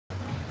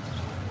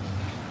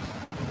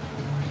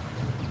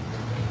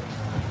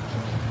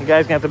You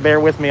guys gonna have to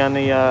bear with me on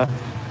the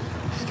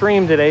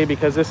stream today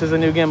because this is a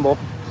new gimbal.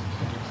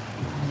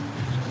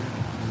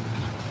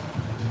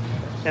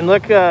 And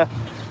look,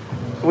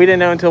 we didn't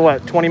know until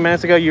what, 20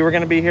 minutes ago you were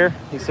gonna be here.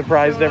 He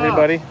surprised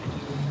everybody.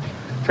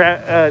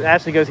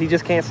 Ashley goes, he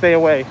just can't stay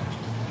away.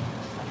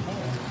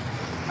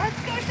 Let's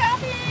go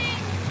shopping!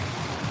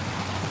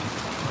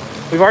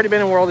 We've already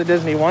been in World of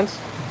Disney once.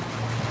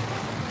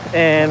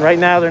 And right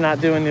now they're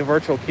not doing the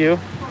virtual queue,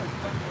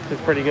 which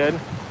is pretty good.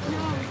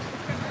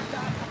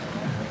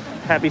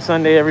 Happy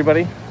Sunday,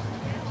 everybody.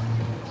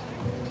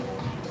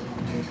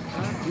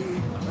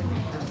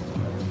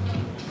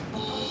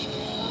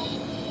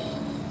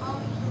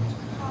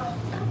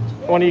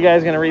 One of you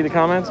guys gonna read the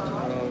comments?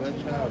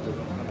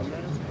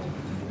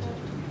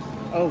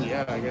 Oh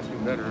yeah, I guess we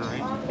better,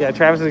 right? Yeah,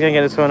 Travis is gonna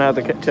get his phone out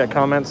to check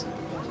comments.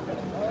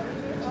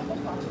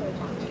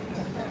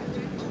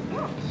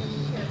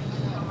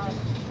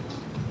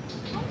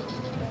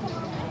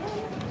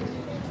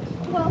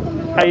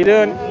 How you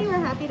doing? We're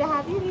happy to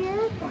have you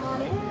here. Come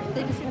on in.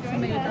 They just had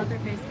somebody without their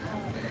face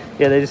mask.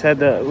 Yeah, they just had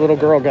the little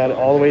girl got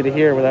all the way to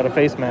here without a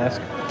face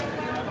mask.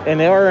 And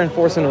they are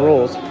enforcing the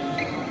rules.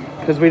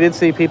 Because we did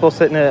see people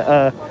sitting at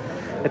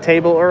a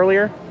table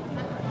earlier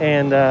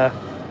and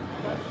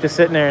just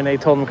sitting there, and they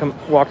told him,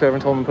 walked over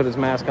and told him to put his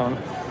mask on.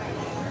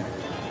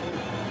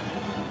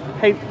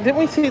 Hey, didn't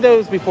we see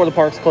those before the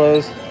parks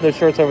closed? Those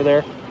shirts over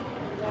there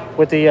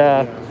with the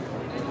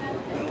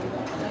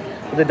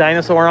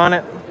dinosaur on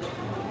it?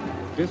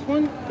 This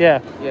one? Yeah.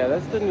 Yeah,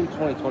 that's the new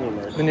 2020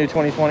 merch. The new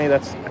 2020, I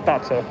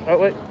thought so. Oh,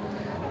 wait.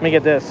 Let me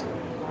get this.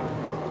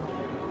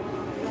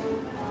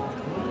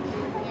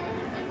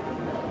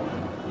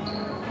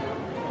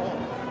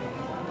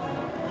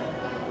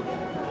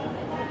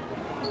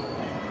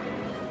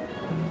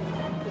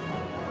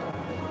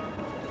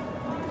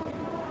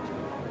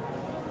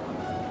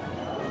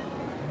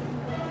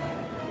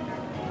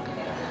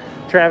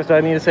 Travis, do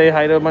I need to say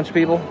hi to a bunch of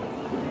people?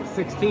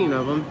 16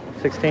 of them.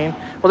 16?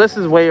 Well, this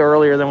is way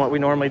earlier than what we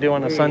normally do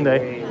on a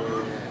Sunday.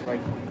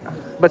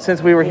 But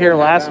since we were here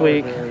last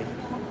week...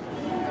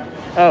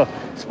 Oh,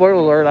 spoiler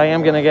alert, I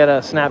am going to get a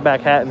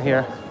snapback hat in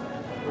here.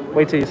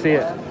 Wait till you see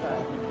it.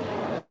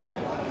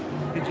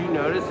 Did you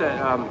notice that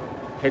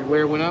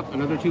headwear went up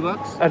another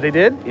 $2? Oh, they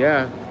did?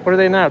 Yeah. What are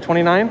they now,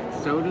 29?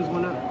 Sodas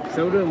went up.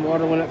 Soda and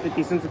water went up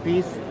 50 cents a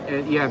piece.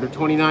 And yeah, they're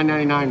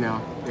 $29.99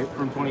 now.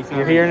 From 27.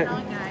 You're hearing it?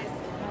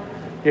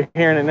 You're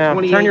hearing it now.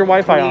 Turn your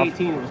Wi-Fi off.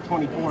 2018 it was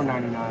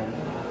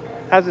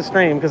 $24.99. How's the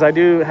stream? Because I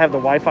do have the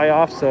Wi-Fi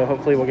off, so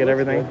hopefully we'll get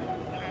everything.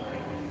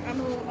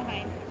 I'm a little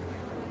behind.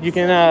 You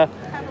can, Have a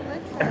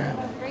listen.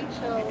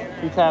 Rachel.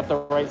 you tap the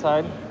right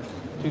side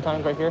 2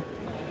 times right here.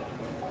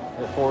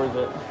 It forwards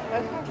it.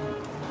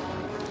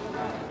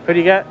 Who do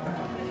you got?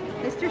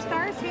 Mr.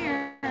 Star's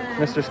here.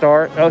 Mr.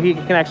 Star. Oh, he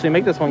can actually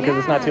make this one because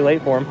it's not too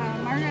late for him.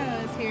 Margo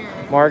is here.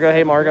 Margo,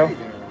 hey Margo.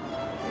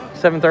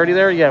 7:30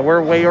 there? Yeah,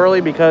 we're way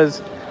early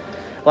because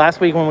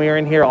last week when we were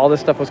in here, all this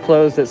stuff was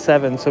closed at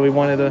 7, so we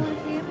wanted to...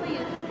 Family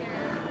is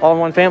here. All in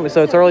one family,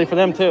 so it's early for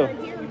them too.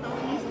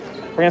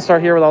 We're gonna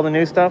start here with all the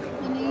new stuff.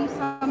 The new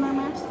summer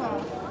merch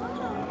stuff.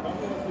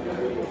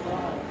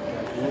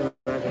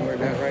 I can wear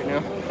that right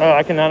now. Oh,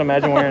 I cannot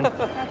imagine wearing...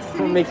 That's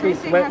the It new makes me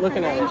Tracy sweat Hufford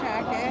looking at rain it.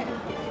 jacket.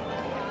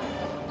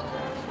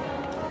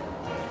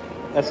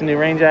 That's the new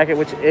rain jacket,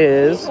 which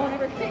is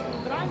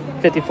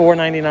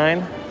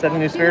 $54.99. Is that the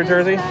new Spirit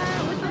jersey?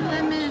 With the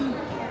lemon.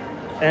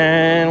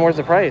 And where's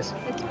the price?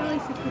 It's really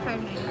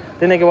 $65.99.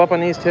 Didn't they go up on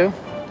these too?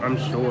 I'm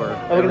sure.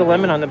 Oh, look at the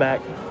lemon on the back.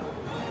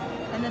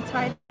 And the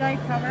tie-dye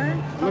cover.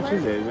 How much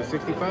is it? Is it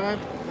 65?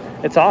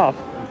 It's off.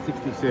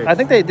 66. I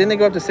think didn't they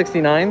go up to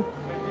 69?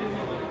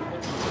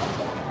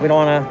 We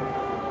don't want to...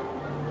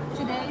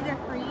 Today they're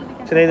free.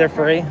 Because Today they're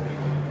free.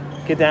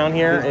 Get down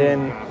here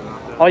and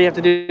all you have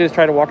to do is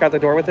try to walk out the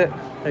door with it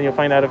and you'll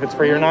find out if it's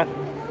free or not.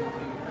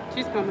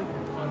 She's coming.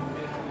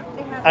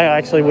 I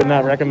actually would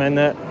not recommend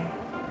that.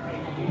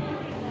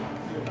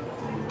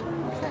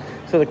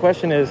 So the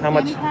question is how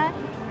much... Fanny pack?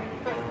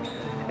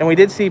 And we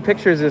did see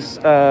pictures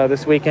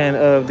this weekend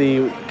of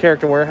the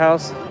Character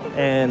Warehouse,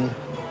 and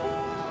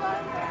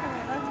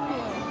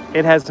That's cool.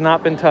 it has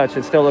not been touched.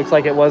 It still looks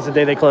like it was the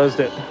day they closed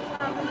it.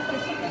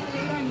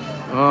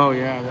 Oh,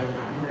 yeah.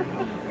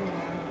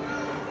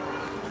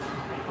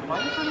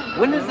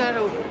 When is that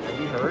open? Have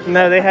you heard?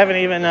 No, they haven't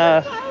even...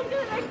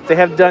 they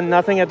have done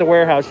nothing at the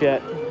warehouse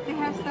yet. They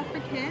have stuff for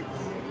kids.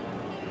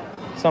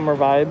 Summer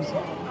vibes.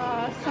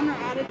 Summer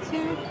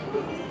attitude.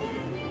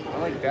 I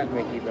like that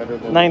Mickey better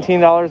than...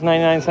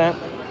 $19.99.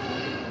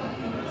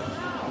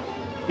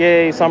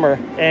 Yay, summer.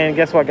 And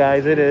guess what,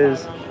 guys? It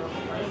is...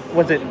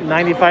 What's it?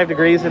 95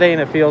 degrees today,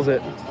 and it feels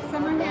it.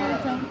 Summer hair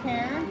don't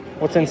care.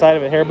 What's inside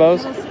of it? Hair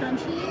bows? Little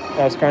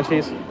scrunchies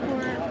Scrunchies.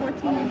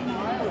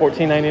 for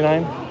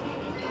 $14.99. $14.99.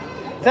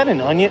 Is that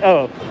an onion?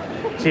 Oh,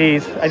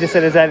 jeez. I just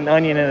said, is that an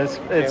onion? And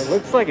It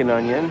looks like an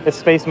onion. it's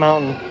Space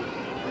Mountain.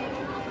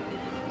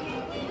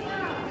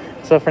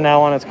 So for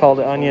now on, it's called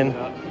the Onion.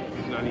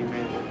 It's not even...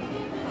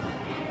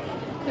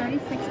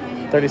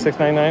 $36.99.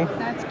 $36.99.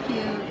 That's cute.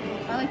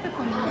 I like the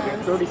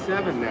flamingos.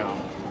 37 now.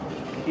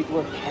 People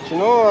are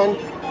catching on.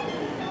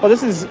 Well,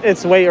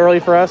 it's way early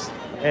for us,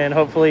 and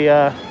hopefully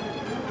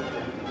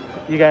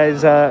you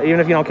guys, even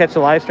if you don't catch the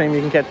live stream,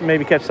 you can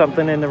maybe catch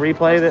something in the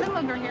replay. That Some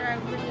over here I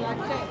really like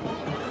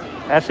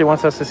it. Ashley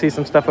wants us to see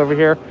some stuff over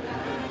here,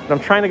 but I'm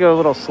trying to go a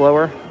little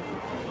slower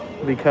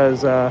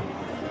because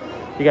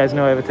you guys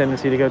know I have a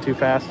tendency to go too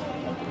fast.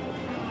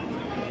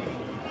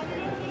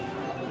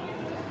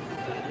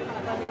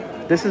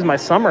 This is my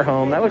summer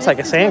home. That looks like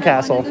a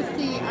sandcastle.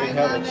 They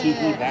have a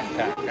cheeky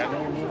backpack.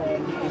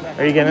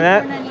 Are you getting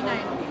that?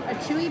 $4.99. A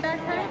Chewy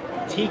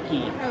backpack?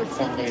 Tiki. Oh,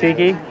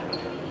 Tiki. Tiki?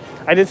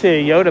 I did see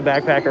a Yoda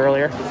backpack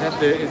earlier.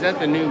 Is that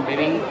the new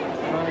mini?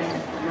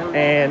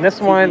 And this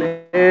one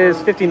is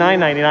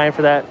 $59.99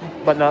 for that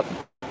button up.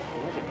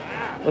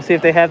 Let's see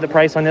if they have the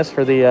price on this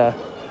for the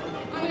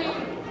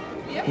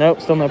nope,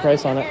 still no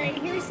price on All it. right,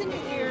 here's some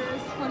ears.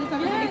 What does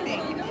everybody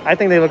think? I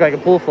think they look like a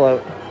pool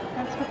float.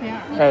 That's what they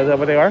are. Oh, is that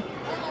what they are?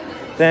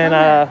 Then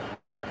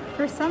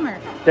For summer.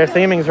 their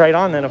theming's right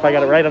on then if I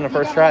got it right on the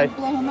first try.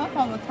 Blow them up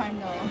all the time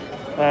though.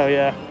 Oh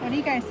yeah. What do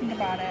you guys think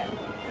about it?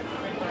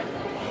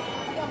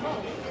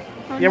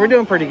 Yeah, we're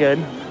doing pretty good.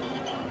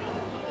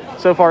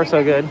 So far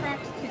so good.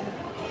 Cracks too.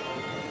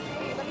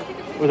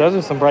 Well, those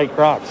are some bright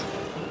Crocs.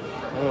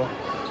 Oh.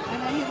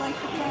 And then you like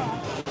the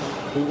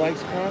Crocs. Who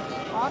likes Crocs?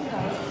 Bob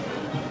does.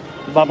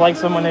 Bob likes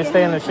them when they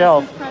stay on the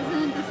shelf.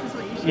 Present, this is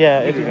what you should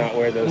Yeah, You if do you not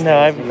wear those.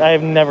 No, things.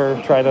 I've never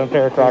tried a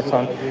pair of Crocs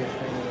on.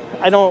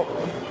 I don't.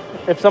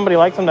 If somebody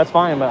likes them, that's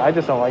fine, but I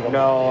just don't like them.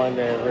 No, and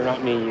they're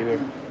not me either.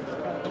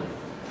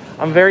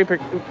 I'm very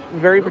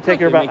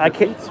particular about. I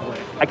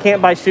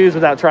can't buy shoes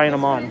without trying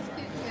them on. I like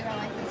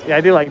this. Yeah,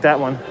 I do like that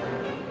one.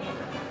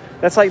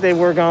 That's like they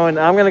were going.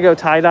 I'm gonna go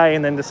tie dye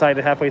and then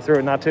decided halfway through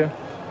it not to.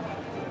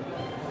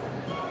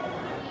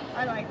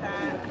 I like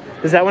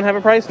that. Does that one have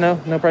a price? No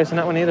price on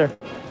that one either.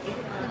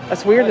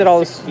 That's weird that all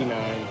the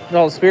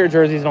 69. Spirit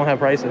jerseys don't have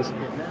prices. This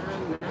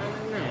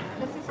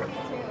is cute too.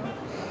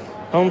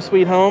 Home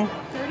sweet home.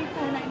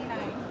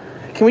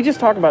 $34.99. Can we just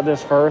talk about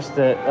this first?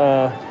 That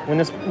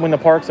when the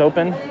park's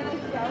open,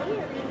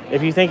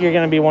 if you think you're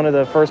going to be one of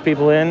the first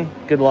people in,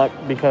 good luck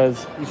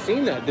because You've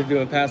seen that they're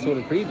doing pass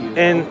holder previews.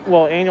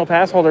 annual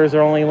pass holders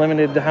are only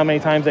limited to how many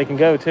times they can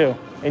go too,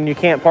 and you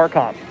can't park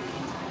hop.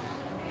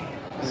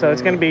 So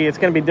it's going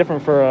to be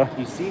different for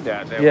You see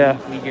that? Yeah.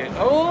 We get.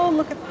 Oh,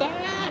 look at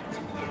that!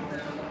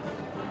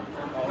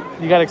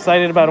 You got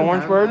excited about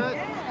Orangeburg?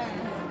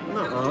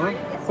 Uh-uh.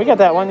 We got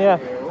that one, yeah.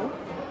 They've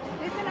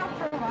been out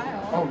for a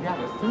while. Oh yeah,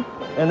 there's two.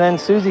 And then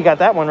Susie got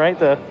that one, right?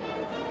 The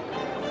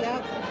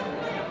Yep.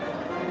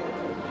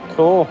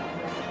 cool.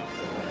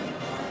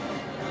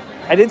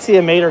 I did see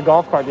a Mater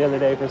golf cart the other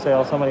day for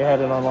sale. Somebody had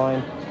it online.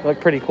 It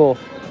looked pretty cool.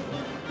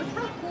 Look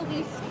how cool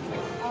these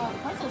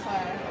puzzles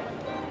are.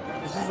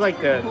 This is like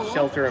the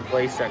shelter in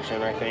place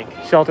section, I think.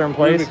 Shelter in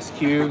place. Rubik's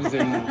cubes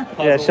and Yeah,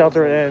 puzzles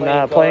shelter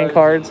and playing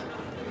cards.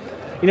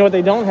 You know what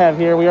they don't have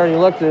here? We already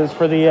looked. Is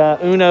for the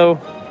Uno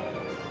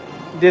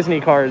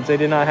Disney cards. They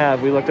did not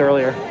have. We looked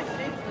earlier. They sold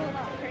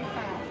out pretty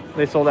fast.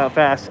 They sold out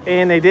fast.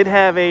 And they did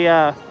have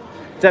a.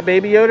 Is that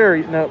Baby Yoda or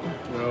no?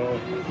 No,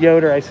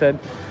 Yoda, I said.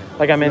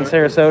 Like I'm in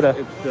Sarasota.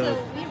 it's So the.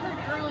 we heard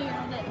earlier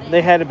that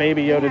They had a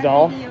Baby they Yoda had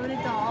doll. Baby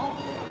Yoda doll.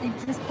 They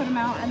just put them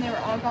out and they were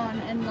all gone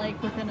in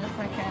like within a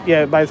second.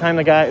 Yeah. By the time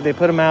they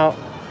put them out,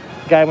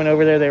 the guy went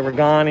over there. They were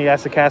gone. He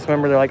asked the cast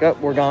member. They're like, oh,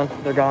 we're gone.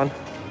 They're gone.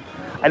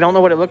 I don't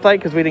know what it looked like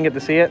because we didn't get to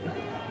see it. Growly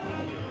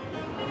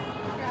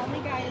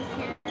guy is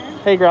here.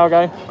 Hey,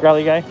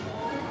 Growly guy.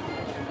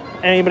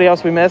 Anybody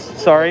else we missed?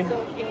 Sorry.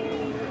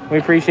 We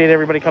appreciate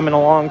everybody coming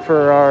along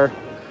for our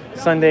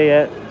Sunday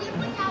at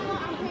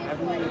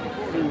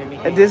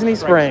Disney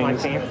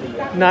Springs.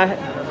 Not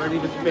I'm ready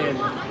to spin.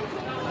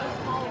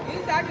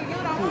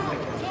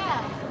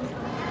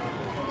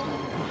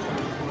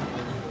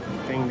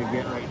 Thing to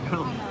get right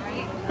now.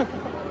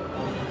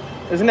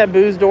 isn't that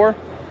Boo's door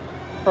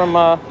from These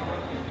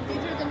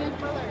are the new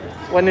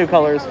colors. what new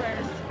colors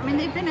I mean,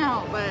 they've been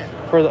out, but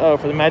for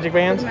the Magic the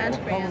Bands?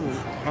 magic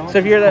bands. So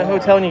if you're at a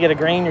hotel and you get a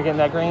green, you're getting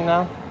that green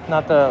now,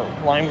 not the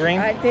lime green.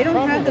 They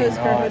don't have those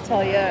for a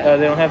hotel yet.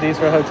 They don't have these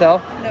for a hotel.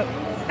 Nope.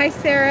 Hi,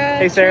 Sarah.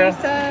 Hey, Sarah.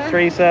 Teresa.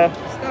 Teresa,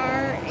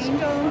 Star.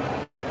 Angel.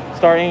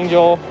 Star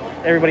Angel,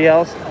 everybody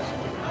else.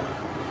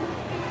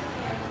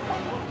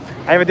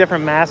 I have a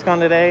different mask on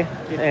today,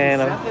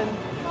 and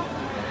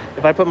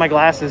if I put my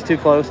glasses too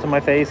close to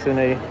my face, and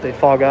they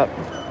fog up.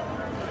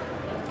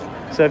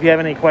 So if you have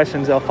any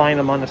questions, they'll find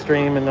them on the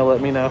stream and they'll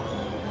let me know.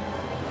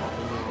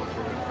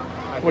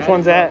 Which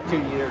one's that? 2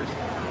 years.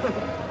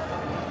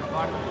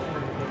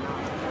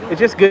 It's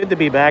just good to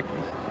be back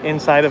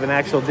inside of an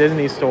actual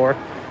Disney store.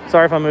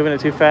 Sorry if I'm moving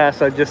it too fast.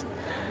 This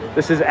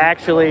is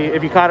actually,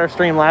 if you caught our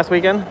stream last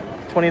weekend,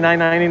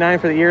 $29.99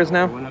 for the ears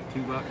now. Went up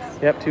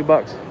 $2. Yep,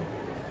 $2.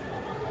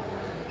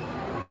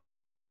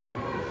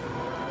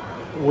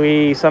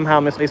 We somehow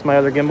misplaced my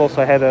other gimbal,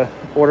 so I had to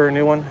order a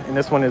new one, and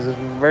this one is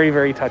very,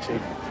 very touchy.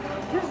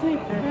 Disney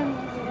pins.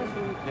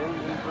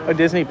 Oh,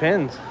 Disney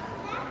pins.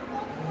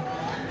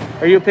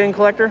 Are you a pin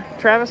collector,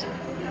 Travis?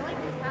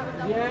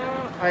 Yeah,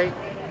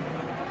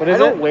 What I is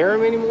don't it? wear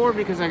them anymore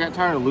because I got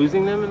tired of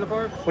losing them in the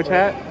park. Which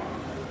hat?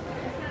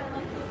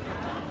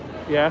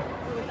 Yeah.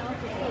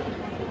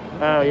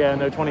 Oh yeah,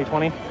 no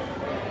 2020.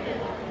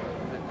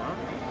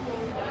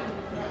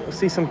 Let's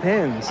see some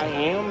pins. I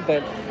am,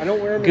 but I don't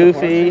wear them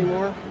Goofy. in the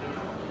parks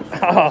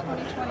anymore.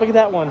 Oh, look at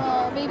that one.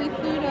 Oh, baby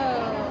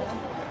Pluto.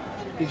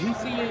 Did you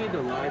see any of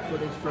the live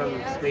footage from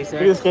SpaceX?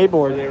 Look at the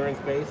skateboard. Where they were in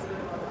space.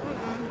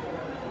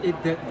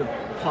 The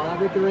pod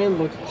that they're in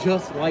looks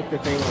just like the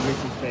thing on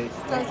Mission Space.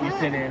 Does You it?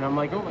 sit in. I'm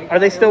like, oh my god. Are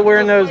they still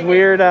wearing those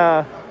weird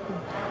Well,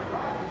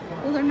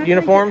 they're not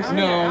Uniforms?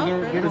 gonna get out of No,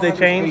 their they're Did they not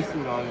change?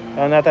 spacesuit on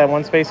anymore. Oh, not that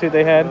one spacesuit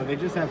they No, had? they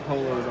just have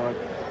polos on.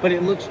 But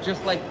it looks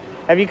just like.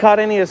 Have you caught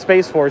any of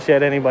Space Force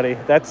yet, anybody?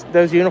 That's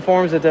those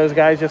uniforms that those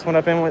guys just went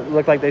up in with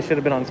look like they should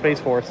have been on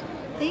Space Force.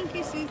 Thank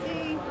you,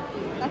 Susie.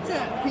 That's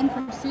a pin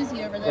from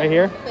Susie over there. Right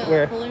here? The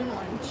Where? balloon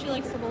one. She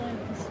likes the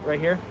balloons. Right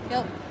here.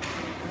 Yep.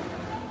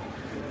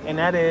 And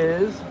that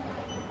is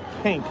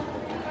pink. Do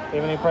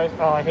you have any price?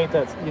 Oh, I hate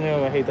that. You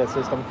know I hate that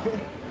system. It's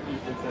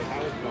like,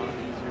 how is Bond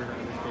easier to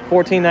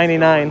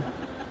understand?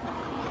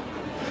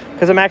 $14.99.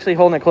 Because I'm actually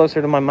holding it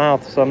closer to my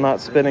mouth, so I'm not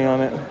spitting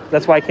on it.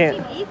 That's why I can't.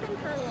 Ethan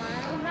for a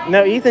while.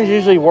 No, Ethan's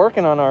usually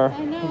working on our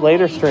I know.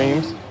 later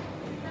streams.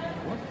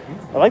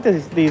 I like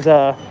these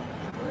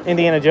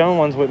Indiana Jones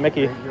ones with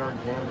Mickey. Graveyard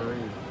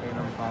Jamboree,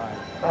 Phantom 5.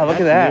 Oh, look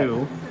at That's that.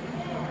 New.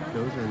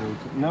 Those are new.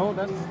 No,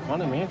 that's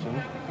Haunted Mansion.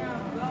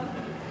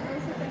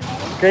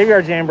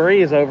 Graveyard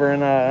Jamboree is over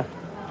in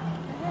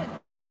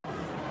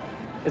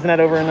isn't that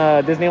over in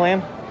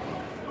Disneyland?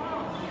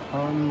 I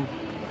don't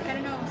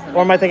know.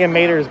 Or am I thinking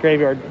Mater's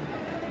Graveyard?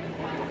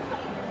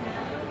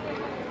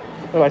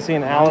 Oh, I see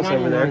an Alice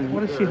over there.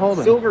 What is she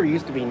holding? Silver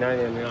used to be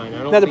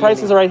 $9.99. No, the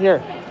prices are right here.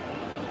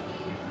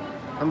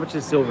 How much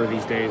is silver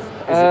these days?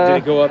 Did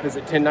it go up? Is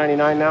it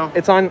 $10.99 now?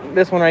 It's on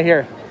this one right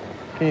here.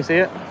 Can you see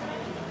it?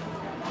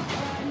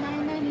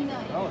 $9.99.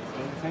 Oh, it's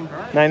still the same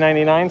price.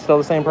 $9.99, still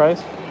the same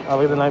price. I'll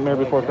leave the Nightmare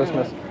Before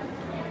Christmas.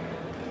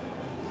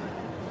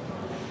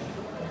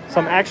 So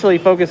I'm actually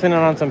focusing in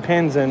on some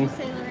pins and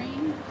Say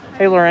Lorraine.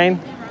 hey Lorraine,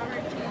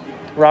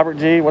 And Robert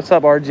G, what's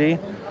up RG?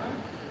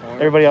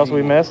 Everybody else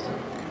we missed.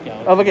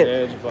 Oh look at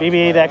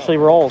BB-8 actually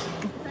rolls. Is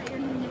that your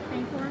new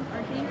nickname for him,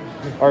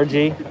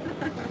 RG? RG.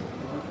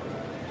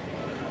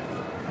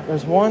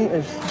 There's one.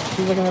 Is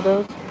she looking at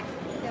those?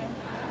 Yeah.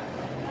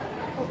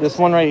 This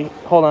one right.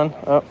 Hold on.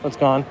 Oh, it's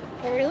gone.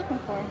 What were you looking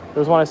for?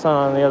 There's one I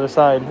saw on the other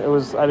side. It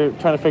was trying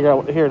to figure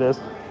out. Here it is.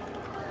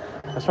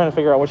 I was trying to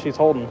figure out what she's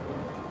holding.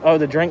 Oh,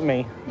 the Drink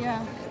Me. Yeah.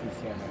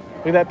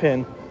 Look at that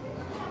pin.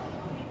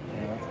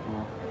 Yeah, that's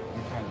cool.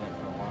 We've had that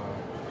for a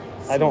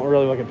while. I don't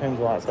really look at pins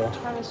a lot, so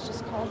Travis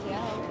just called you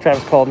out.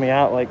 Travis called me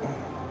out like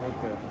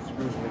Like the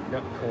Scrooge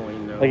McDuck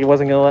coin, though. he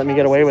wasn't gonna let me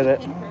get away with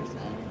it. Travis is a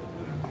pin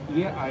person.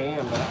 Yeah, I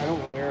am, but I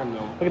don't wear them, though.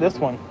 Look at this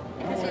one.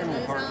 I don't wear them in the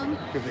Because park he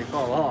has because they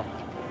fall off.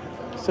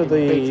 So You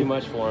pay too the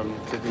much for them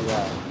to do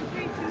that.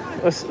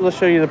 let's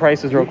show you the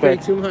prices real You pay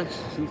quick. too much.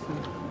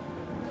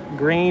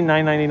 Green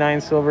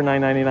 $9.99, silver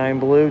 $9.99,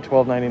 blue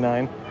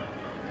 $12.99,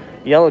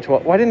 yellow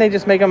 $12. Why didn't they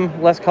just make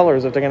them less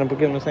colors if they're gonna give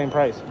them the same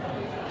price?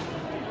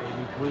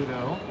 Baby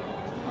Pluto.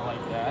 I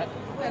like that.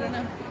 I don't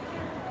know.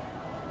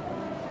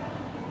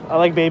 I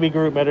like Baby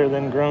Groot better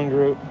than Grown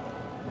Groot.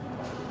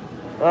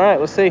 All right,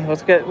 let's see.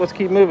 Let's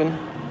keep moving.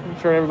 I'm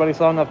sure everybody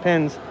saw enough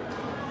pins.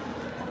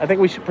 I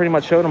think we should pretty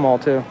much show them all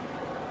too.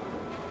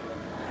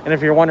 And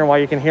if you're wondering why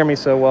you can hear me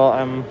so well,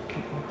 I'm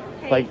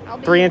Hey, like I'll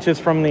be 3 inches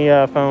from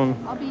the phone.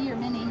 I'll be your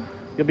mini.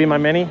 You'll be my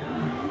mini.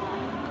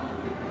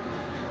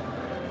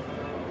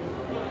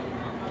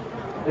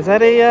 Is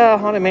that a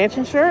Haunted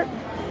Mansion shirt?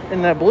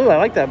 In that blue, I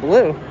like that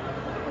blue.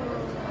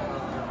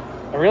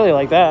 I really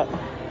like that. Look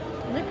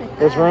at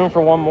There's that. room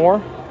for one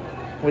more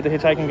with the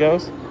Hitchhiking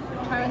Ghost.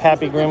 Travis,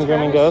 Happy this is the Grim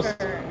Grooming Travis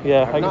Ghost. shirt.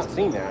 Yeah, I've I not guess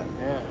seen that.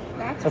 Yeah.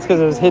 that's because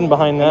it was hidden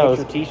behind those.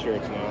 Extra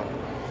t-shirts now.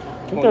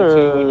 I think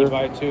 22 when you they're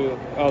buy two.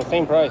 Oh,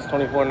 same price,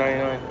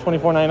 $24.99.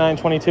 $24.99,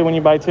 $22 when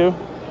you buy two.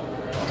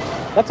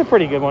 That's a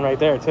pretty good one right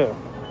there too.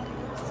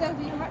 So there's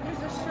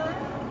a shirt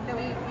that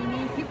we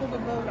need people to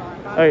vote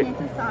on, but Hey. I can't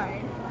decide.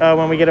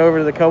 When we get over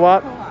to the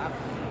co-op, Co-op.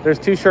 there's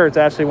 2 shirts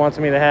Ashley wants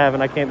me to have,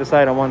 and I can't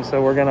decide on one,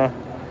 so we're gonna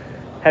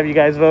have you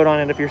guys vote on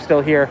it if you're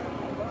still here.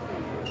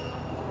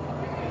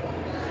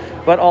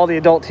 But all the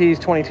adult tees,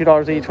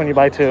 $22 each when you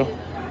buy 2.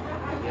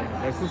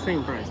 That's the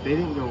same price. They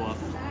didn't go up.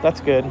 That's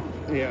good.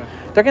 Yeah.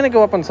 They're gonna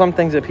go up on some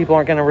things that people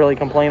aren't gonna really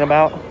complain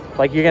about.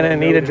 Like you're gonna Yeah,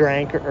 need a notice.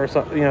 drink or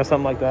something,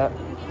 something like that.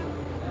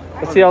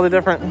 Let's see all the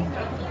different.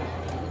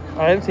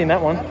 I haven't seen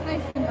that one. That's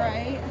nice and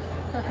bright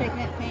for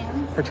picnic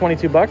fans. For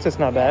 $22, it's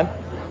not bad.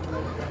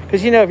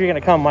 Because if you're gonna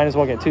come, might as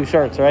well get 2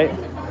 shirts, right?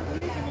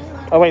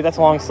 Oh wait, that's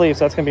long sleeve,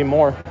 so that's gonna be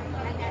more.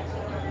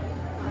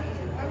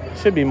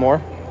 Should be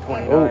more.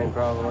 29 Ooh.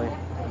 probably.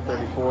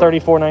 34.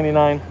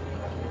 $34.99.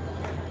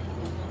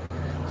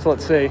 So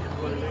let's see.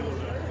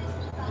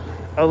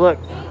 Oh look,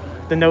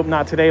 the Nope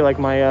Not Today, like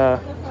my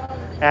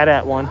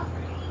AT-AT one.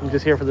 I'm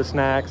just here for the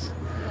snacks.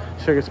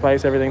 Sugar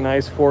Spice, everything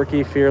nice.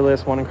 Forky,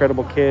 Fearless, One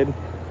Incredible Kid.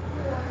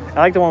 I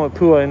like the one with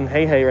Pua and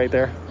Hey Hey right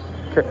there.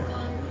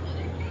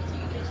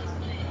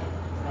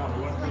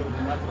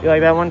 You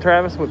like that one,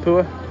 Travis, with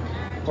Pua?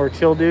 Or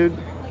Chill Dude?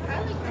 Like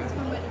I like this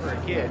one, but For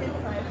a kid.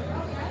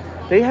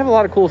 They have a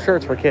lot of cool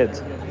shirts for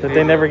kids that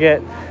they never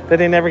get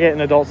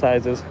in adult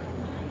sizes.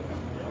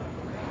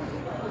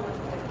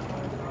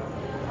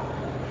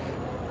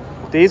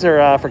 These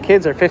are for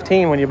kids are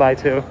 15 when you buy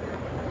two.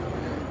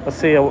 Let's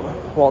see, a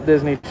Walt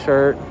Disney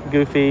shirt,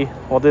 Goofy,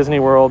 Walt Disney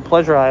World,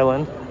 Pleasure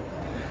Island.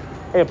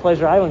 Hey, a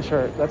Pleasure Island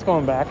shirt. That's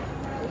going back.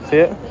 See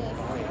it? I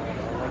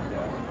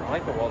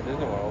like the Walt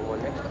Disney World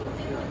one next to it.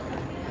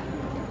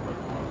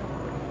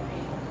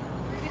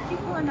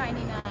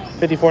 $54.99.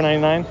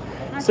 $54.99.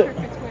 Not So- sure if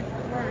it's worth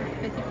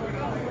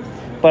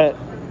 $54. But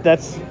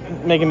that's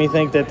making me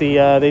think that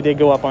they did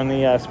go up on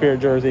the Spirit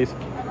jerseys.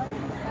 $24.99.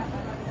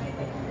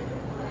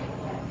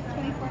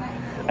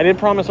 I did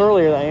promise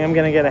earlier that I am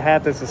going to get a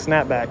hat that's a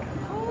snapback.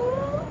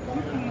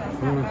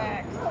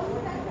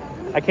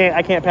 I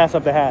can't pass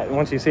up the hat. And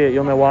once you see it,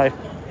 you'll know why.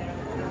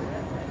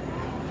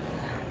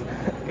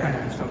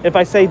 If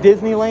I say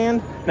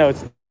Disneyland, no,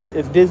 it's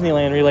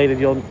Disneyland related.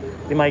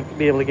 You might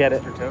be able to get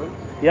it. Mr. Toad?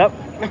 Yep.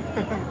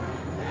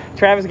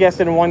 Travis guessed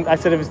it in one. I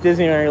said if it's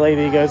Disneyland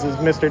related, he goes, "Is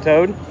Mr.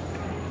 Toad?"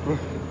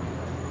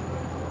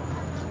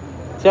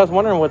 See, I was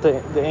wondering what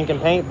the ink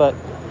and paint, but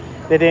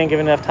they didn't give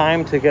enough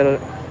time to go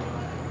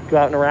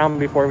out and around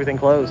before everything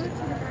closed.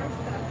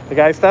 The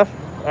guy stuff.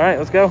 All right,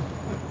 let's go.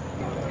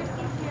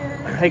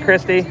 Hey,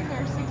 Christy. They're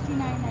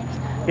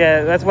 $69.99.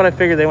 Yeah, that's what I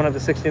figured. They went up to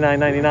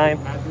 $69.99.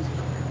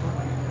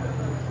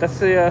 That's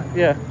the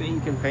yeah. The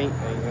ink and paint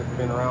thing that's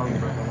been around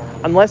for a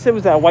long. Unless it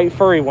was that white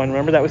furry one.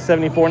 Remember that was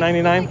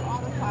 $74.99. Like all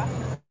the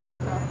classic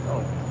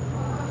stuff.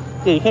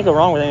 Yeah, you can't go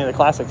wrong with any of the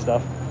classic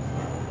stuff.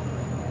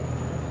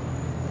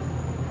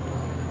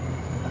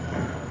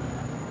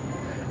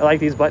 I like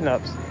these button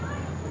ups.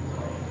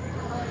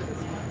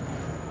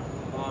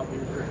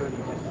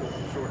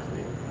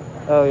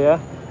 Oh yeah.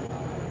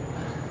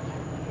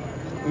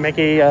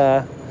 Mickey,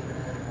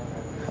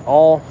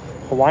 all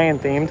Hawaiian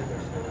themed.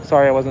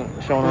 Sorry, I wasn't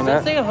showing on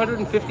Does that. that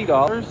say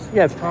 $150?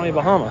 Yeah, it's Tommy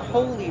Bahama.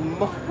 Holy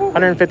moly.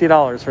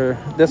 $150 for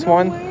this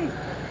one.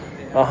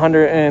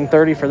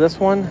 $130 for this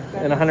one,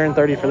 and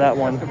 $130 for that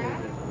one.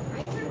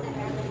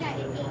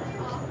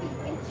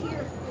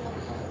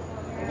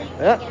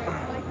 Yeah.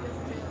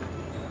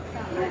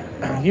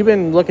 You've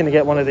been looking to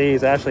get one of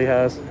these. Ashley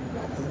has.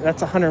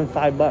 That's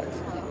 $105.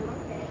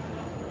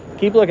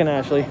 Keep looking,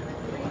 Ashley.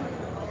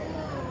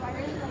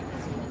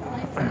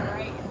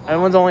 That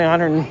one's only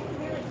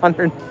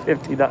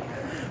 $150.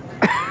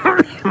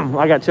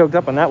 I got choked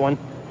up on that one.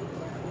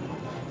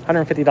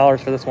 $150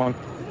 for this one.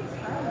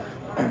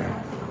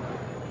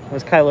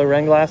 Those Kylo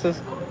Ren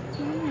glasses.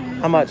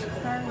 How much?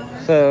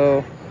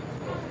 So,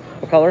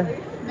 what color?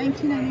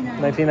 $19.99.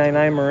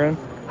 $19.99 maroon.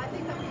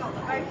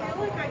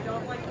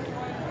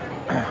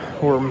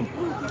 We're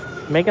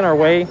making our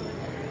way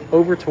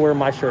over to where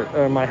my shirt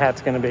or my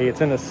hat's going to be.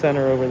 It's in the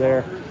center over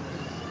there.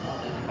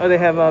 Oh, they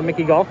have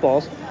Mickey golf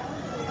balls.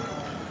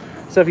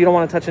 So if you don't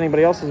want to touch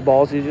anybody else's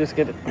balls, you just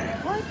get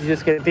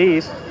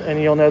these,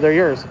 and you'll know they're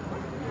yours.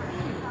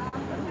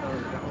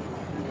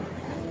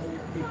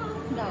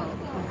 No.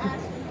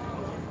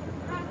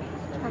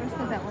 Travis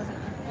said that wasn't.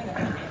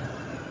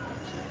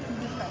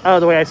 Oh,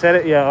 the way I said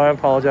it? Yeah, I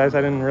apologize.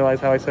 I didn't realize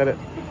how I said it.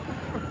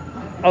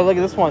 Oh, look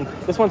at this one.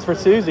 This one's for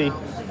Susie.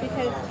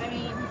 Because, I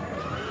mean,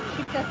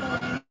 she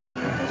definitely needs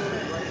a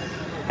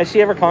shirt. Has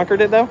she ever conquered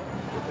it, though?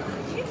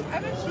 I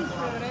bet she's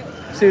wrote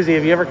it. Susie,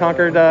 have you ever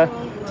conquered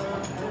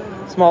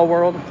Small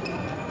World?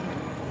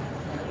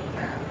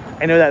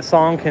 I know that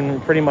song can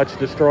pretty much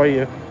destroy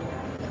you.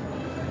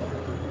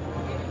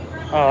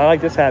 Oh, I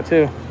like this hat,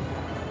 too.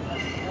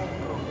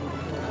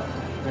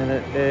 And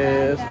it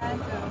is...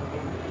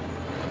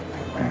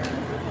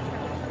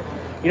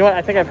 You know what?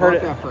 I think I've heard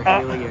it. For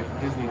Haley at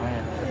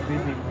Disneyland.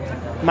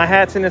 Disneyland. My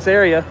hat's in this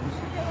area.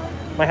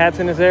 My hat's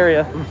in this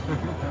area.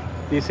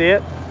 Do you see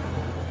it?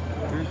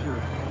 Here's your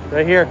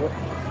Right here.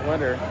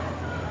 sweater.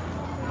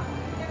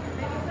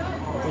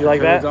 You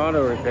like that? Toad's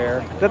Auto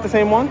Repair. Is that the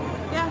same one?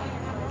 Yeah.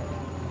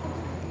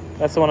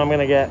 That's the one I'm going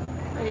to get.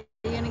 Are you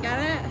gonna get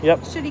it?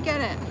 Yep. Should he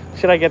get it?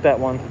 Should I get that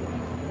one?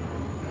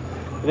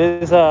 It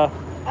is, you know,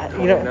 I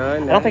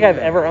don't think I've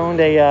ever owned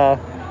a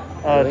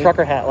Really?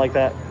 trucker hat like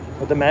that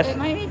with the mesh. It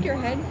might make your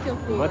head feel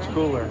cooler. Much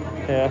cooler.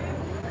 Yeah.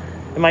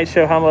 It might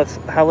show how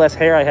less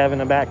hair I have in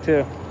the back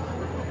too.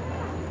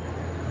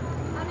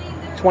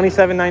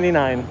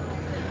 $27.99.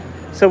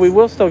 So we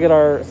will still get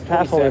our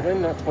pass holder.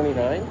 27, not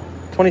 29.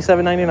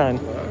 $27.99.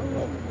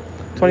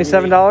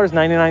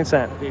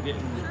 $27.99. They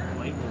didn't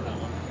like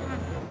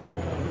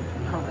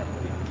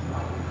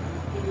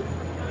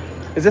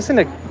Is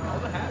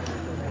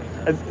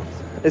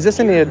this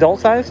in the adult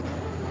size?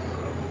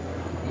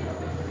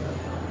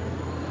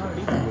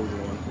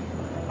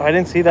 Oh, I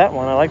didn't see that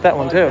one. I like that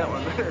one too.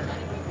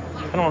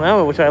 I don't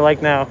know which I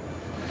like now.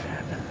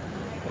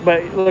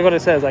 But look what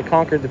it says. I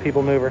conquered the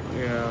people mover.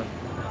 Yeah.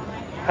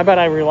 How about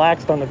I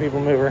relaxed on the people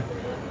mover?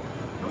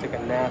 Take a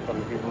nap on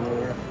the people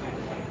mover.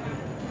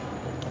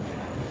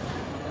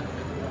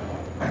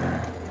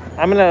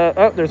 I'm gonna,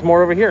 oh, there's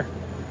more over here.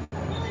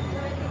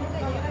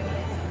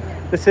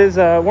 This is,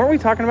 weren't we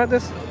talking about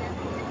this?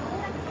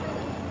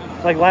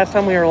 Like last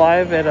time we were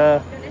live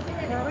at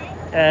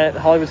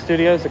Hollywood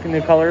Studios, the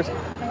new colors.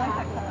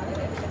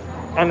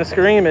 On the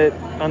stream,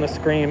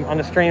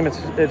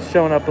 it's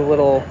showing up a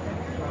little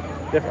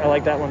different. I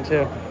like that one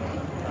too.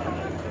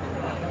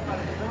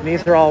 And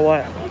these are all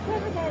what?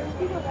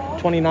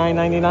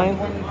 $29.99.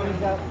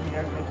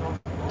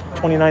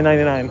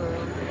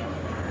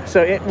 $29.99.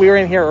 So we were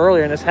in here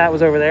earlier, and this hat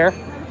was over there.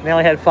 And they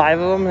only had 5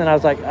 of them, and I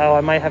was like, oh, I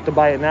might have to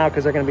buy it now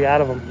because they're going to be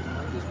out of them.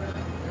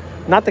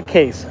 Not the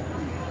case.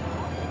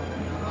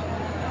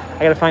 I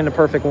got to find the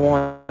perfect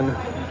one.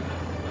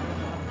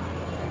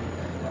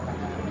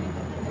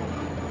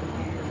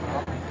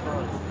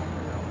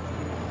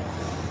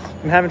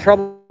 I'm having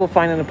trouble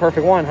finding the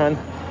perfect one, hun.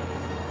 Say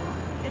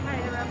hi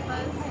to Rob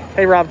Fuzz.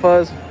 Hey, Rob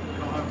Fuzz.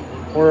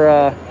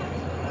 We're, We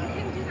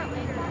can do that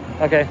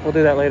later. okay, we'll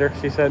do that later,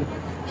 she said.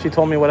 She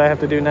told me what I have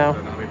to do now.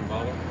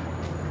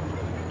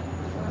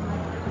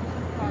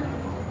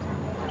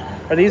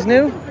 Are these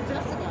new? For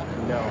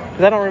Jessica. No.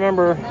 Because I don't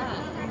remember. It's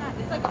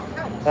like a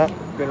couch.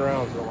 Been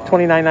around for a while.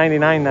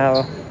 $29.99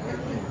 now.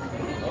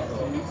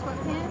 New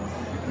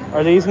sweatpants.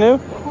 Are these new?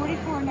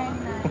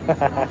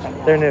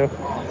 $44.99. They're new.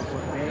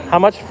 How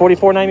much?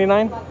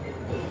 $44.99?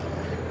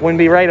 Wouldn't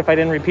be right if I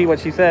didn't repeat what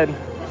she said. It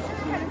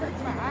kind of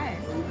hurts my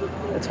eyes.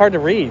 It's hard to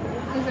read.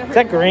 Is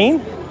that green?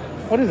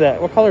 What is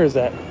that? What color is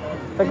that?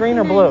 Is that green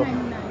or blue?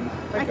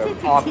 I'd say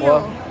it's a Aqua,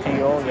 teal.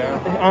 teal,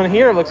 yeah. On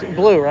here it looks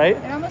blue, right?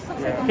 It almost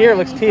looks like a Here it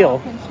looks Miami teal.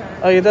 Dolphin shirt.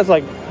 Oh, it does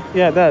like,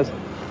 yeah, it does.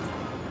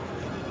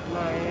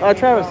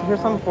 Travis,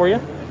 here's something for you.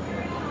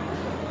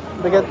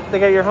 They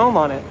got your home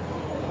on it.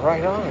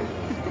 Right on.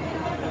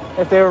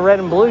 If they were red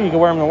and blue, you could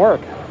wear them to work.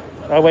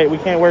 Oh wait, we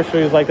can't wear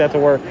shoes like that to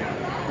work. Bring it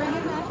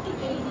back to the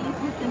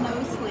 80s with the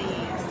no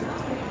sleeves.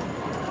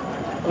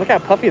 Look how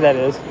puffy that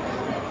is. It's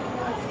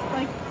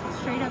like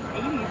straight up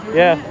 80s, isn't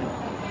Yeah. it?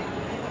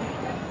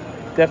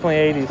 Definitely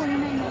 80s.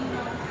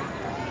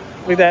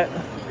 $29.99. Look at that. I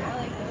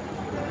like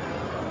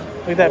this.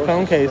 Look at that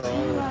phone case. I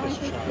like this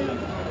too.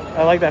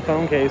 I like that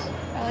phone case.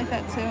 I like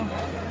that too.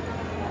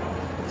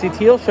 See,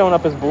 teal's showing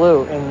up as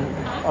blue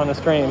on the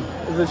stream.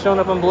 Is it showing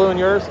up in blue in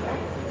yours?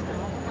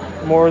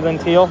 More than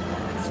teal?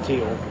 It's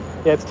teal.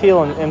 Yeah, it's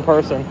teal in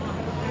person.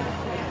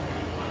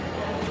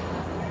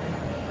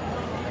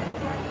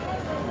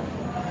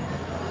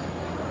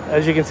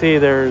 As you can see, Yeah,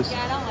 I don't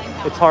like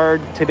that. it's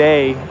hard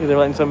today, they're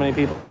letting so many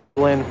people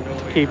in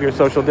to keep your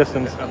social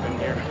distance. Up in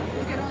here.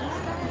 Look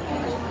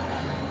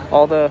at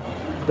all the stuff.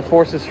 All the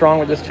force is strong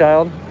with this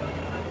child.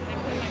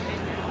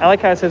 I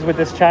like how it says with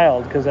this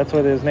child, because that's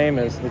what his name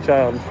is, the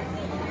child.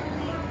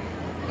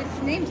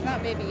 His name's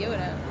not Baby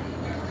Yoda.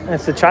 And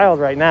it's the child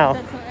right now.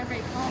 That's what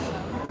everybody calls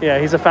him. Yeah,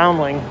 he's a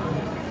foundling.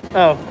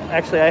 Oh,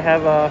 actually, I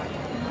have,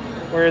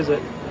 where is it?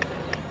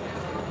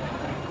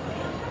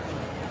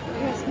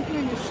 He has something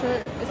on your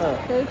shirt. It's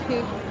Oh. bird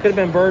poop. Could have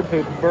been bird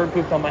poop. Bird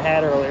pooped on my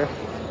hat earlier.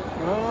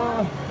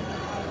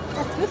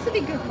 That's supposed to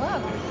be good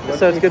luck.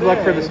 So it's good luck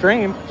for the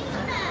stream.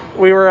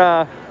 We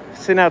were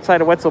sitting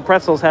outside of Wetzel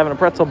Pretzels having a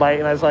pretzel bite,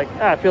 and I was like,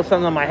 I feel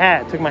something on my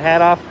hat. Took my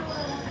hat off.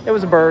 It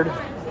was a bird.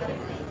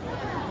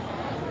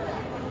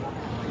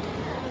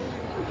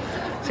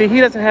 See,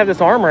 he doesn't have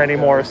this armor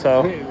anymore,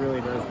 so. It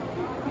really does.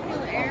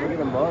 Look at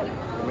the mug.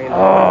 I mean,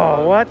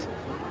 Oh, what?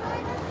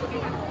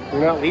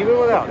 You're not leaving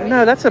without it.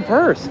 No, that's a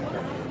purse.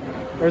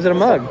 Or is it a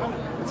mug?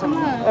 It's a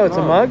mug. Oh, it's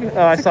a mug?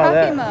 Oh, I It's a saw coffee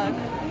that. mug.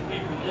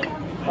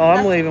 Oh,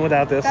 I'm leaving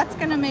without this. That's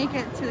gonna make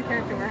it to the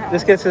character warehouse.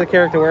 This gets to the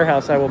character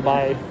warehouse, I will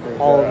buy There's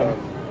all of a them.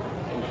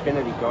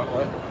 Infinity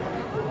Gauntlet.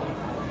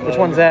 Which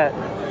one's that?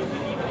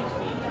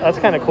 That's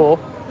kind of cool.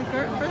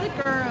 For the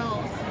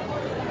girls.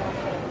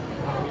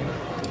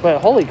 But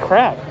holy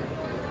crap.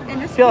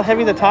 And this See how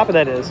heavy the top of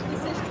that is.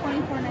 This is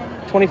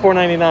 $24.99.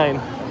 $24.99.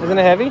 Isn't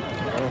it heavy?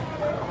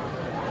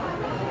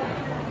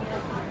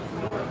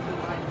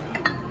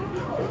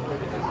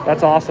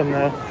 That's awesome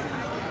though.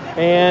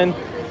 And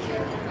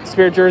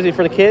Spirit jersey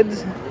for the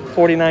kids,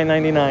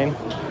 $49.99.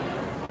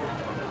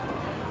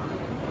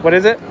 What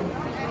is it? For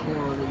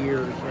the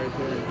ears right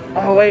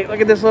there. Oh wait,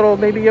 look at this little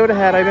Baby Yoda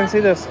hat. I didn't see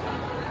this.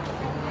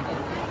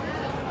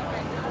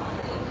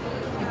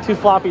 Too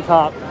floppy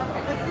top.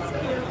 This is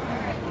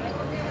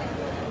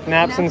cute.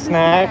 Naps and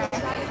snacks.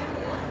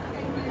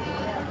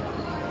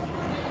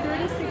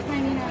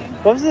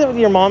 $36.99. What was it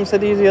your mom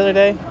said to you the other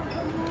day?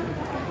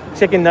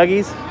 Chicken nuggies?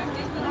 It's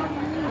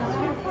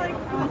like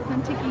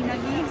authentic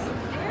nuggies.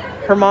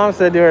 Her mom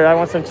said to her, I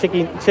want some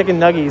chicken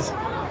nuggies.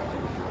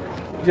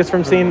 Just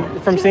from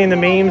seeing the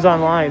memes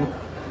online.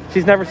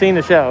 She's never seen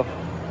the show.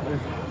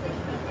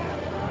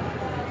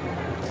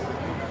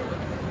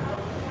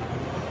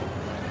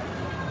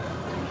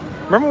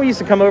 Remember we used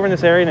to come over in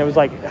this area and it was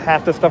like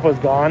half the stuff was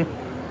gone?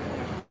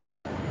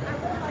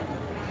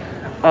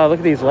 Oh, look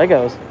at these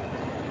Legos.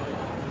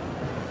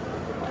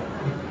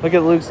 Look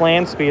at Luke's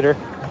land speeder.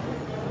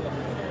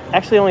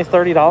 Actually, only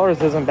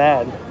 $30 isn't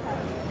bad.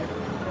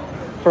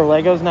 For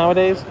Legos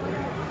nowadays?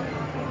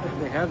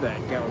 They have that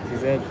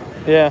Galaxy's Edge.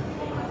 Yeah.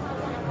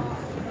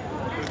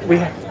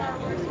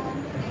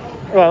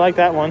 Oh, I like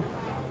that one.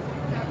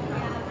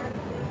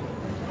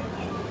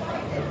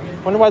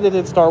 Wonder why they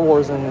did Star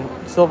Wars in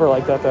silver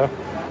like that though.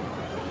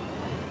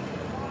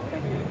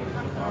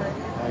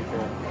 Like a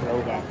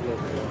throwback look.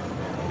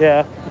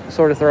 Yeah,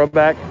 sort of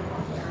throwback.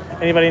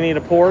 Anybody need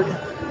a porg?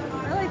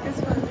 I like this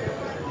one.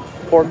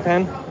 Porg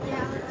pen?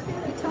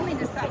 Yeah. You told me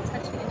to stop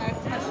touching it.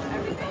 I've touched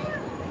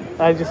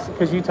everything. I just,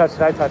 because you touched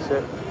it, I touched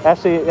it.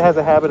 Actually, it has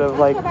a habit of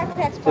like Let's go back to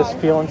that just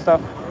spot. feeling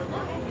stuff.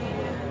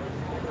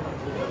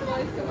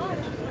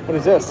 What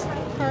is this?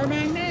 Car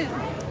magnet.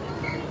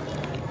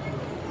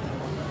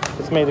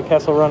 It's made the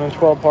Kessel run in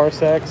 12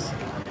 parsecs.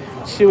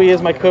 Chewy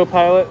is my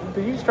co-pilot.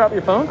 Did you just drop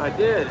your phone? I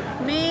did.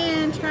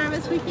 Man,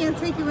 Travis, we can't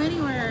take you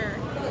anywhere.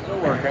 Still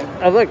working.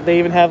 Oh, look, they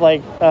even have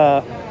like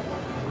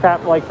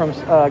crap like from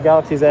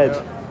Galaxy's Edge.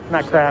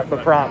 Not crap,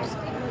 but props.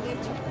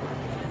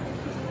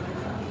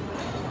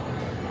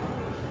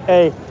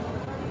 Hey,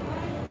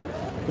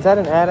 is that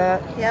an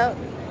AT-AT? Yep.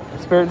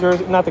 Spirit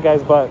jersey? Not the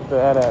guy's butt,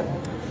 the AT-AT.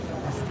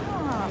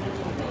 Stop.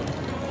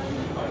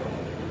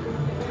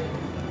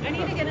 I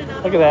need to get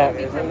another Look at that.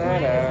 one because Isn't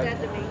mine that is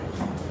dead to me.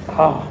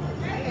 Oh.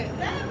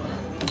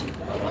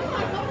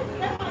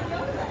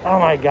 Oh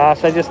my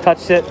gosh, I just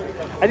touched it.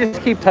 I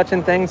just keep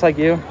touching things like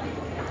you.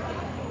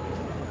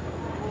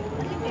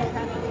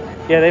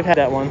 Yeah, they've had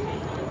that one.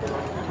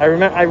 I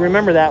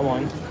remember that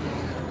one.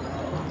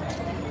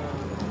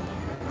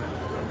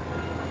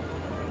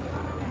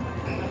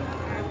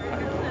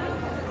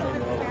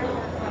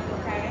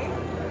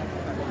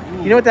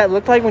 You know what that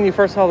looked like when you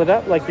first held it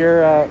up? Like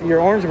your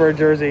Orangebird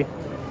jersey.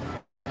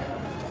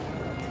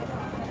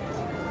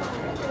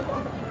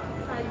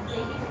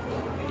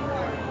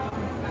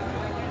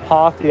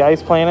 Hoth, the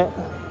ice planet.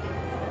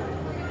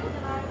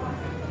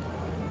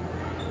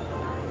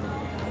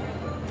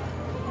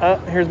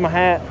 Here's my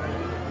hat.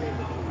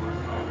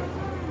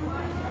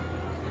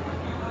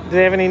 Do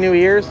they have any new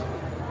ears?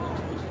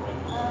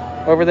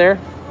 Over there?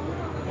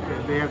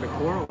 They have the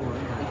coral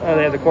one. Oh,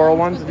 they have the coral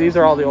ones? These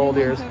are all the old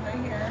ears.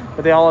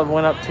 But they all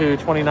went up to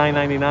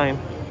 $29.99.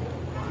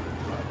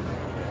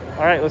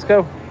 All right, let's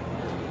go.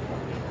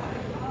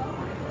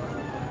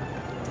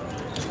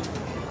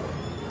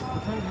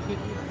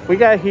 We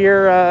got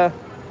here,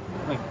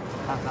 Like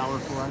half hour,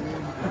 4 hours,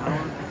 an hour.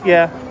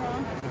 yeah,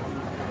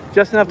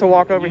 just enough to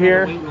walk over You had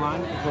to here, wait in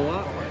line to pull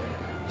up.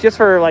 just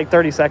for like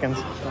 30 seconds.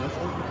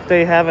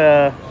 They have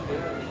Look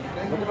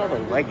at all the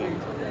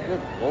leggings.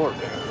 Good lord.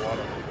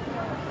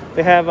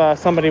 they have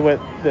somebody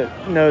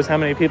that knows how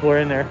many people are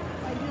in there.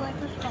 I do like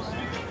this color.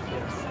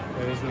 Yes,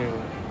 it is new.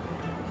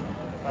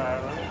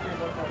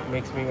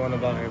 Makes me want to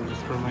buy them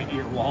just for my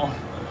ear wall.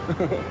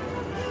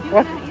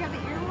 What? You have an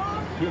ear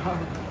wall? Yeah.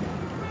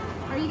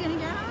 Are you going to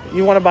get them?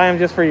 You want to buy them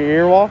just for your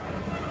ear wall?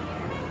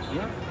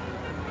 Yeah.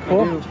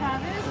 Cool. I do.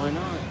 Travis? Why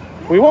not?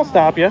 We won't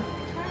stop you. Travis,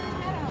 get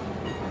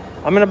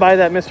them. I'm gonna buy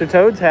that Mr.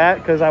 Toad's hat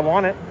because I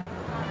want it.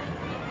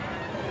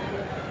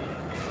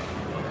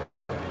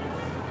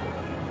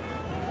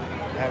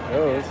 I have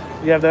those.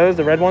 You have those,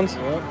 the red ones?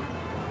 Yep.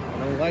 I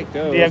don't like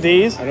those. Do you have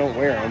these? I don't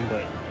wear them,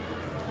 but.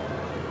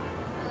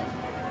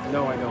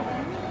 No, I don't.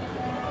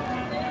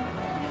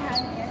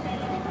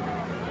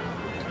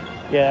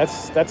 Yeah,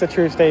 that's a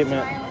true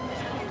statement.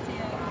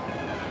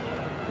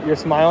 You're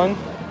smiling?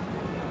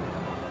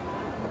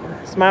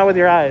 Smile with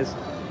your eyes.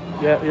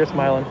 Yeah, you're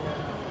smiling.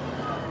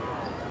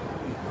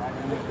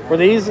 Are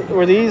these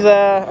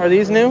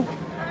new?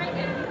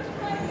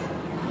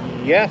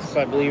 Yes,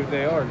 I believe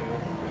they are new.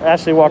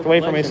 Ashley walked away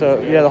from me,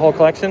 so yeah, the whole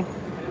collection.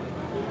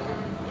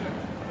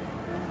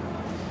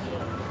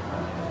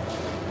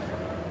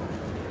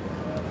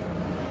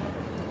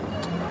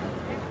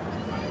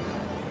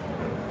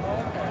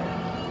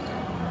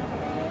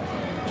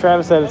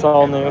 Travis said it's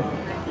all new.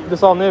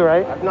 This all new,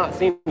 right? I've not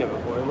seen it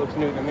before. It looks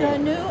new to me. The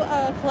new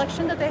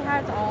collection that they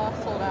had is all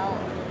sold out.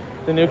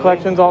 The new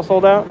collection's all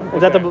sold out.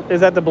 Is that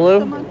the The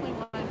blue? monthly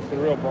one. The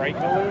real bright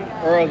color?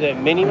 Or the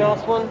Minnie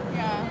Mouse one?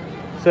 Yeah.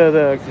 So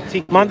the It's a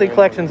tiki monthly one.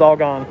 collection's all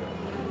gone,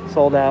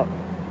 sold out.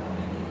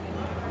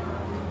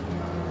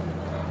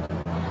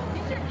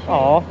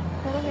 Aw,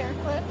 Little hair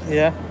clips.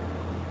 yeah.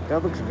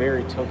 That looks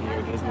very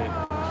Tokyo, doesn't it?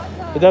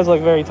 It does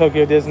look very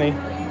Tokyo Disney. Those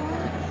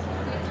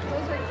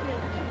are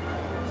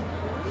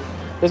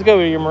cute. Let's go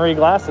with your Marie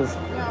glasses.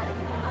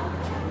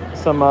 Yeah.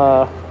 Some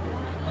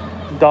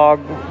dog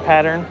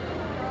pattern,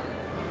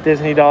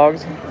 Disney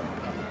dogs.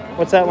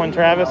 What's that one,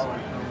 Travis?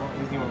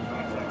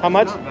 How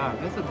much? Not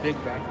bad. That's a big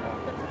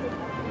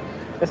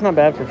backpack. It's not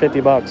bad for 50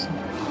 bucks.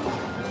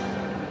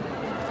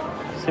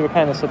 See what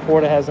kind of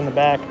support it has in the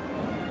back.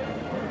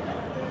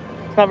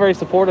 It's not very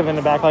supportive in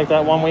the back like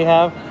that one we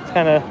have. It's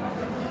kind of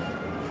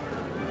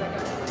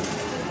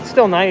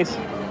still nice.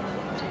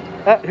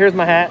 Oh, here's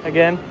my hat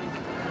again.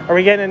 Are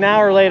we getting it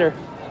now or later?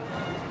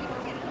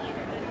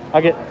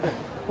 I'll get.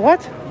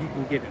 What? You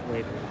can get it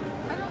later.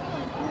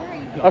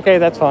 Okay,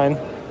 that's fine.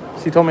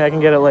 She told me I can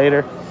get it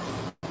later.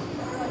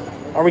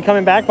 Are we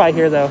coming back by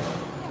here though?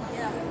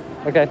 Yeah.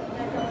 Okay.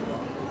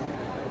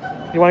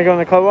 You want to go in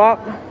the co-op?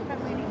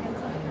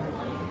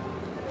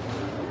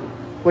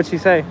 What'd she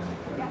say?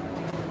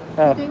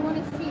 Oh. They want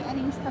to see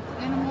any stuffed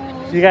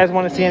animals Do you guys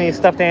want to see any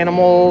stuffed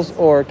animals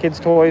or kids'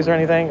 toys or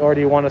anything? Or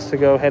do you want us to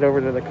go head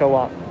over to the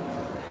co-op?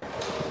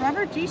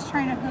 Robert G's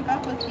trying to hook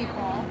up with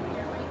people.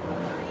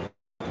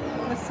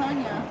 With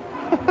Sonia.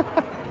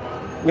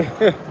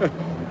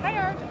 Hi,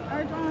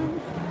 our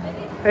Johns.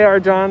 Hey, our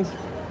Johns.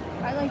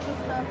 I like this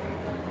stuff.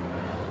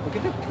 Look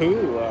at the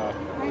poo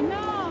I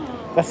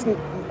know. That's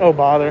oh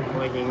bother.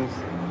 leggings.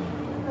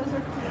 Those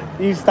are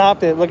cute. You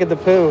stopped it. Look at the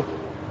poo.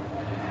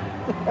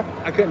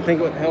 I couldn't think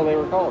what the hell they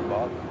were called,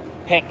 Bob.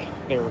 Heck,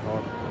 they were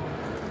called.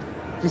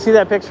 Did you see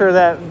that picture of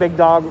that big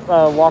dog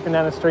walking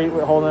down the street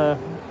with holding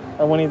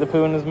a Winnie the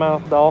Pooh in his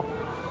mouth doll?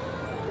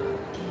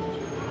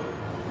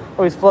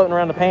 Oh, he's floating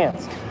around the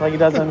pants like he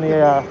does in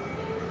the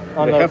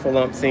on The the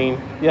Heffalump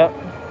scene. Yep. I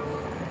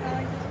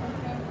like this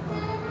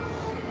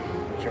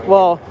one too.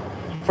 Well,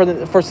 for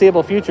the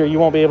foreseeable future, you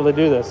won't be able to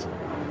do this.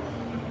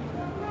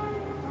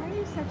 Why are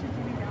you such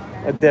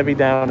a A Debbie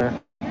Downer.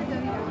 Debbie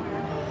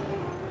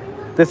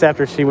Downer? This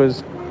after she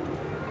was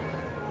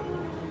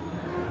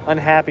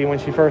unhappy when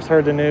she first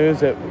heard the news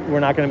that we're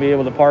not going to be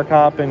able to park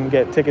hop and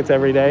get tickets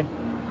every day.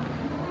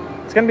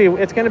 It's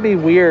gonna be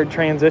weird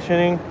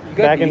transitioning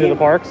back into the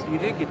parks. You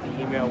did get the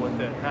email with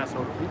the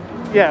Passover.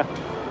 Yeah.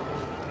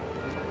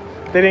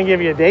 They didn't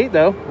give you a date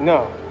though.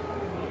 No.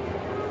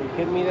 You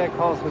kidding me? That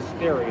caused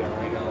hysteria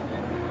right now.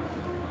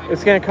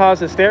 It's going to cause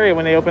hysteria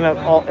when they open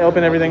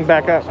everything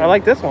back up. I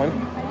like this one.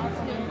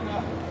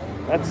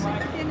 That's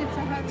And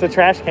it's a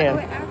trash Oh, can.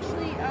 it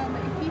actually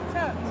it heats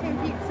up to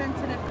heat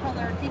sensitive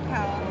color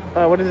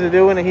decal. What does it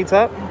do when it heats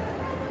up?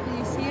 Can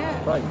you see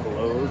it? Probably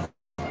glows.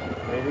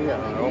 Maybe, I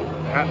don't know.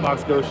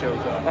 Hatbox Go shows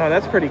up. Oh,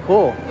 that's pretty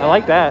cool. I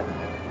like that.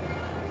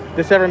 If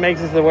this ever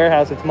makes it to the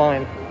warehouse, it's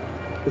mine.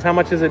 Because how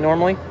much is it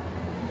normally?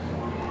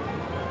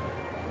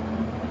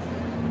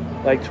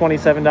 Like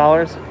 $27.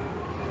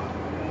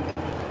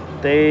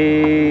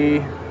 They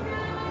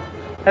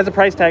has a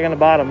price tag on the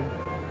bottom.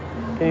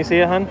 Can you see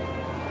it, hun?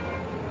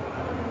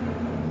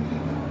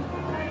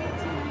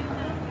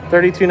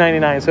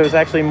 $32.99. So it's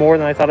actually more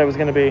than I thought it was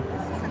going to be. This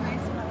is a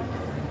nice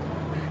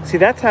color. See,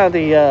 that's how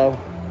the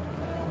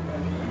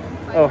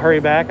oh, hurry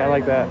back. I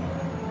like that.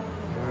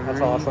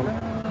 That's awesome.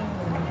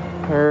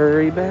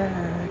 Hurry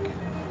back.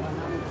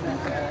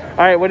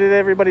 All right, what did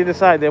everybody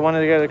decide? They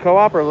wanted to go to the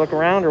co-op or look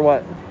around or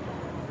what?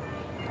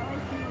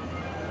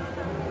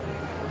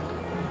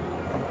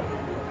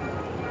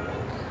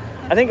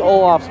 I think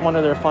Olaf's one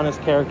of their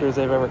funnest characters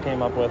they've ever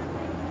came up with.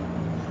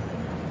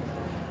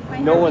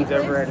 No one's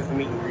ever had his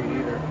meet and greet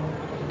either.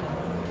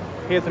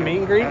 He has a meet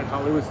and greet? At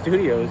Hollywood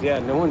Studios, yeah,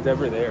 no one's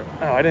ever there.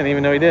 Oh, I didn't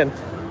even know he did.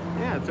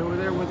 Yeah, it's over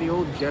there with the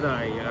old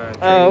Jedi.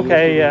 Oh, training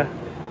okay, yeah.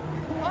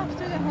 We'll walk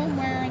through the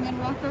homeware and then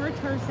walk over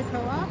towards the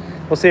co-op.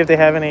 We'll see if they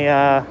have any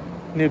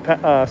new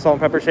salt and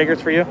pepper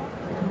shakers for you.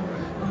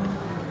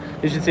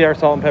 You should see our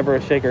salt and pepper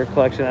shaker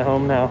collection at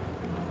home now.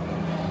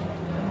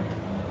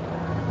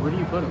 Where do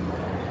you put them?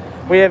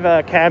 We have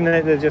a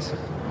cabinet that just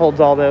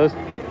holds all those.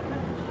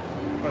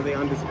 Are they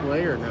on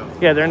display or no?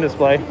 Yeah, they're in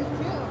display.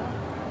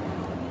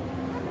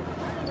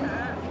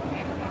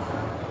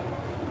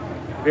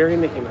 Very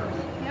Mickey Mouse.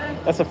 Yeah,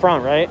 That's the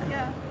front, right?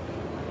 yeah.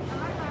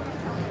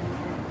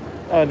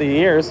 Oh, the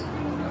ears.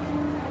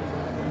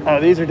 Oh,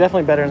 these are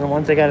definitely better than the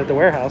ones they got at the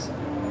warehouse.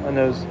 And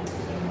those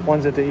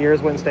ones that the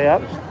ears wouldn't stay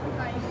up.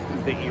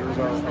 The ears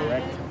are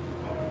correct.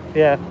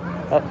 Yeah.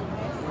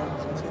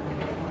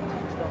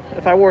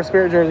 If I wore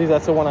Spirit jerseys,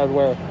 that's the one I'd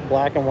wear.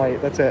 Black and white.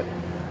 That's it.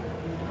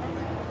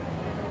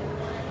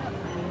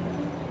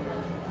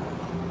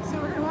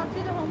 So we're gonna walk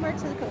through the homeware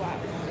to the co-op.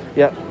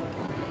 Yep.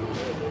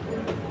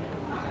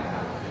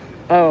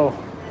 Oh.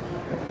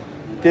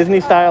 Disney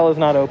Style is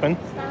not open.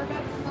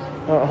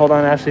 Starbucks. Oh, hold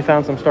on, Ashley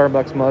found some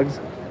Starbucks mugs.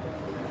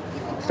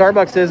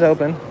 Starbucks is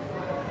open.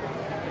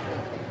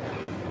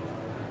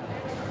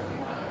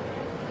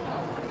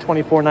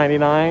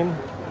 $24.99.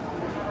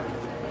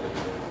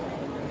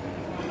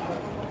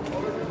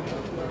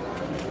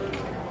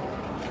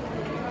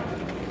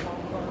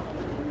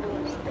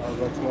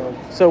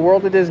 So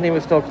World of Disney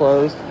was still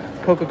closed.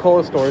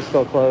 Coca-Cola store is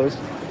still closed.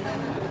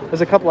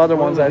 There's a couple other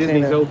ones I've seen.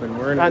 Disney's there. open.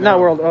 We're in it Not now.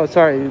 World. Oh,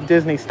 sorry,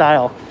 Disney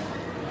Style.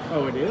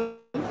 Oh, it is?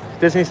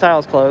 Disney Style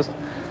is closed.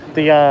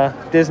 The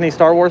Disney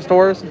Star Wars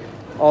stores,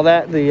 all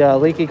that, the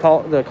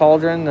the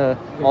Cauldron,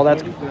 all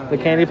that's the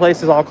candy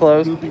place is all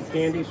closed. Goofy's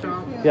Candy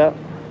Shop. Yep.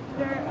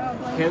 They're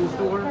like Ken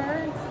store.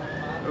 cards.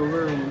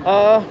 Over in...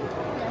 Yeah,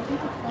 I think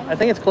it's one. I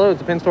think it's closed.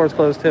 The pin store is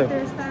closed too.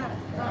 There's that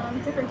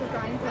different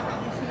designs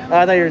that you see.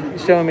 I thought you were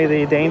showing me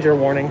the danger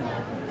warning.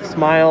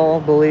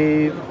 Smile,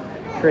 believe,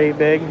 create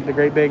big, the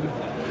great big.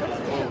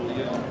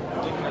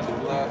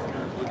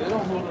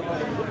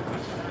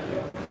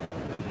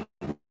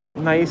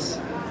 Nice.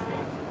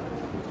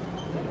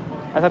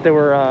 I thought they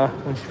were,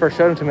 when she first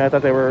showed them to me, I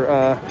thought they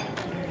were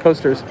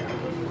coasters.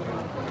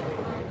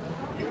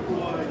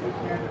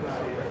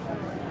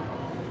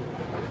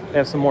 They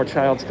have some more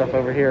child stuff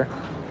over here.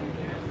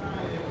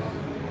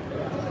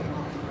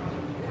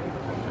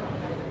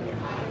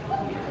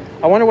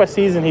 I wonder what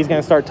season he's going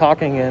to start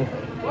talking in.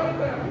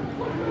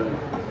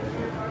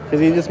 Because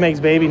he just makes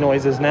baby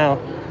noises now.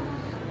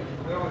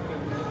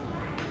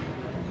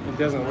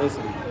 doesn't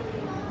listen.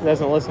 He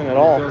doesn't listen at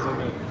all. He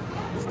doesn't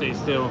stay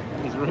still.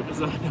 He's right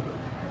beside him.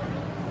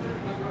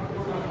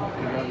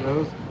 You got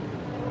those?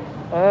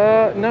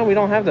 No, we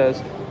don't have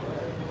those.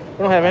 We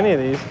don't have any of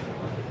these.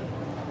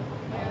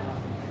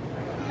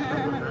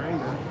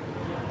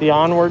 The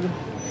Onward.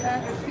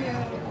 That's cute.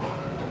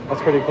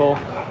 That's pretty cool.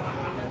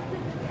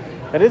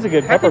 That is a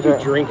good How pepper could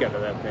you grinder. drink out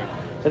of that thing?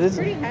 That is.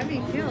 Pretty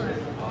heavy, feel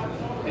it.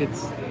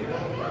 It's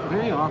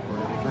very awkward.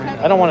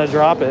 I don't want to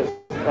drop it.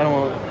 I don't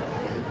want.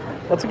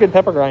 That's a good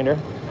pepper grinder.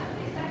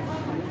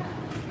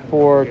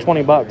 For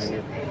 $20.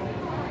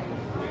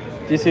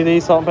 Do you see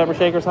these salt and pepper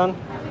shakers, hon?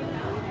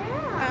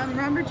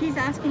 Robert G's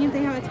asking if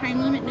they have a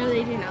time limit. No,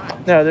 they do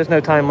not. No, there's no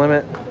time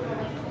limit.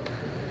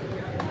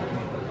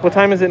 What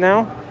time is it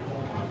now?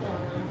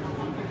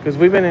 Because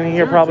we've been in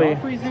here probably.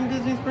 Joffrey's in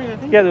Disney Springs, I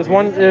think. Yeah, there's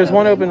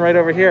one open right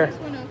over here. This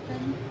one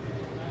open.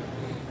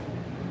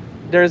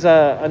 There's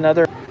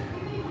another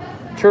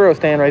churro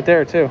stand right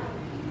there too.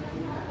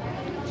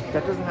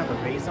 That doesn't have a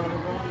base on it,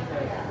 though?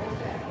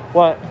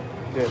 What?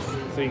 This.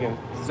 So you can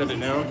set it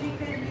down. You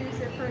can use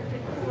it for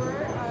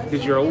decor.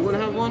 Does your old one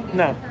have one?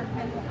 No.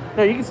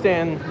 No, you can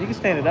stand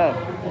it up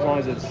as long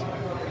as it's.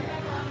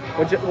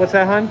 What's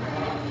that, hon?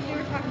 You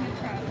were talking to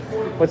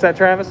Travis. What's that,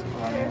 Travis? You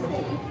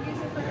can use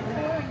it for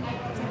decor and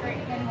it's a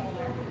great pen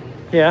holder.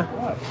 Yeah.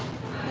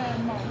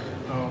 The mug.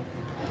 Oh,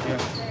 yeah.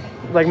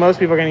 Like most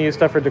people are going to use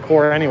stuff for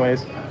decor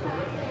anyways.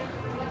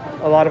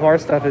 A lot of our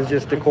stuff is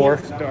just decor.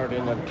 You can't start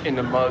in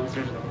the mugs.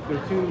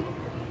 They're too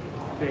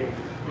big.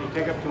 They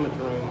take up too much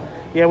room.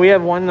 Yeah, we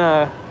have one.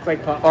 It's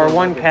like popcorn Our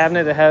one buckets.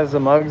 cabinet that has the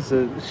mugs.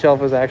 The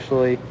shelf is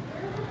actually.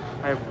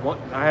 I have one.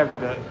 I have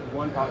the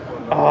one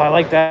popcorn. Oh, I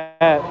like that.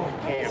 So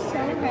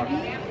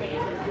heavy.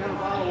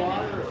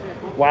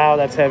 Wow,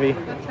 that's heavy.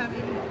 That's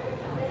heavy.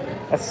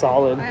 That's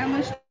solid. I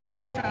almost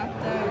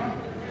dropped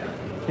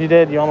it. You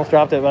did. You almost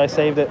dropped it, but I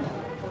saved it.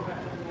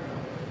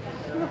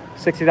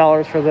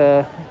 $60 for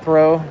the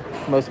throw.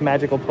 Most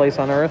magical place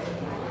on earth.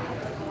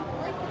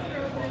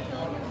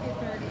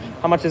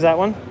 How much is that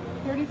one?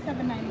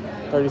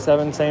 $37.99.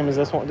 37. Same as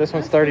this one. This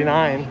one's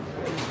 39.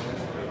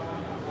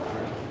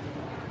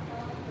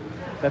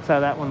 That's how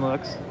that one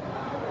looks.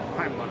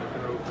 I bought a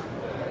throw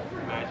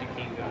Magic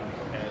Kingdom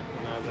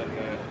when I was at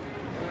the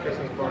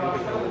Christmas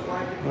party.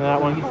 And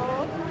that one.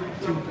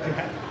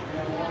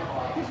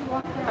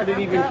 I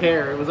didn't even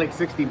care. It was like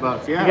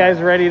 $60. Yeah. You guys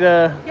ready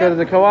to go to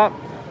the co-op?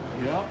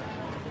 Yep.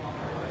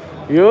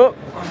 Yup.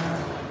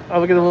 Oh,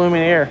 look at the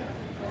Luminaire.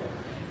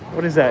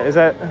 What is that? Is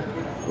that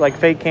like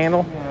fake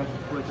candle? Yeah,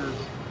 flickers.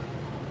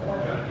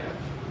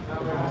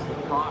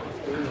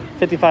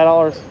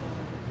 $55.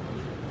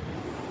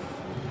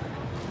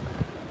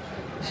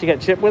 She got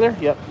Chip with her?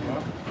 Yep.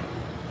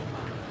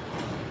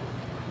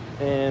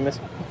 And Miss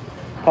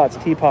Pot's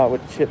teapot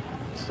with Chip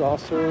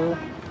saucer.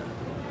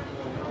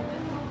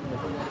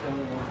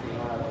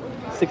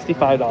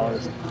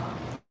 $65.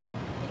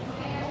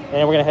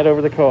 And we're gonna head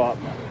over to the co-op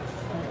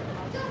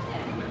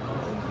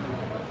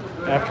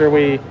after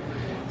we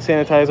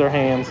sanitize our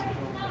hands.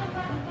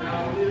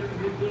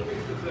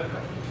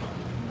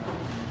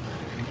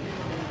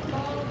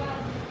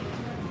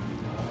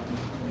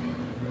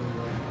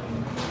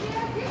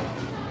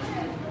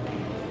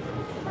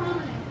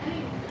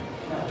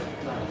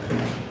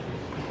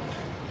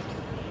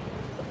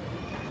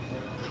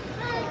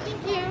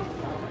 Thank you.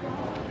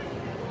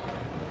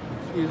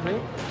 Excuse me.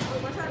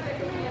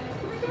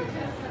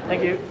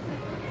 Thank you.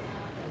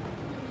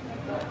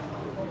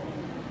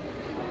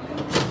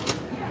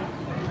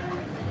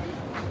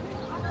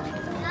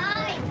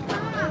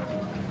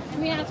 Let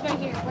me ask right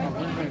here.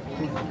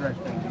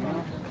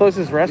 Closest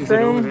Is it over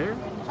restroom? there?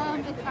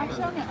 It's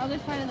actually on the other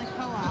side of the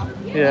co-op.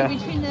 Yeah. Like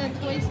between the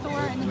toy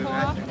store and the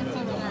co-op, it's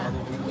over there.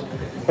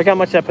 Look how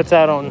much that puts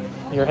out on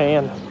your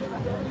hand.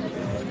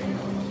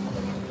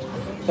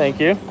 Thank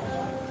you.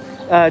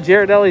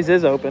 Ghirardelli's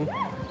is open.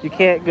 You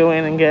can't go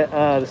in and get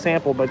the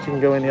sample, but you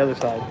can go in the other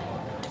side.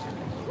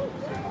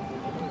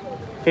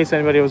 In case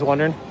anybody was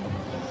wondering.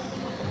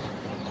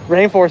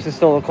 Rainforest is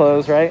still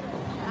closed, right?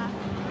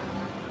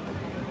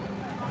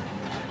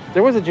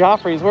 There was a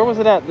Joffrey's. Where was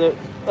it at?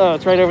 Oh,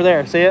 it's right over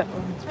there. See it?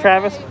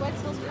 Travis?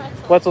 Wetzel's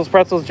Pretzels. Wetzel's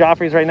Pretzels.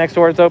 Joffrey's right next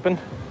door. It's open.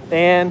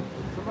 And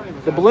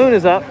the balloon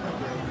is up.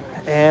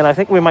 And I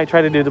think we might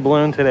try to do the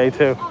balloon today,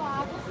 too.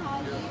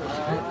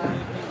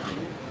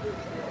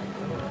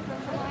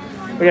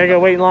 We gotta go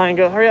wait in line.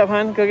 Go, hurry up,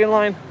 hon. Go get in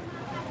line.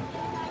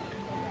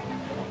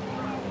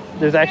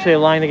 There's actually a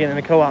line to get in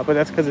the co-op, but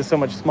that's because it's so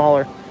much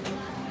smaller.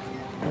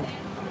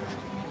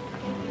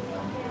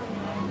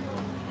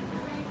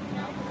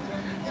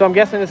 So I'm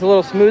guessing it's a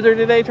little smoother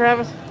today,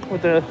 Travis,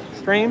 with the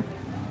stream.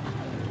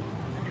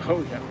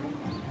 Oh, yeah.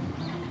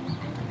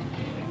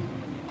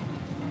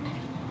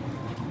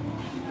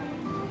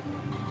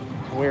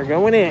 We're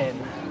going in.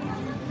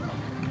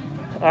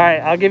 All right,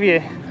 I'll give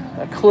you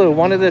a clue.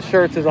 One of the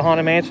shirts is a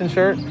Haunted Mansion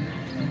shirt,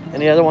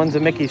 and the other one's a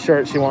Mickey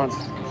shirt she wants.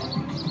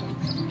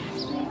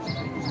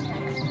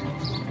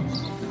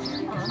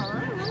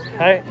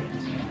 All right.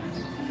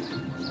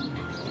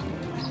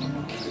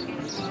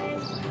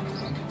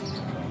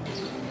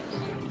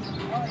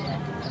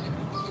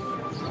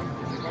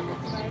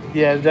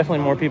 Yeah, there's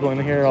definitely more people in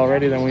here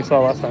already than we saw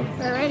last time.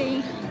 They're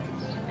ready.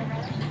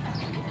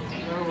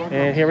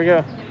 And here we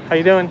go. How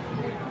you doing?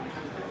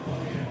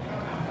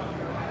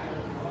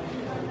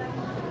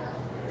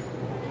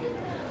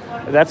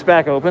 That's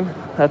back open.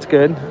 That's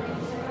good.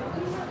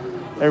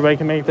 Everybody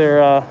can make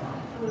their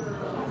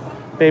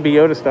Baby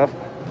Yoda stuff.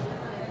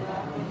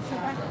 So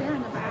back there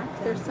in the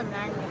back, there's some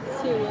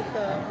magnets too with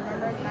the,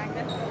 remember the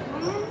magnets?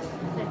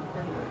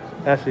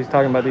 Ashley's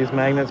talking about these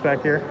magnets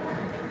back here.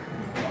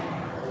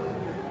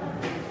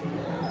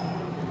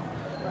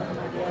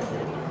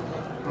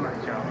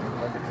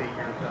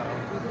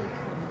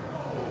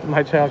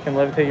 My child can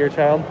levitate your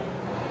child.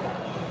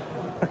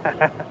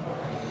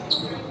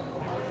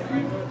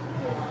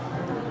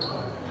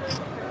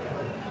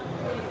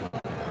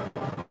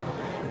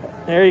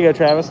 There you go,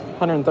 Travis.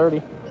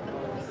 130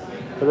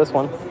 for this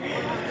one.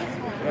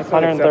 That's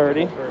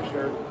 130. unacceptable for a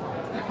shirt.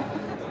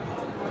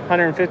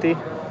 150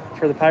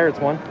 for the Pirates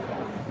one.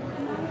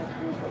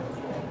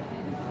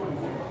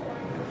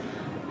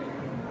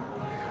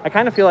 I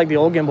kind of feel like the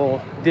old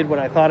gimbal did what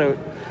I thought it,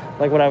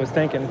 like what I was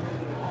thinking,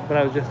 but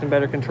I was just in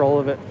better control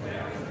of it.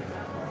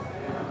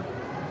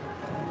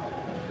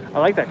 I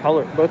like that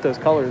color, both those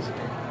colors.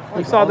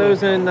 You saw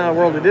those in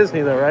World of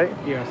Disney though, right?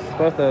 Yes.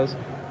 Both those.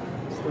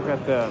 Still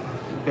got the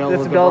Belle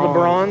That's of the Belle de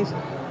Bronze.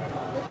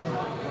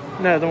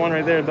 Bronze. No, the one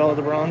right there, Belle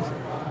de Bronze.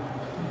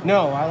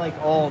 No, I like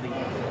all the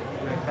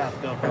red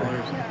pastel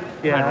colors.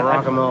 Yeah, I'd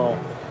rock them all.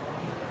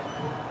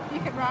 You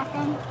could rock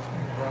them.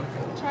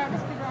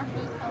 Travis could rock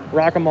those colors.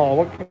 Rock 'em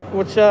all.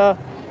 Which I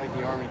like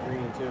the army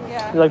green too.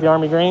 Yeah. you like the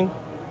army green?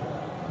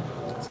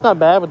 It's not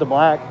bad with the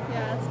black.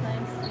 Yeah, that's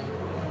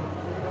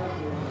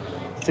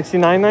nice.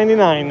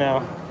 $69.99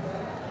 now.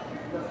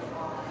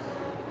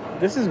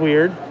 This is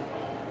weird.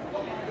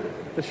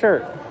 The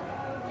shirt.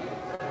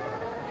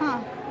 Huh.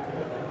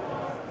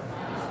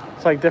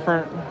 It's like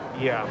different.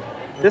 Yeah.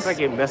 This- Looks like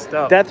it messed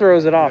up. That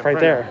throws it off the right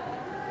printer. there.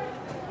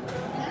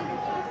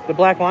 The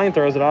black line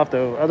throws it off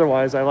though.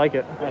 Otherwise, I like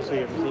it. Actually,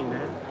 you ever seen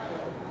that?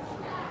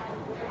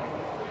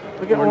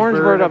 Look at Orange Orange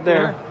Bird Bird up up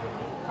there.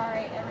 All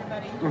right,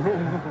 everybody.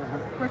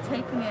 We're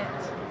taking it.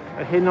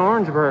 A hidden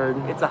Orange Bird.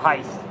 It's a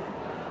heist.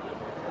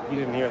 You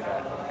didn't hear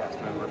that, cast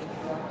members.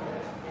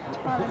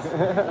 Travis,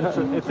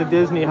 It's a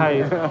Disney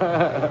heist.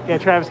 Yeah,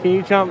 Travis, can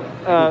you jump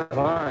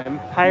Climb.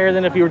 higher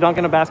than if you were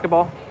dunking a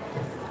basketball?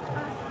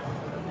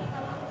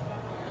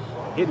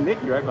 Hidden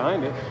Mickey right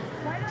behind it.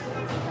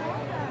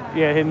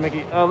 Yeah, hidden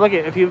Mickey. Oh, look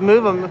it. If you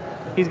move him,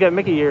 he's got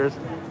Mickey ears.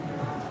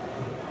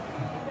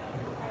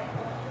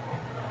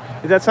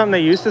 Is that something they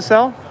used to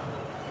sell?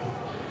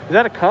 Is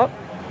that a cup?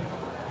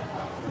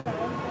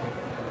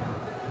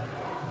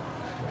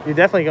 You're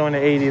definitely going to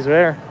 80s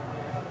there.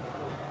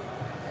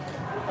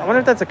 I wonder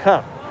if that's a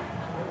cup.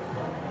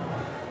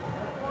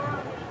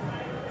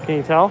 Can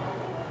you tell?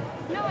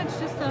 no, it's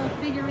just a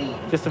figurine.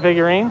 Just a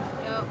figurine?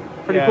 Yep.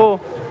 Pretty Yeah. cool.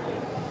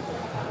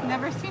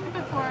 Never seen it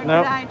before.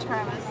 Nope. Good eye,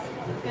 Travis.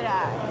 Good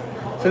eye.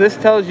 So this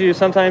tells you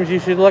sometimes you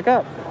should look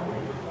up.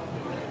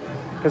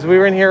 Because we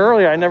were in here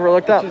earlier, I never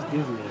looked up. It's just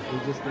Disney. You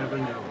just never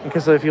know.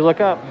 Because if you look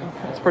up,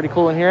 it's pretty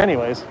cool in here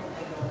anyways.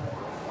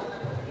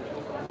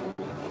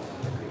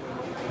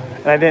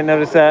 And I didn't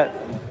notice that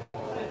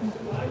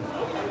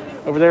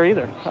over there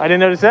either. I didn't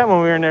notice that when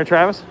we were in there,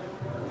 Travis.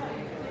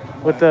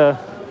 With the,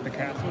 The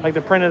castle. like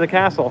the print of the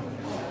castle.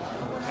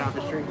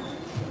 Tapestry.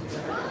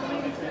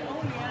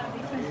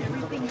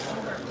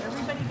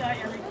 Everybody got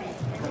everything.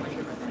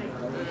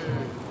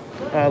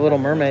 Little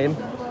Mermaid.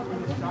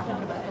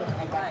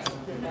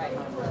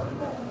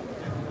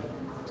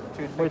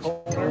 Which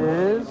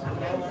is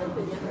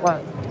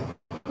what?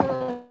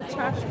 Little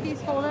trash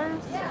piece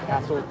holders.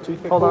 Castle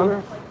toothpick Hold holder.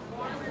 on.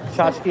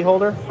 Tchotchke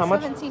holder. How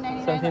much?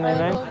 $17.99.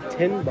 $17.99.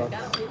 $10.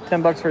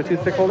 $10 for a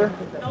toothpick holder.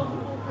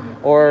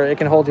 Or it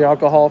can hold your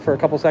alcohol for a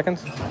couple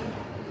seconds.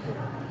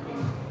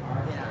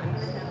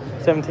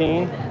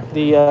 17.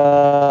 The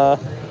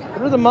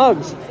what are the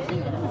mugs? It's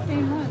the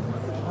same ones.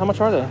 How much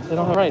are they? They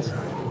don't have price.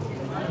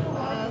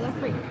 They're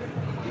free.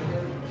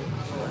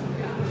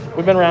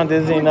 We've been around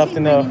Disney enough to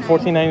know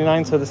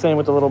 $14.99, so the same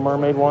with the Little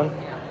Mermaid one,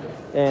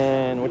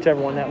 and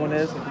whichever one that one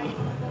is.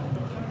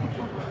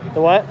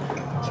 The what?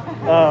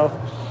 Oh,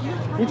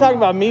 you talking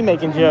about me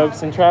making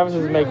jokes, and Travis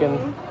is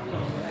making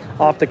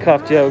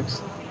off-the-cuff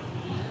jokes.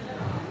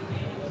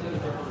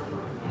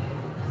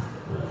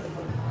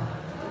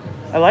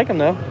 I like them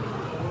though.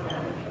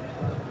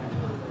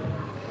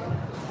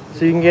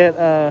 So you can get,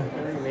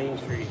 Very Main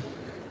Street.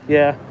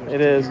 yeah, it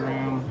is.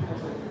 Room.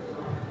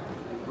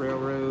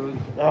 Railroad.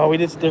 Oh,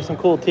 there's some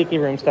cool tiki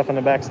room stuff on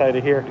the backside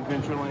of here.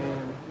 Adventureland.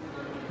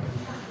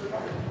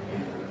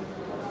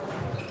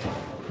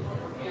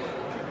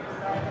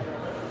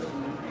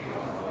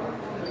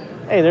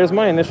 Hey, there's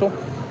my initial.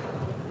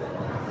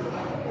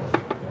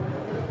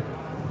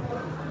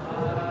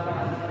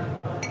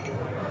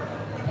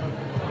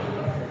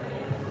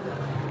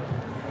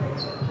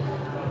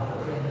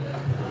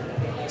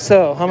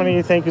 So, how many do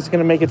you think is going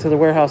to make it to the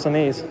warehouse on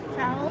these?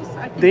 Towels.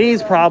 I can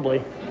These do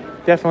probably.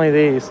 Definitely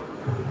these.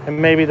 And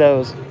maybe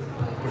those.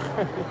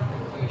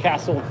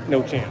 Castle,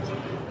 no chance.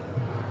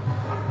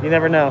 You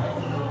never know.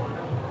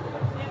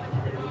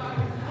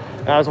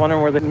 I was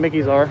wondering where the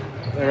Mickeys are.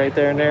 They're right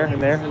there and there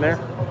and there and there.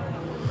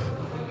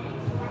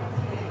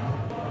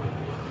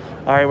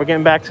 All right, we're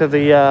getting back to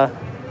the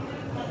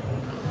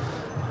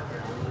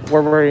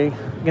where we're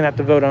gonna have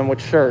to vote on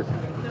which shirt.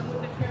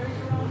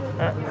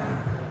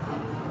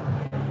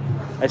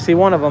 I see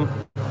one of them.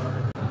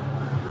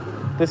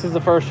 This is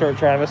the first shirt,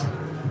 Travis.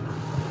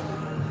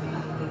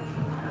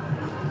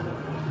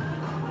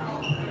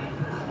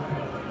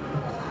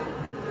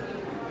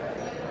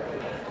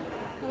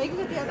 We can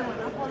get the other one.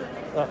 I'll hold it.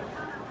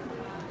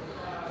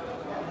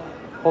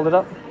 Hold it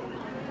up.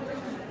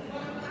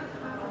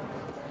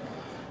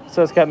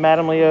 So it's got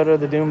Madame Leota,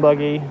 the Doom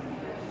Buggy,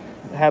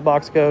 the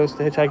Hatbox Ghost,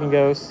 the Hitchhiking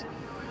Ghost,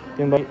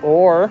 Doom Buggy,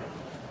 or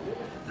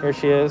here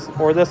she is,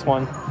 or this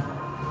one.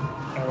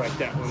 I like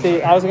that one.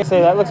 See, I was gonna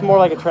say that looks more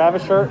like a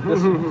Travis shirt.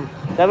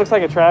 That looks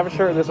like a Travis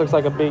shirt. This looks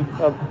like a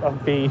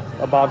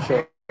Bob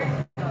shirt.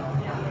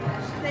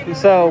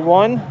 So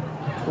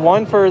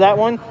one for that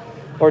one,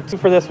 or two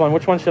for this one.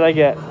 Which one should I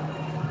get?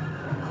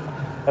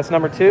 That's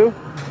number 2.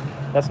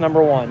 That's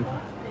number 1.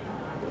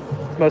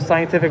 It's the most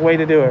scientific way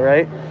to do it,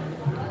 right?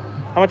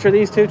 How much are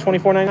these two?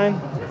 $24.99?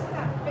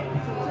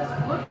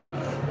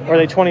 Or are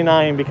they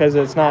 $29 because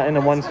it's not in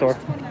the one store?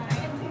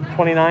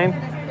 $29?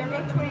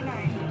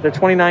 They're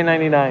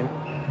 $29.99.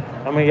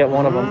 I'm gonna get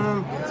one of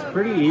them. It's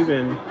pretty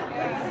even.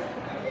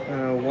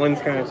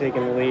 One's kind of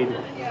taking the lead.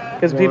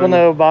 Because people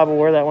know Bob will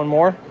wear that one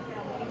more.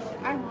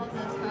 I love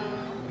this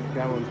though.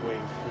 That one's way.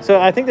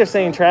 So I think they're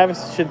saying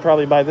Travis should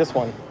probably buy this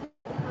one.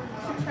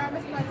 Should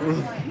Travis buy this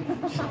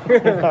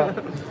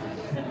one?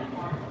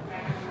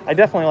 I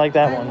definitely like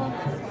that I one. love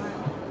this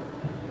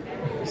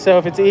one. So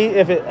if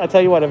I'll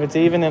tell you what, if it's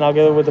even, then I'll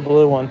go with the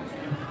blue one.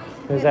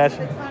 There's It's Ash.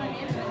 not an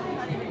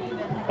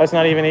even. It's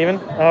not even even. Oh,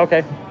 it's not even? Oh,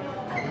 okay.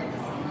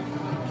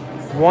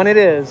 One it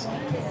is.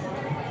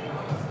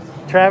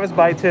 Travis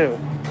buy 2.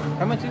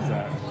 How much is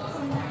that?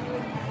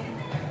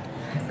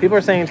 People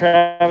are saying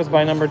Travis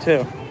buy number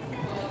 2.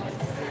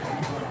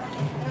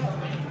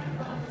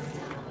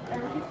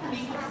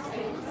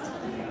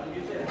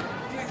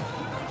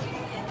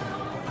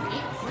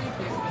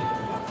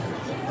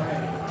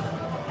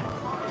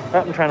 Oh,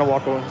 I'm trying to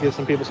walk away, give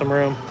some people some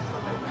room.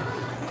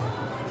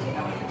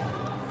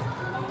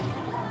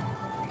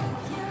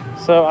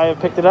 So I have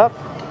picked it up.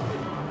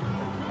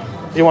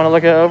 Do you want to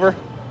look it over?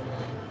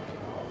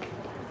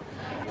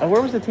 Where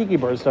was the Tiki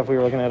Bird stuff we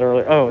were looking at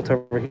earlier? Oh, it's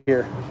over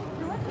here.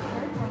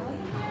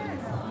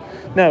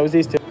 No, it was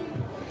these two.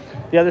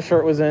 The other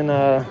shirt was in,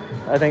 I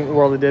think,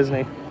 World of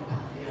Disney.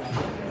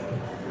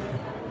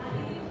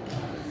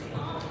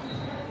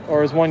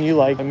 Or is one you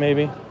like,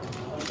 maybe?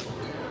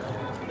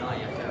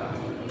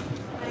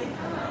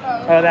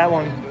 Oh, that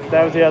one.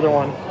 That was the other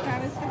one.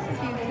 Travis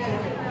fixes you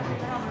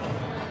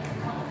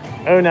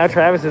too. Oh, now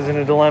Travis is in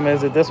a dilemma.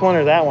 Is it this one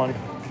or that one?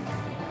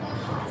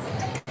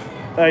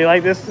 Oh, you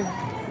like this?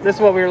 This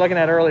is what we were looking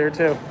at earlier,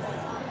 too.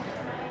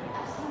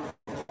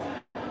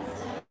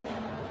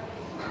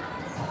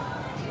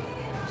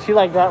 She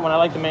liked that one. I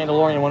like the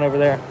Mandalorian one over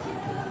there.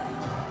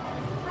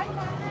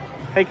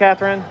 Hey,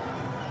 Catherine.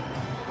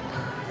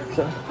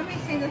 So,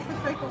 Somebody's saying this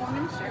looks like a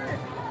woman's shirt.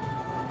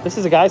 this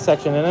is a guy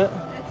section, isn't it?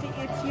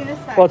 It's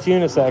unisex. Well, it's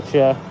unisex,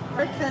 yeah.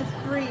 Or it says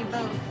free,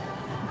 both.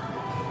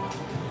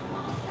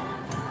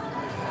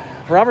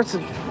 Robert's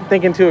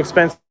thinking too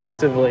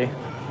expensively.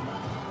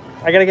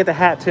 I gotta get the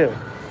hat, too.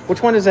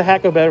 Which one does the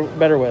hat go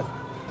better with?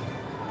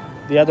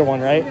 The other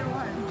one, right? Either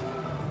one.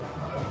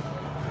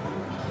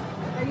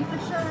 Are you for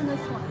sure on this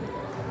one?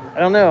 I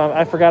don't know.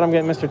 I forgot I'm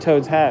getting Mr.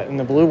 Toad's hat, and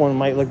the blue one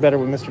might look better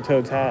with Mr.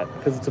 Toad's hat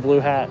because it's a blue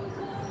hat.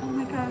 Oh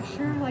my gosh,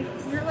 you're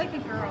like a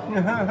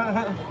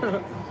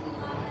girl.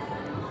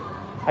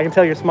 I can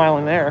tell you're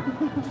smiling there.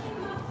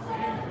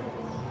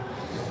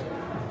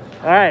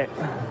 All right.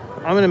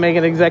 I'm going to make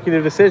an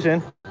executive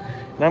decision,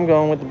 and I'm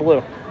going with the blue.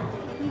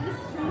 You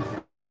just changed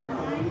your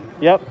mind?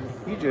 Yep.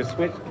 You just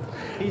switched.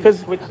 He 'Cause-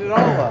 switched it all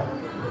up.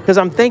 Because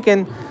I'm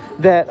thinking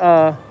that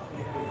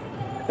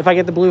if I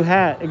get the blue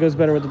hat, it goes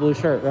better with the blue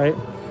shirt, right?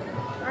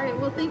 All right,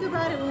 well, think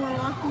about it when we're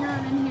walking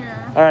around in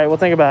here. All right. We'll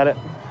think about it.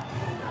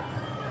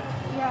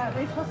 Yeah,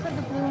 Rachel said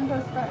the blue one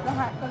goes better. The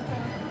hat goes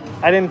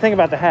better. I didn't think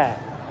about the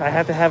hat. I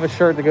have to have a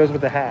shirt that goes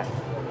with the hat.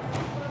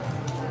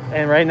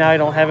 And right now I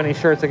don't have any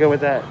shirts that go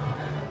with that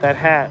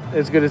hat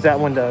as good as that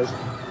one does.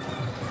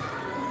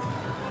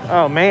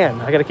 Oh man,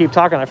 I gotta keep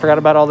talking. I forgot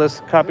about all this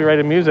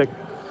copyrighted music.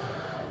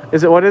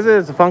 What is it?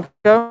 It's a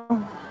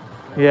Funko?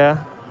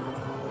 Yeah.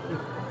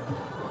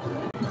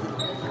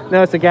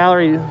 No, it's a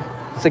gallery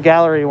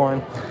one.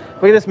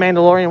 Look at this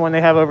Mandalorian one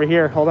they have over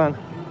here. Hold on.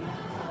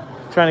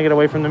 Trying to get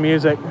away from the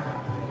music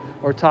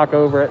or talk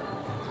over it.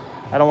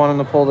 I don't want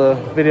them to pull the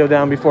video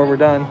down before we're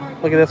done.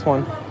 Look at this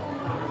one.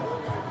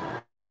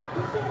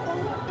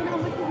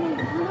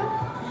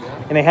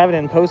 And they have it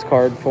in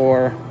postcard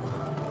for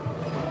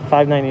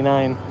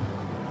 $5.99.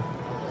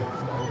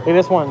 Look at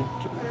this one.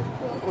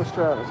 What's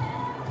Travis?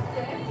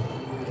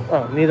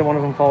 Oh, neither one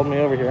of them followed me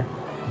over here.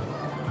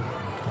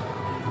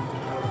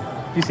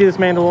 Do you see this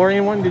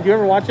Mandalorian one? Did you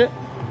ever watch it?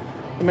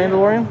 The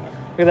Mandalorian?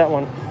 Look at that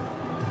one.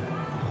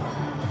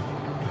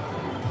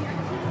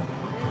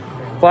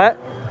 Flat?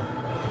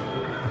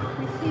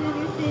 I've seen a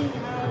new thing for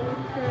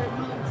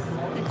mugs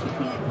that you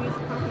can't use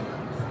coffee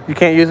mugs. You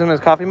can't use them as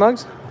coffee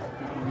mugs? You can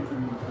use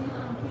them to make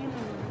your own candle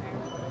in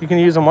there. You can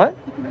use them what?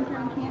 You can make your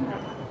own candle.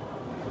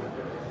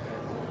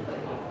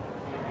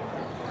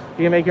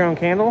 You can make your own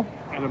candle?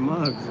 Out of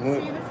mugs. See,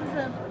 this is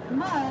a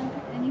mug,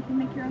 and you can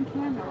make your own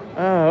candle.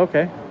 Oh,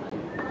 okay.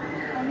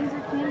 All these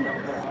are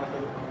candles.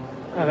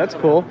 Oh, that's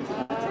cool.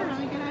 That's a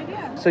really good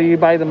idea. So you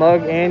buy the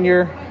mug and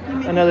you're You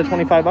make another your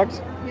own 25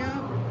 bucks?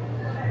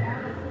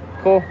 Yeah.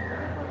 Cool.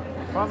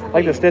 Probably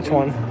Like the Stitch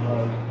one.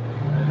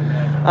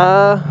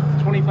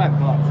 25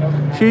 bucks. That was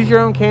nice. Choose your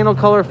own candle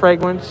color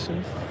fragrance.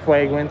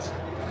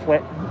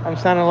 I'm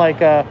sounding like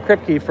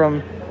Kripke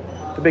from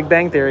The Big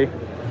Bang Theory.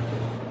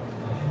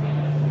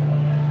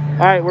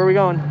 All right, where are we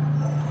going?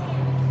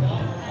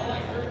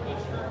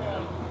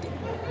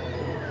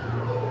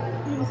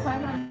 You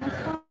decide on this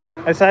one.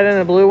 I decided on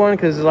the blue one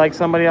because, like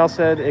somebody else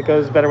said, it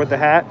goes better with the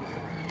hat.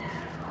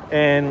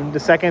 And the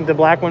second the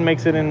black one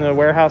makes it in the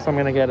warehouse, I'm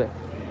gonna get it.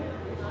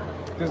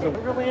 Does the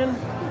Wonderland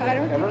I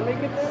don't ever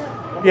think make it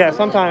there? Yeah,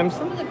 sometimes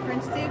some of the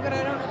prints do, but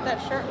I don't know if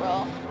that shirt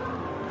will.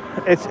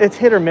 it's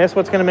hit or miss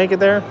what's gonna make it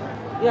there.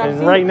 Yeah,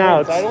 And right now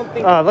I it's- don't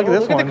think. look at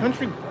this Look one. at the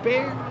Country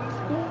Bear.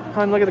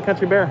 Hon, look at the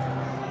Country Bear.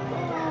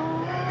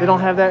 They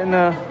don't have that in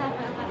the.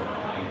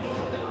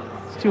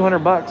 It's 200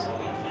 bucks.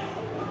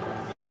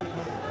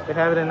 They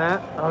have it in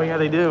that? Oh yeah,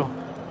 they do.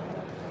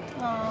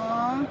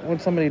 Aww,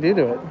 What'd somebody do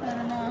to it? I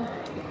don't know.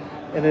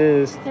 It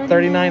is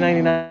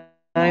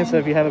 $39.99. So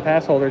if you have a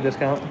pass holder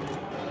discount,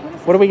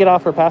 what do we get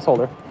off for a pass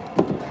holder?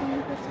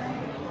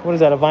 20%. What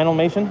is that? A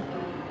Vinylmation?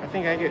 I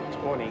think I get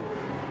 20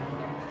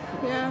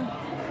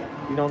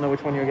 Yeah. You don't know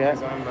which one you get?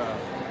 because I'm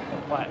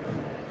platinum.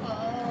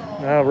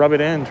 No, rub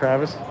it in,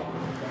 Travis.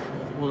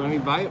 Well, let me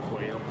buy it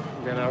for you.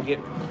 Then I'll get.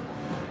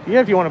 Yeah,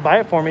 if you want to buy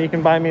it for me, you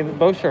can buy me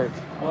both shirts.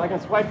 Well, I can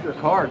swipe your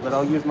card, but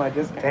I'll use my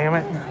discount. Damn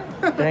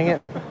it. Dang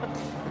it.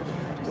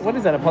 What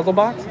is that, a puzzle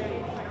box? Is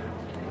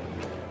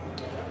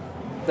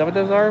that what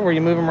those are? Where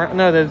you move them around?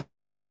 No, there's...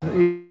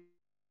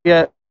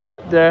 Yeah,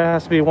 there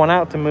has to be one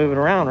out to move it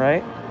around,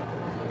 right?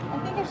 I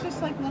think it's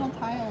just like little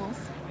tiles.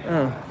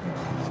 Oh,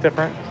 it's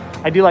different.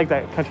 I do like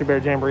that Country Bear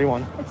Jamboree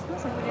one. It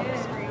smells like it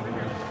is.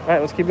 All right,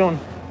 let's keep going.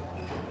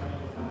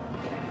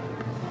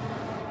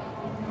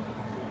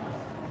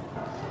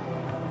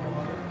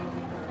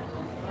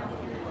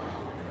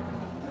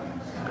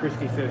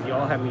 Christy says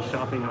y'all have me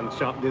shopping on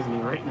Shop Disney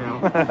right now.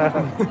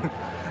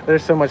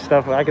 There's so much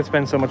stuff. I could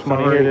spend so much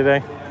money Sorry. here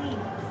today.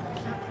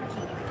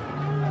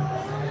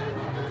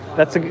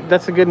 That's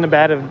a good and a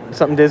bad of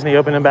something Disney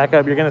opening back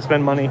up. You're gonna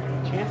spend money.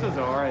 Chances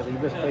are I leave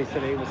this place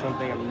today with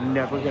something I'm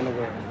never gonna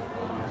wear,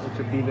 which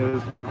would be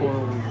those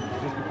coral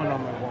just to put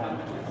on my wall.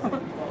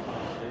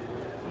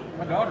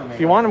 My daughter made If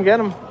you want them, get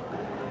them.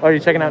 Oh, are you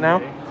checking out now?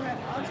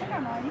 I'll check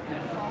out mine.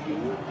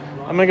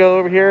 I'm gonna go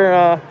over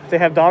here. They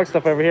have dog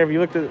stuff over here. Have you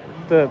looked at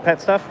the pet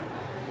stuff?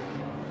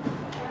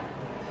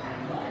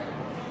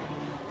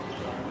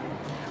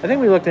 I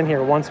think we looked in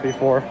here once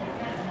before.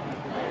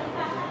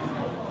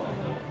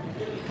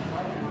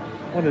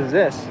 What is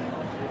this?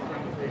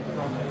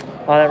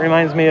 Oh, that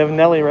reminds me of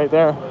Nelly right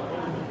there.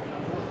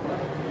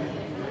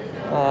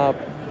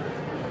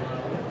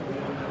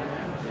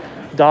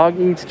 Dog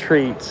eats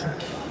treats.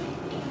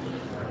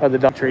 Oh, the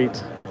dog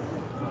treats.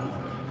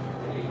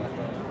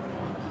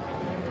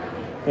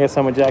 I got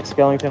some with Jack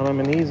Skellington on them,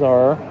 and these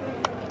are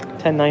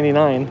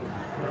 $10.99.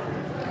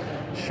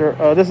 Sure.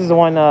 Oh, this is the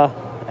one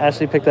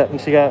Ashley picked up,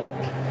 and she got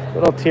a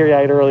little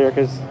teary-eyed earlier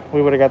because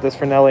we would have got this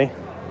for Nelly.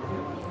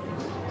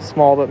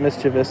 Small but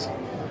mischievous.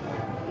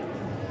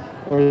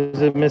 Or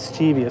is it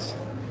mischievous?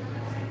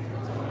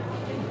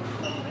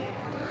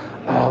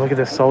 Oh, look at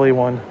this Sully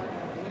one.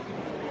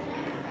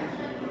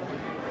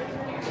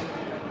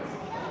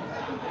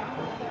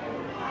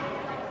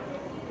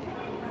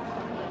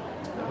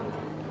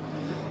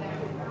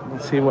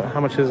 Let's see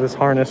how much is this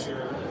harness.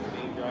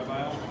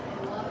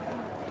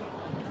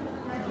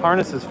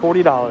 Harness is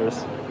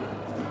 $40.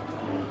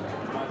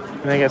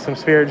 And they got some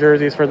Spirit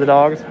jerseys for the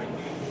dogs,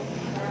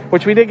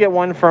 which we did get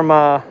one from.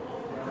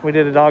 We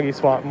did a doggy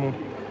swap, and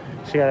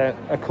she got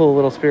a cool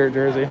little Spirit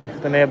jersey.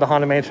 Then they have the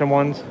Haunted Mansion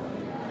ones,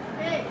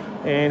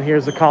 and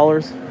here's the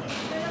collars.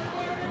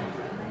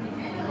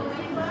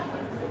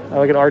 I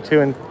look at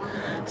R2 and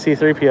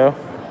C-3PO.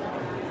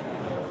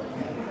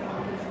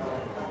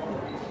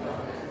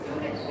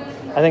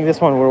 I think this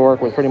one would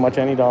work with pretty much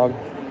any dog.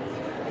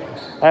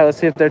 All right, let's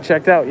see if they're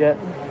checked out yet.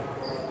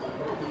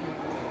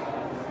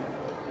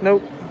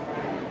 Nope.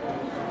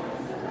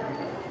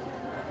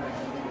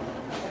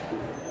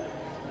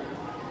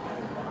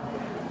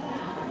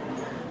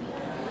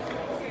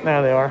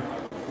 Now they are.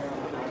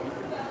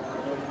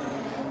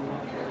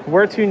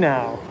 Where to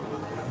now?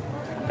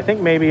 I think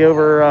maybe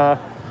over, I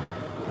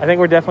think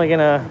we're definitely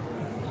gonna,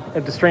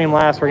 if the stream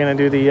lasts, we're gonna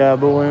do the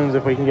balloons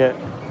if we can get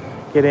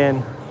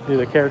in, do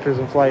the characters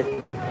in flight. See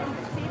the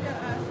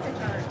Stitch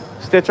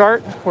Art. Stitch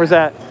Art? Where's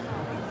that?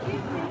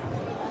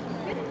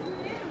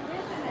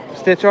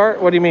 Stitch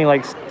art? What do you mean,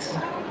 like?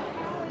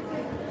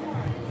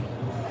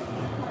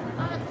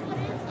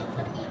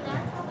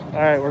 All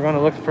right, we're going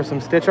to look for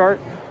some Stitch art.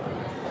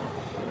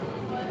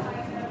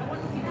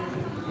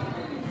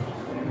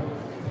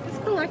 This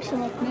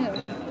collection looks new.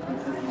 Is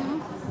this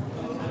new?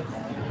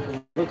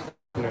 Looks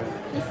good.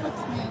 This looks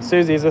new.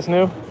 Susie, is this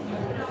new?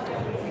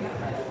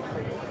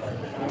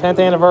 10th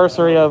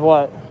anniversary of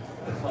what?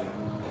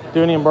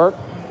 Dooney and Burke?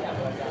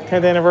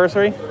 10th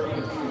anniversary?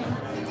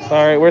 All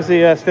right, where's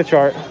the Stitch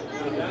art?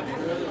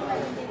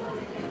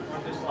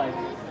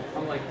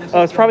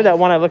 Oh, it's probably that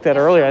one I looked at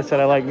earlier. I said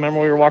I like. Remember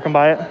we were walking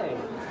by it?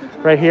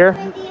 Right here.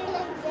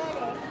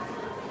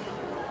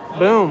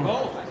 Boom.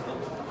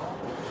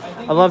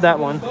 I love that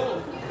one.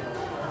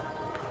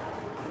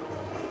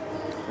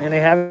 And they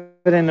have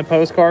it in the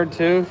postcard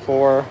too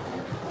for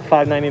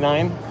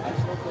 $5.99.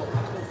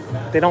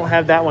 They don't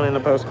have that one in the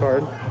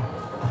postcard. All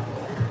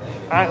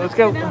right, let's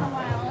go. It's been out a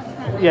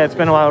while. Yeah, it's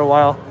been a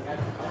while.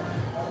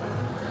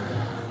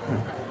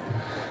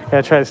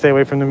 Gotta try to stay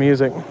away from the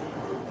music.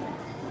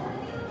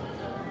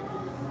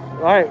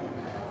 All right,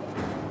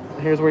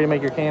 here's where you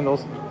make your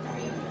candles.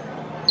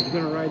 Are you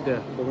gonna ride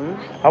the balloon?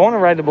 I want to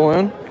ride the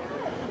balloon.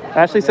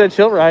 Ashley said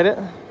she'll ride it.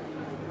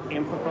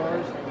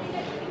 Amplifiers?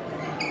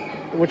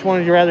 Which one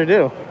would you rather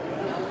do?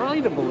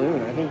 Probably the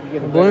balloon. I think you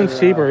get a The balloon's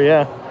better, cheaper,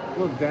 yeah.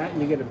 Look, that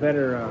and you get a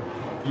better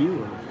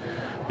view.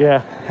 Yeah.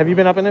 Have you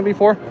been up in it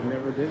before? I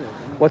never did it.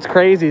 What's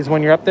crazy is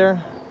when you're up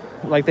there,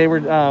 like they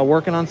were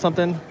working on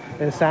something,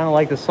 and it sounded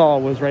like the saw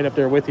was right up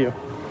there with you.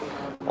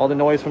 All the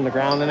noise from the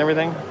ground and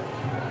everything.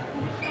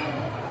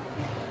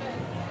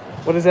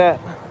 What is that?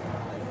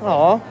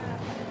 Aw.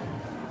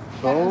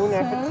 Bon So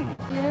appetit.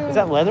 cute. Is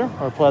that leather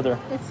or pleather?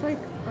 It's like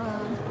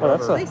Oh,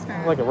 that's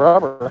Placemat. like a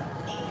rubber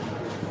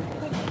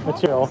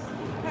material.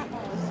 cat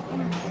balls.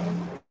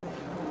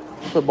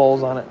 Put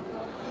bowls on it.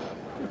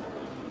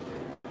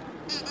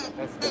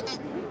 That's good.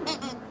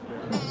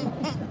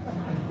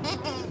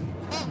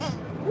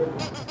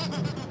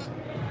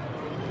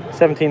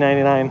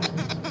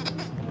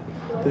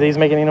 $17.99. Do these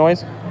make any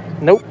noise?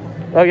 Nope.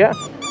 Oh yeah.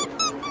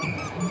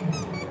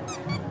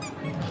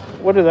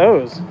 What are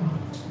those?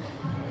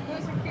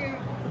 Those are cute.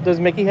 Those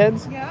Mickey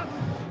heads? Yep.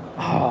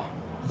 Oh,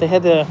 they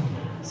had to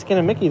skin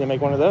a Mickey to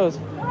make one of those.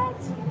 What?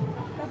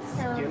 That's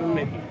terrible. Get a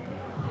Mickey.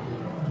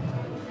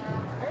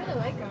 I really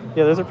like them.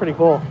 Yeah, those are pretty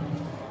cool.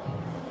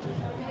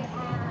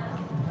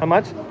 How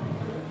much?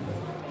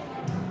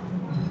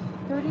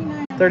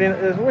 $39. 30,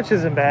 which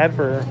isn't bad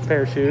for a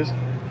pair of shoes.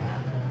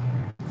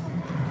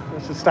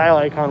 It's the style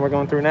icon we're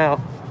going through now.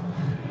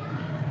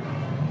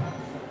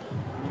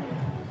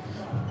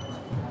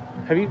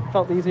 Have you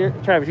felt these here?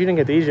 Travis, you didn't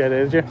get these yet,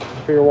 did you?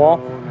 For your wall?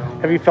 No.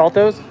 Have you felt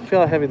those? Feel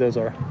how heavy those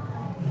are.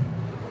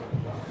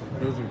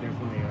 Those are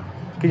definitely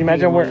Could you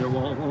imagine your wearing?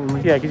 wall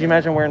only. Yeah, could you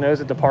imagine wearing those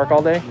at the park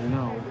all day?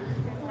 No.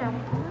 Where are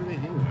they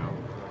hanging out?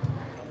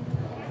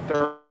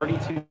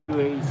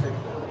 $32.86.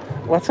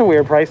 Well, that's a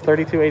weird price.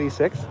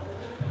 $32.86.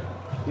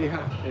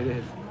 Yeah, it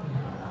is.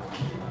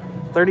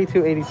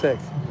 $32.86.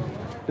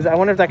 I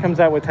wonder if that comes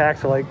out with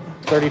tax or like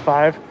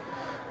 35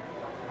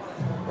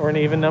 or an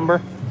even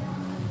number.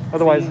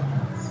 Otherwise, See,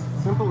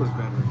 simple is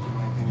better, in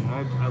my opinion.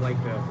 I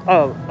like the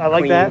oh, I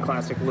like clean, that.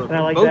 classic look. And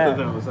I like both that.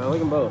 of those. I like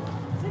them both.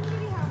 Does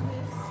anybody have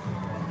this? I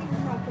think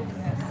I'm not doing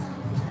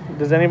this.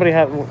 Does anybody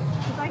have?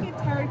 If I get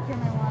tired,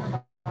 can I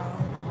water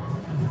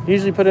bottle? You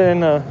usually put it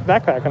in a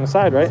backpack on the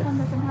side, right? This one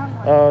doesn't have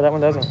one. Oh, that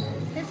one doesn't. His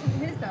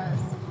does.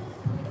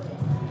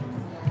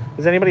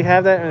 Does anybody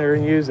have that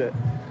and use it?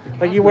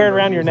 Like you wear it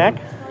around your neck? Or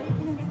you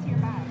can get to your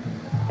bag.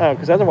 Oh,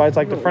 because otherwise,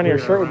 like the front of your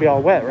shirt would be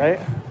all wet, right?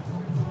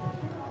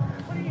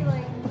 What are you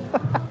like?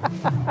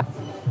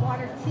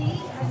 Water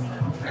tea? I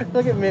mean,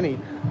 Look at Minnie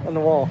on the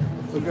wall.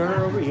 Look at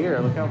her over here.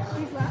 Look how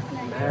she's laughing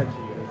at mad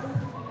she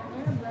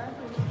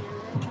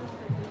is.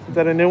 Is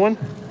that a new one?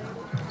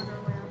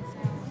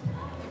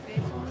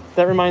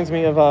 That reminds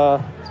me of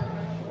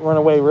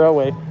Runaway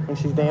Railway when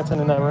she's dancing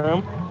in that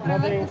room. I like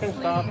Nothing the can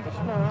stop sleeve. the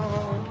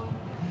smile.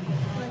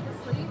 Like the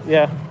sleeve?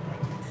 Yeah.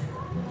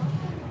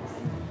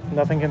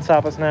 Nothing can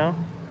stop us now.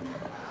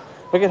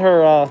 Look at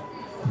her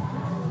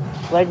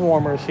leg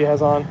warmers she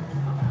has on.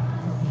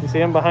 You see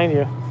them behind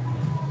you?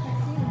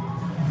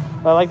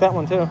 I like that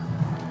one too. Oh,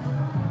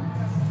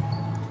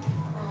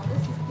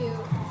 this is cute.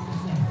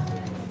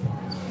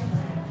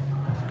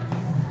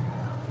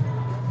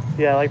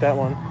 Yeah, I like that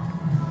one.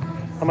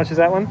 How much is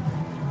that one?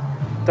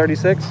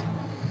 36?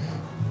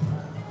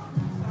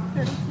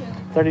 32.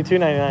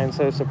 $32.99,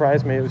 so it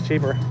surprised me. It was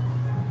cheaper.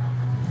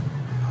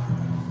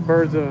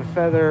 Birds of a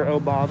feather, oh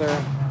bother.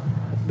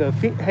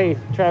 Hey,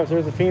 Travis,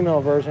 there's a female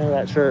version of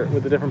that shirt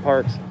with the different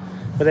parts,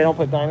 but they don't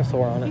put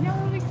dinosaur on You it. know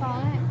where we saw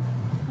it?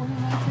 When we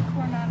went to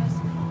Coronado's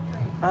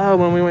Break. Oh,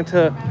 when we went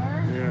to,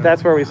 Remember? Yeah.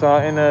 that's where we saw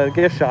it, in a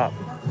gift shop.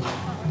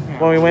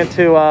 When we went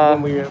to,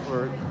 when we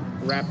were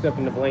wrapped up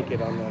in the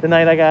blanket on the the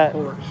night I got,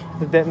 porch.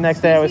 the next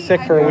day I was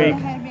sick for a I week.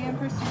 brought a headband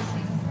for Susie.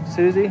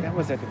 Susie? That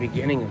was at the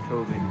beginning of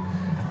COVID.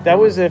 That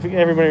was if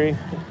everybody,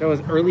 That was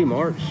early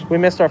March. we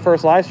missed our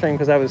first live stream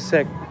because I was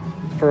sick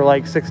for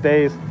like 6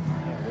 days.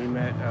 Yeah, we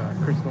met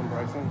Crystal and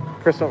Bryson.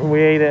 Crystal, we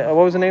ate it.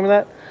 What was the name of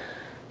that?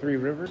 Three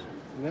Rivers?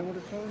 Isn't that what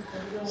it's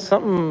called?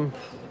 Something.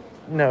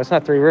 No, it's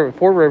not Three Rivers.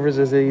 Four Rivers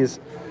is these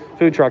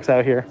food trucks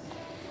out here.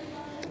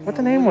 What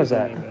the name was The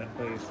that? name of that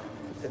place?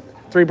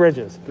 Three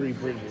Bridges. Three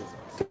Bridges.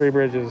 Three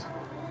Bridges.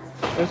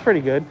 It was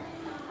pretty good.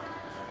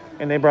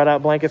 And they brought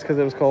out blankets because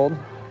it was cold.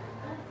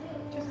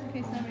 Just in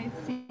case nobody's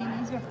seen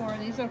these before,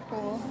 these are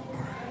cool.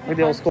 We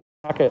did old school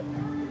rocket.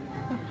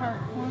 The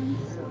park ones.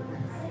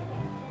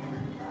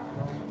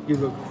 You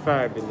look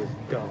fabulous,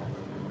 dog.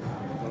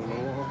 On the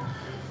wall.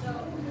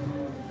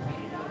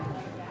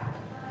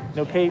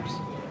 No capes.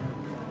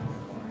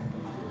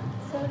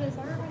 So does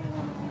everybody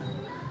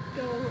want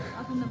to go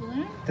up in the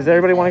balloon? Does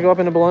everybody want to go up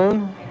in the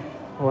balloon?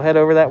 We'll head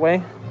over that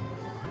way.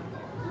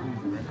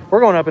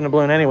 We're going up in the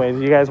balloon anyways.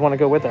 Do you guys want to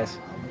go with us?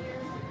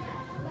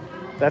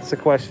 That's the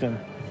question.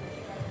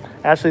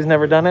 Ashley's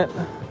never done it.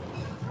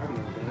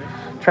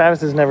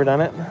 Travis has never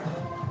done it.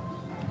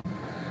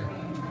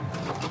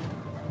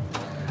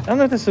 I don't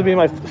know if this would be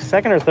my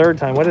second or third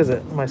time. What is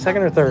it? My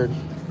second or third?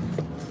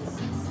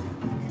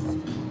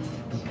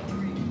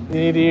 You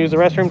need to use the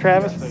restroom,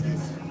 Travis?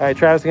 All right,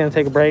 Travis is going to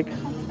take a break.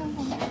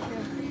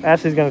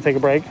 Ashley's going to take a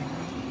break.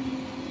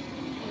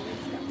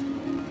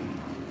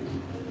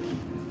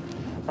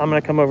 I'm going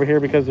to come over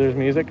here because there's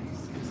music.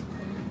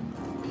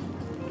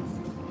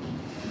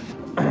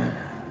 All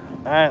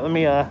right, let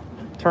me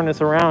turn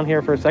this around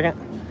here for a second.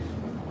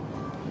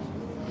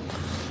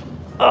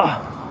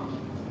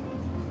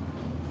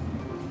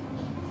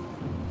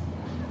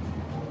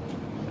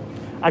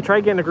 I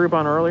tried getting a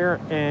Groupon earlier,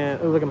 and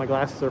oh, look at my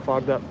glasses, they're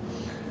fogged up.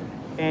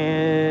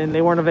 And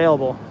they weren't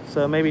available.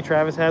 So maybe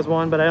Travis has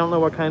one, but I don't know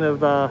what kind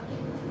of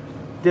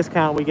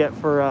discount we get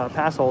for a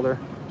pass holder.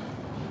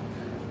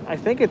 I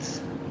think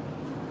it's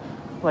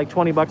like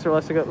 20 bucks or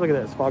less to go. Look at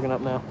that, it's fogging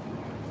up now.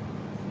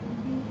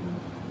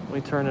 Let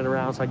me turn it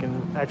around so I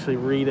can actually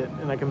read it,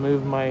 and I can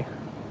move my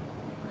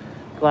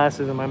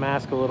glasses and my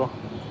mask a little.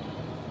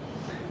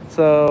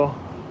 So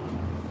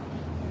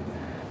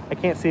I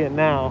can't see it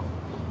now.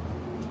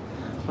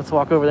 Let's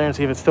walk over there and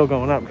see if it's still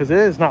going up, because it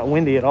is not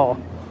windy at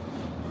all.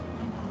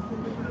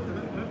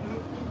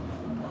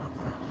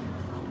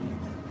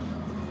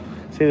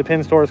 See, the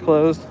pin store is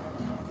closed.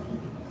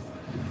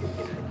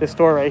 This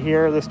store right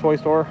here, this toy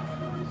store,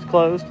 is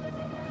closed.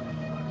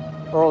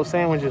 Earl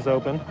Sandwich is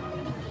open.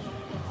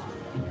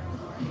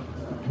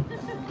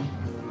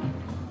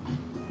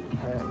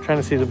 All right, I'm trying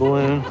to see the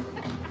balloon,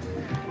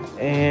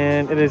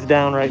 and it is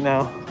down right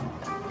now.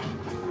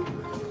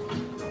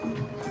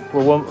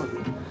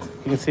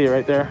 You can see it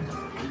right there.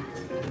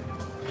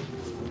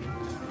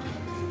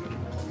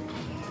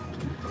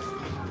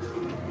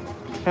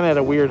 Kind of at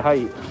a weird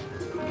height.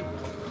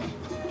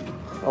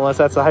 Unless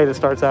that's the height it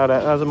starts out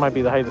at. That might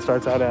be the height it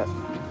starts out at.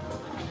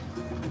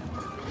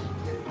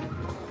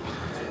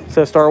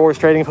 So Star Wars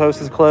Trading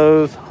Post is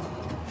closed.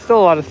 Still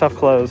a lot of stuff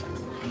closed.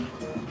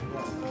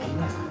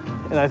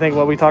 And I think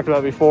what we talked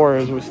about before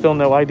is we still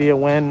no idea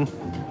when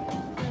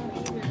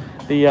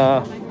the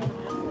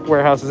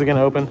warehouse is going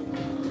to open.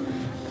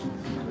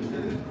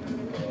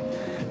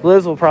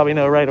 Liz will probably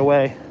know right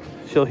away.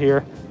 She'll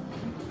hear.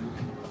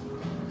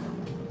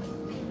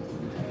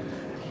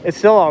 It's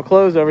still all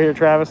closed over here,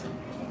 Travis.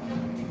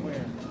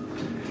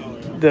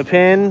 The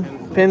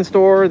pin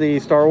store, the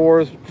Star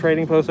Wars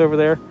Trading Post over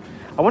there.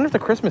 I wonder if the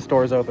Christmas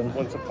store is open.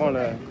 Once Upon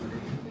a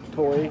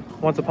Toy.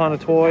 Once Upon a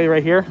Toy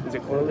right here. Is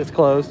it closed? It's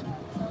closed.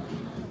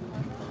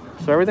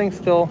 So everything's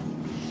still,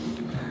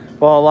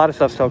 well, a lot of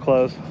stuff's still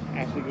closed.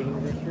 Actually go to the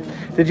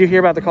restroom? Did you hear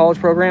about the college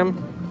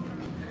program?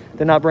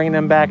 They're not bringing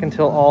them back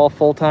until all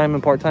full-time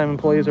and part-time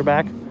employees are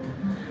back.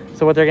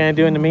 So what they're going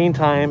to do in the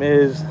meantime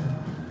is,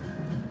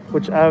 we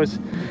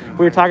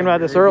were talking about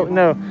this earlier,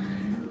 no,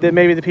 that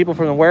maybe the people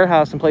from the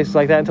warehouse and places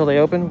like that until they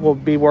open will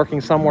be working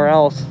somewhere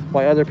else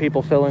while other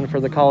people fill in for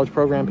the college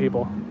program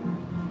people.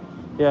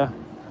 Yeah.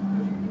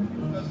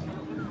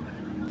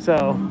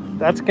 So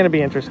that's going to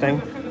be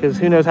interesting, because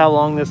who knows how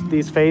long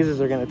these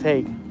phases are going to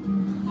take.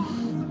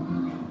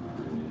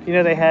 You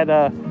know, they had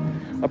a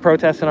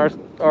protest in our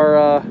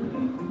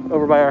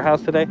over by our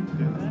house today.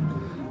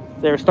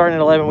 They were starting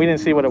at 11. We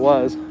didn't see what it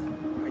was. I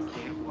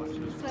can't watch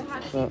it. So how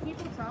do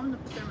people tell them to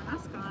put their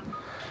mask on?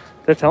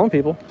 They're telling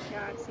people.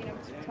 Yeah, I've seen them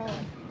tell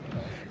them.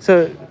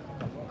 So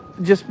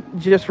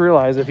just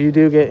realize, if you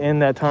do get in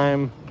that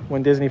time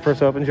when Disney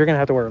first opens, you're going to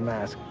have to wear a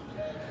mask.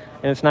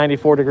 And it's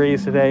 94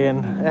 degrees today,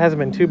 and it hasn't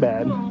been too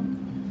bad.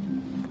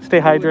 Stay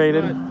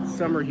hydrated. It's not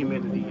summer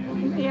humidity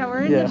yet. Yeah,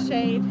 we're in the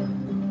shade.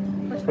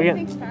 Which We one get-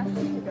 thinks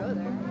fastest to go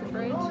there? The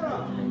bridge?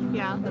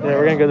 Yeah. The Yeah,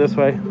 we're going to go this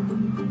way.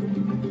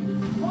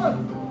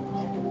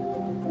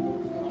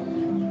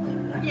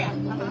 Yeah.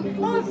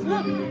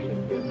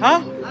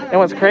 Huh? And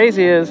what's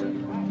crazy is,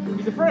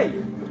 He's afraid.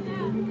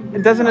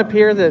 it doesn't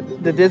appear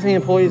that the Disney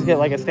employees get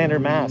like a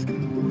standard mask.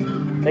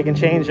 They can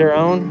change their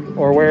own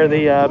or wear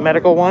the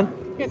medical one.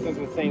 I guess it's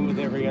the same with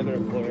every other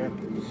employer.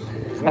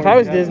 If I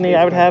was Disney,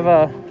 I would have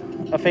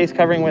a face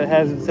covering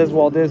that it says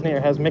Walt Disney or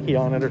has Mickey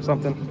on it or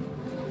something.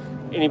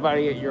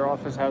 Anybody at your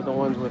office have the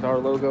ones with our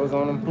logos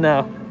on them?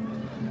 No.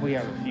 We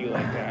have a few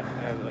like that. I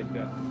have like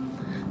that.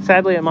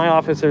 Sadly, at my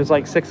office, there's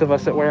like 6 of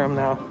us that wear them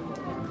now.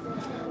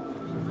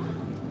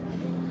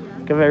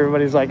 Because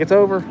everybody's like, it's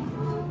over.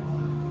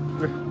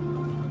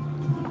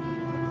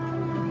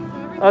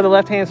 Oh, the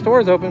left-hand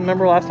store is open.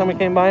 Remember last time we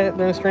came by it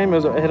during the stream?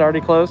 It had already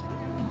closed.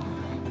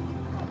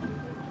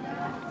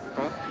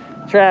 Huh?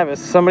 Travis,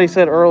 somebody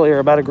said earlier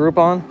about a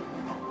Groupon.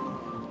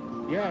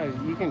 Yeah,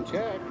 you can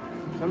check.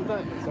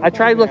 Sometimes I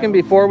tried they looking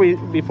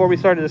have- before we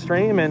started the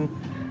stream, and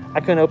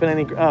I couldn't open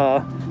any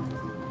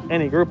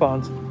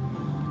Groupons.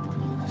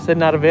 It said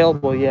not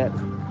available yet.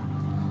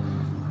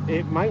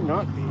 It might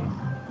not be.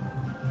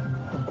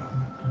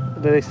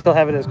 Do they still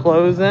have it as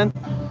closed then?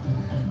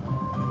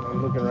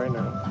 I'm looking right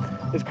now.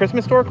 Is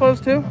Christmas store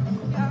closed too?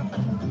 Yeah.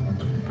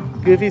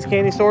 Goofy's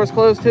candy store is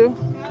closed too?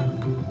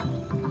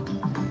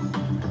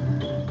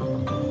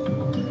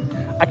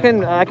 I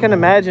couldn't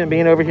imagine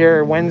being over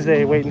here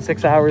Wednesday waiting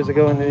 6 hours to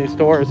go into these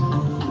stores.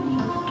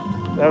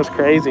 That was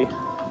crazy.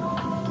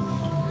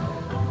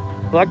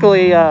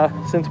 Luckily,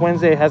 since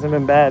Wednesday it hasn't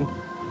been bad.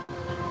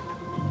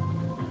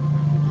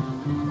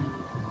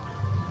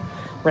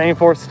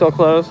 Rainforest is still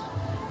closed.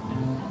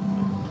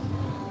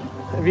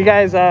 If you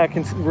guys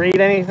can read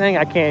anything,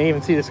 I can't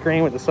even see the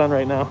screen with the sun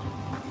right now.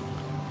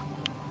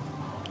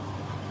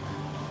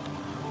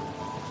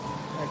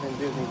 I can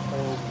Disney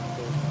Channel.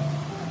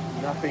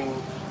 Nothing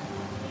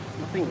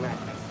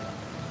matches.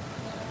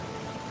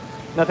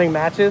 Nothing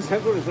matches,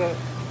 What is that?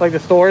 like the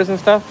stores and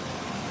stuff.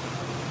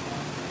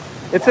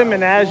 It's a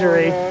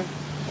menagerie. Florida.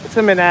 It's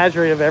a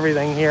menagerie of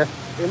everything here.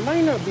 It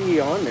might not be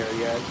on there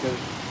yet because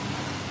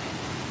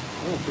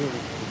I don't see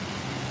anything.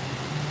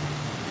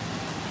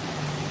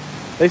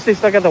 At least they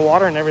still got the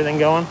water and everything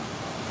going.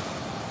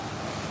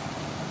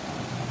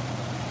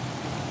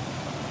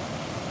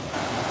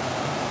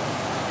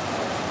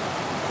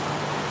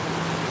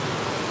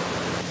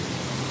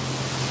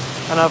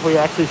 I don't know if we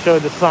actually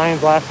showed the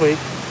signs last week.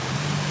 The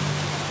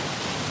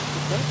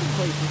second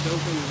place is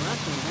open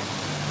last one.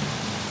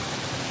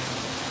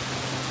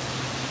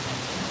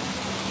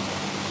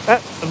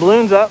 The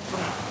balloon's up.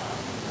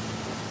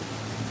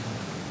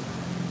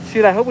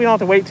 Shoot, I hope we don't have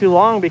to wait too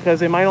long because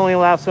they might only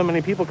allow so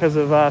many people because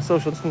of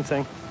social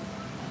distancing.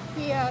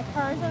 The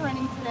cars are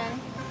running today.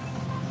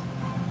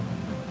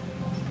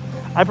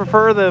 I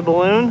prefer the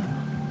balloon,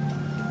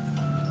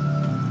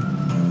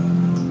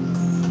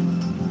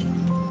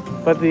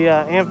 but the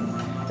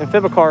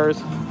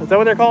amphibicars, is that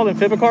what they're called?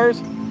 Amphibicars?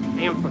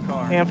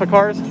 Amphicar.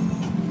 Amphicars?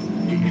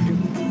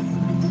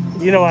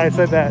 You know why I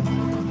said that.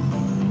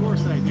 Of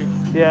course I do.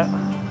 Yeah.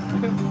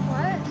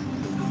 What?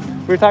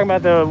 We were talking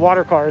about the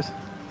water cars.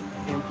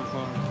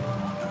 Amphicar.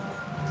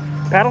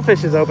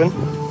 Paddlefish is open.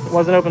 It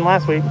wasn't open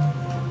last week.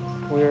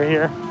 We were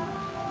here.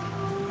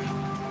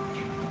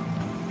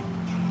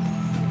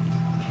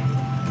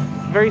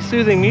 Very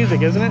soothing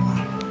music, isn't it?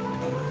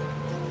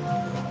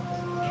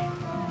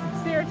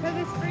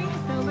 Saratoga Springs,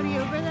 nobody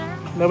over there?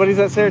 Nobody's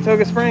at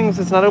Saratoga Springs.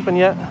 It's not open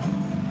yet.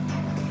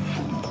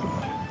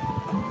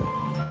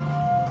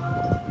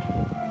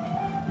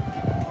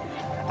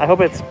 I hope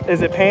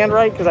is it panned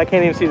right? Because I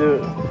can't even see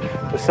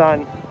the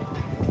sun.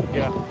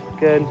 Yeah.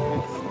 Good.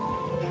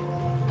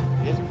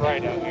 It's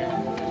bright out here.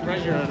 It's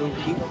bright here on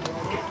OP.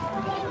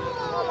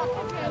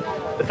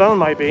 The phone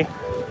might be.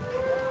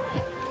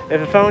 If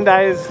the phone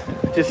dies,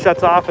 it just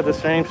shuts off, or the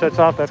stream shuts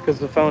off, that's because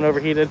the phone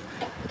overheated.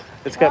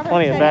 It's got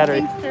plenty of Robert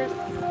said he battery. thinks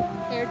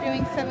they're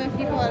doing 7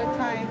 people at a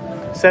time.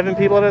 7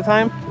 people at a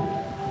time?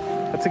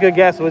 That's a good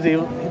guess.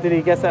 Did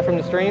he guess that from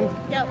the stream?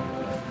 Yep.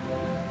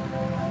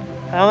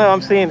 I don't know.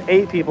 I'm seeing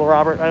 8 people,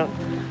 Robert.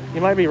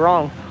 You might be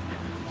wrong.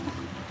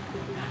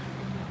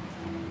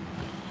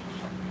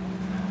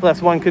 Plus,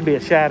 one could be a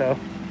shadow.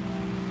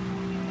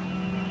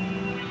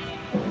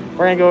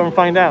 We're gonna go over and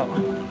find out.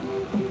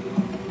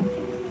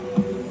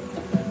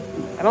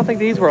 I don't think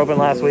these were open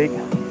last week.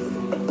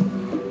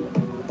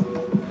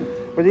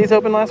 Were these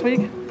open last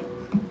week?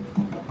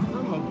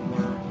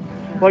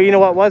 Well, you know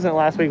what wasn't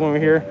last week when we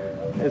were here?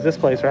 Is this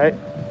place, right?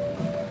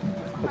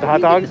 With the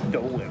hot dogs?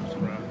 Dole Whips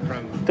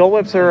from Dole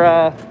Whips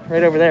are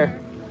right over there.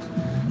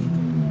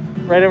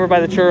 Right over by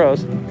the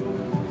churros.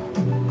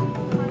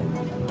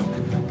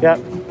 Yep.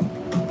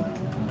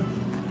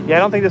 Yeah, I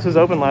don't think this was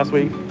open last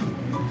week.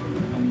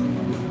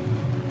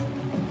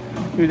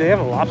 Dude, they have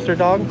a lobster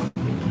dog?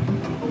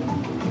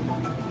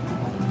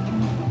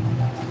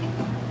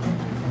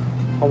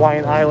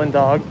 Hawaiian Island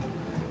dog.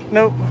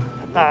 Nope.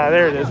 Ah,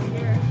 there it is.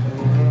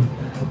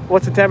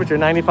 What's the temperature?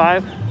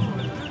 95?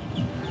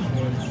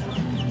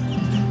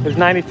 It was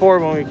 94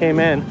 when we came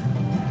in.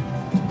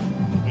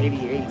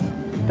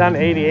 88. Down to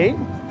 88?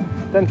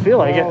 Doesn't feel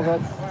like Oh, it.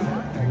 that's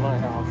at my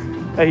house.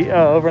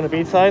 Over on the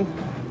beach side?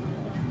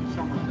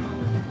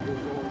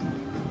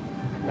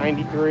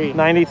 93.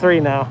 93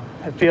 now.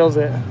 It feels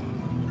it.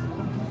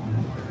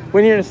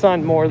 When you're in the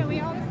sun more. And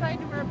we all decided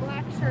to wear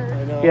black shirts.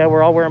 I know. Yeah,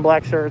 we're all wearing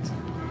black shirts.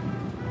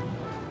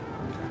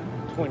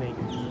 20.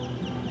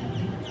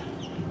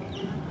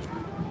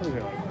 What is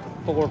there,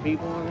 like 4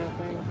 people on that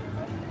thing?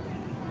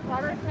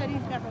 Robert said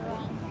he's never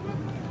wrong.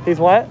 He's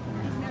what?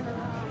 He's never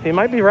wrong. He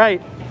might be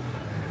right.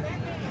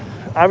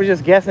 I was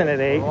just guessing at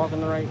 8. We're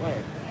walking the right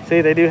way.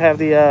 See, they do have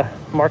the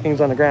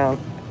markings on the ground.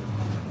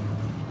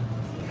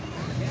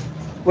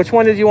 Which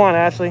one did you want,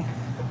 Ashley? Say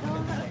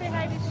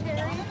hi to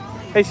Sherry.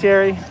 Hey,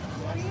 Sherry.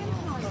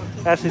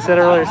 Ashley said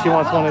earlier she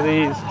wants one of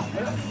these.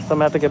 So I'm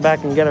gonna have to get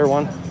back and get her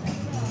one.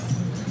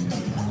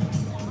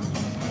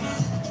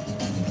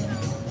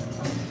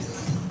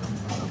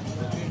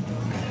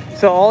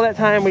 So all that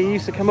time we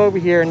used to come over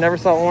here and never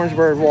saw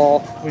Orangebird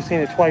Wall. We've seen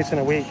it twice in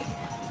a week.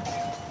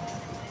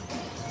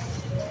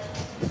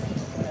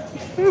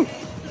 Whew.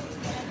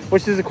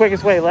 Which is the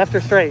quickest way, left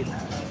or straight?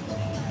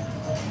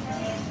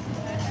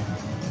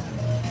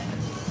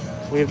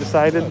 We have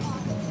decided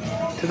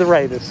to the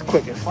right is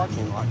quickest.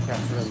 Parking lot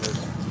cast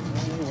members.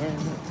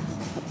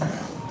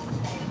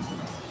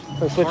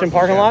 So switching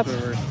parking lots?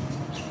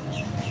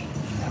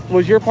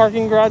 Was your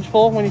parking garage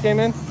full when you came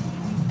in?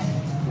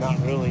 Not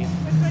really.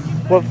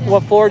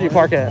 What floor did you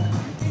park at?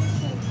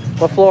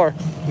 What floor?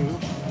 2.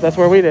 That's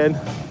where we did.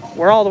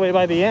 We're all the way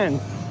by the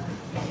end.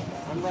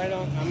 I'm like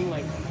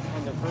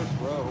on the first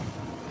row.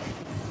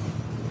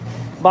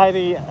 By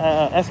the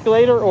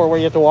escalator or where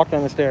you have to walk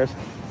down the stairs?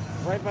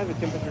 Right by the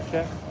temperature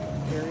check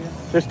area.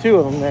 There's 2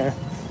 of them there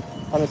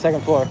on the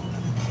 2nd floor.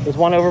 There's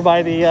one over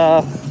by the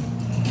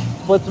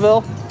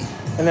Splitsville,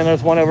 and then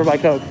there's one over by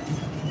Coke.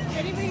 If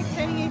anybody's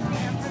saying anything,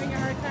 I'm having a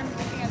hard time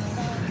looking at the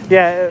phone.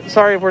 Yeah,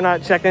 sorry if we're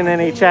not checking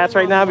any chats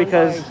right now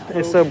because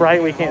it's so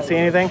bright we can't see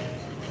anything.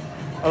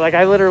 Like,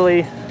 I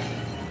literally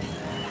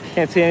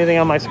can't see anything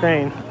on my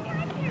screen.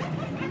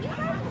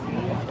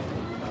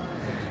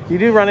 You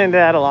do run into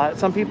that a lot.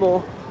 Some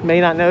people may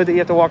not know that you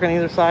have to walk on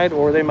either side,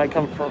 or they might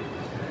come from...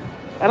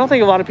 I don't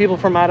think a lot of people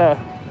from out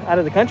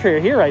of the country are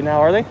here right now,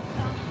 are they?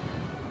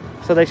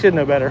 So they should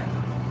know better.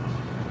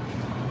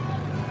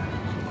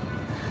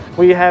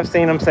 We have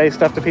seen them say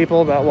stuff to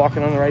people about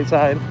walking on the right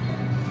side,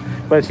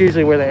 but it's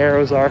usually where the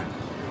arrows are.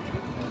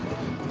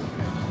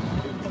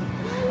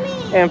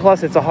 And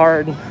plus, it's a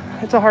hard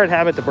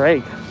habit to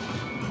break.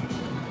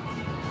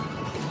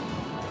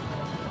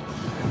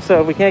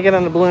 So if we can't get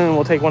on the balloon,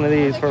 we'll take one of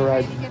these for a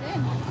ride. Get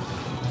in.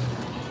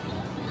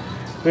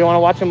 We want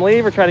to watch them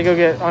leave or try to go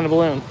get on the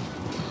balloon?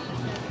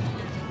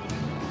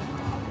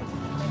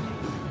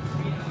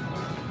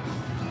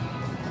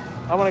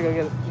 I want to go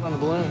get on the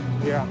balloon.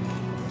 Yeah.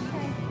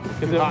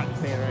 It's Too hot to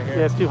stand right here.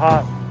 Yeah, it's too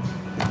hot.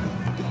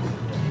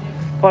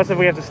 Plus, if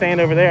we have to stand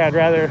over there, I'd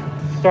rather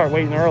start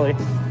waiting early.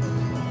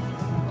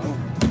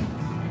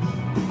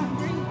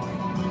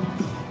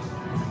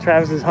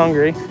 Travis is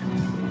hungry.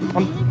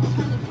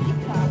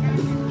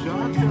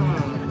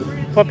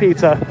 What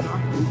pizza?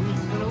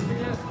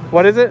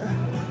 What is it?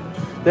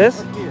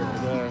 This?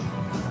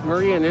 The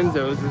Maria and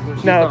Enzo's. Is what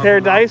she's No, talking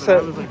Paradise.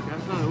 about, but I was like,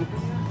 that's not open.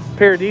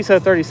 Paradiso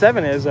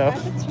 37 is though. I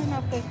have to turn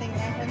off the thing.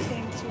 I'm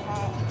getting too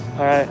hot.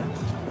 All right.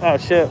 Oh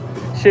shit.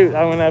 Shoot,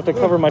 I'm gonna have to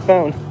cover my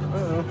phone.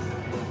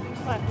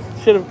 What?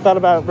 Should have thought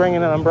about bringing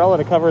an umbrella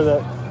to cover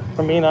that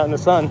from being out in the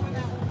sun.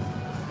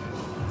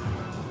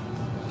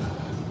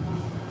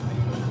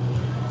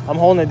 I'm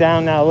holding it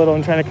down now a little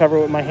and trying to cover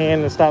it with my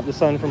hand to stop the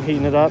sun from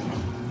heating it up.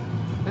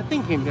 That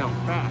thing came down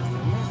fast,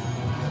 didn't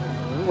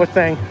it? What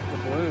thing? The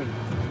balloon.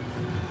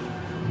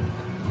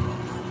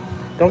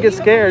 Don't get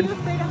scared. Are you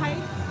afraid of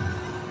heights?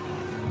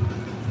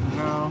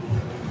 No.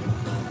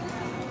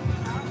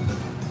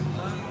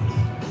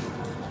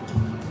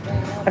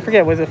 I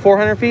forget, was it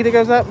 400 feet it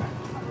goes up?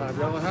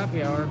 $5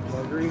 happy hour.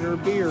 Margarita or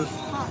beer.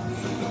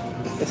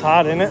 It's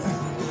hot, isn't it?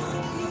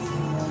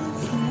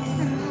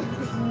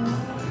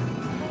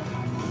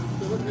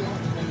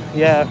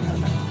 Yeah.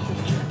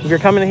 If you're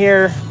coming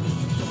here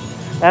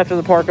after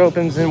the park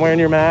opens and wearing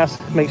your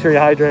mask, make sure you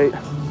hydrate.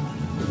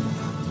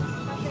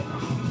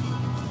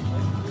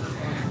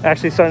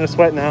 Actually starting to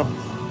sweat now.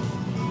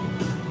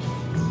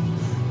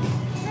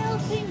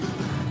 Melting.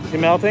 You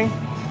melting?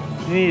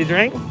 You need a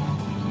drink?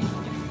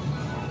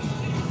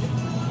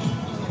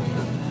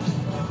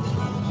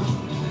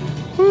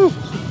 Whew.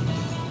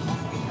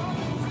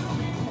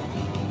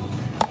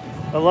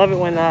 I love it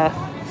when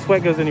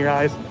sweat goes in your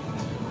eyes.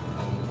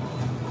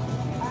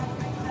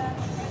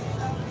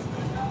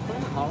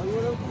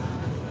 Hollywood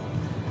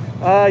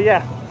open?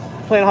 Yeah.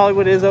 Planet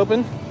Hollywood is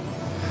open.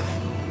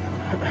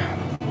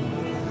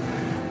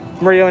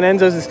 Mario and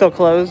Enzo's is still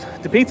closed.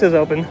 The pizza's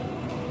open.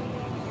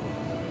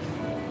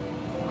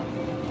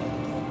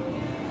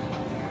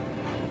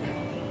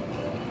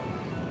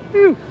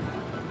 Whew.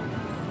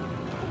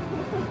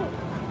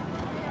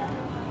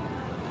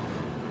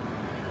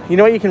 You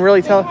know what you can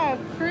really They tell? have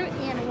fruit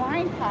and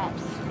wine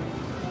pops.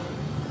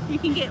 You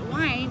can get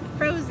wine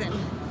frozen.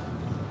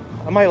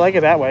 I might like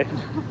it that way.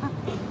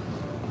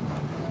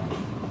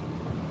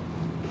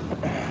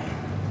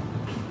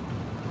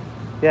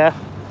 Yeah,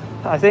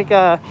 I think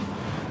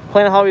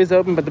Planet Hollywood is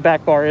open, but the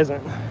back bar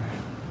isn't.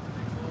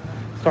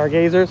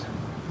 Stargazers.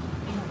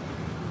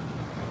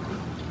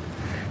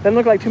 Doesn't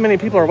look like too many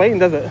people are waiting,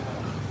 does it?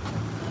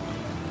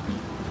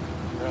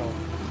 No,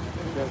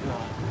 it does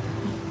not.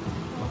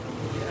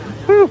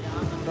 Whew.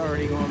 It's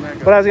already going back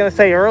up. What I was gonna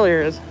say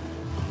earlier is,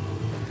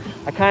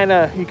 you kind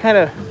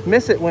of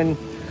miss it when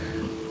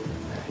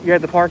you're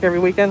at the park every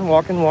weekend,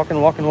 walking,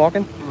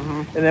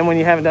 and then when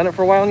you haven't done it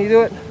for a while and you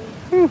do it,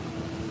 whew.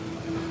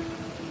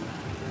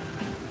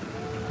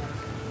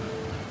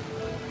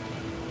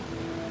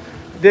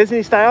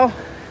 Disney style,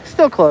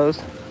 still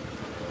closed.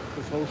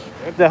 This whole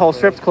strip. The whole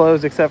strip's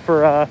closed except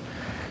for,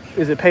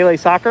 is it Pele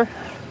Soccer?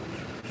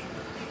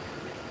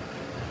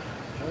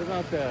 What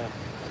about the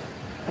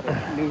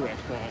new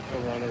restaurant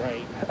over on the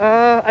right?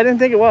 I didn't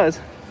think it was.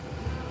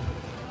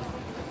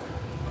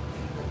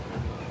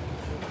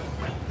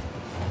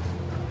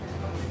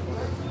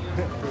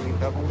 Fruity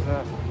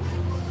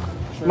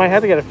Pebbles. Might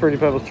have to get a Fruity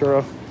Pebbles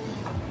churro.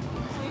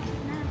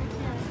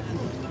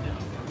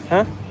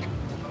 Huh?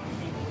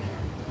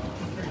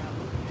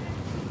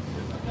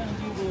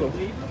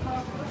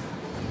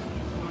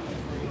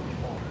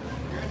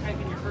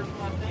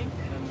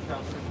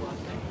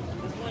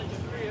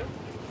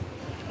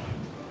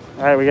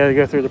 All right, we got to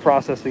go through the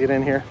process to get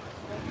in here.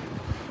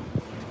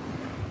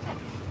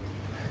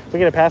 We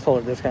get a pass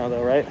holder discount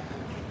though, right?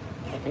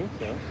 I think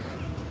so.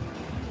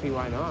 See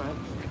why not?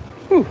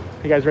 Whew.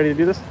 You guys ready to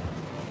do this?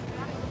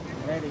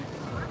 Ready.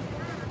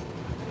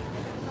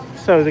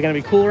 So is it going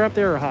to be cooler up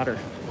there or hotter?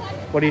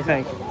 What do you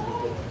think?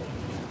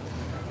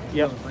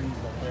 Yep.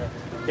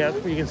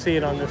 Yep, you can see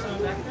it on this.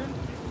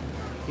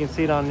 You can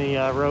see it on the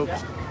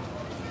ropes.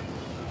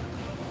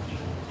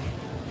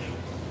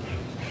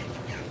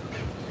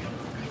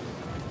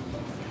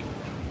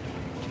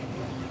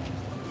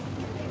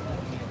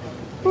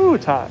 Ooh,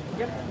 it's hot.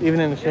 Yep. Even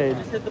in the shade.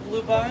 Just hit the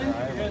blue button.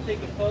 You're going to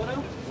take a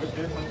photo.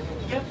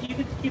 Yep, you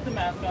can keep the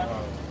mask on.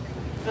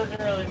 It doesn't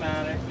really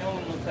matter. No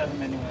one looks at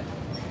them anyway.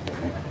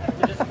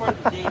 So just for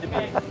the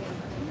database.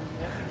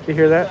 You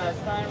hear that?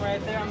 Sign right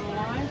there on the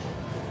line.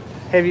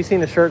 Have you seen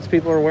the shirts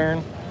people are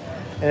wearing?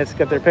 And it's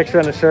got their picture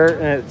on the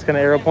shirt and it's going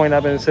to arrow point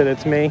up and it said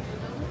it's me.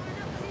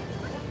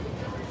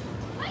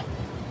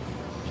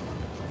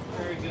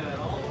 Very good.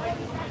 All the way to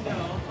the window.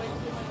 All the way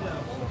to the window.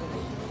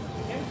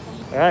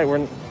 Okay. All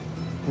right,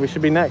 we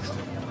should be next.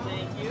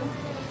 Thank you.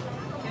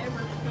 Okay,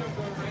 we're just going to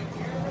go right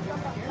here.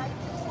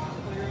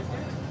 Clear right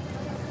there.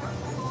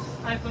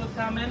 Hi, folks.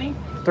 How many?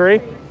 3?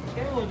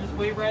 Okay, we'll just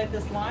wait right at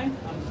this line.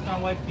 I'm just going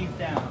to wipe these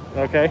down.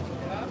 Okay.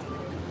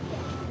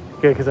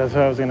 Good, because that's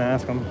what I was going to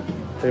ask them.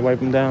 They wipe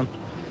them down.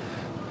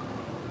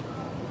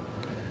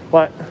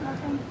 What?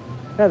 Nothing.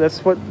 Yeah,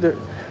 that's what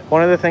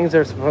one of the things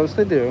they're supposed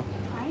to do.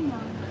 I know.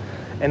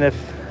 And if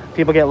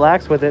people get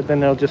lax with it,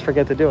 then they'll just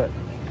forget to do it.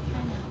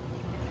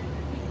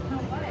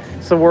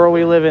 It's the world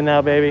we live in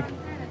now, baby.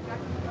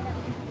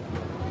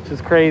 This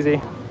is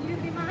crazy.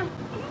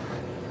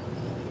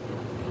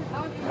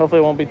 Hopefully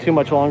it won't be too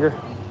much longer.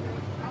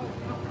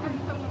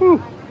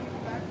 Whew.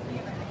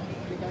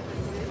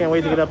 Can't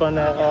wait to get up on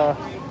that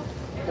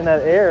in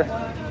that air.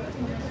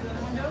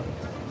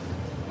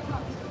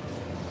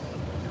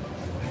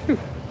 Whew.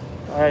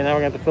 All right, now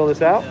we're going to have to fill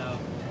this out.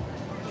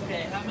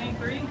 Okay, how many?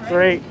 3?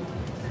 Right? 3.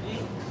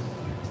 Sweet.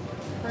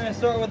 We're going to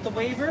start with the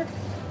waiver.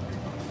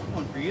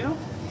 One for you.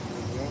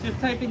 Just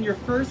type in your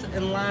first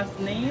and last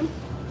name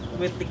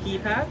with the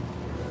keypad.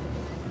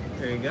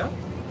 There you go.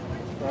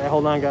 All right,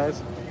 hold on,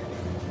 guys.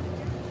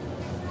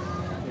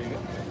 There you go.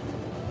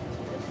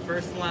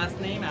 First and last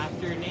name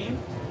after your name.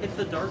 Hit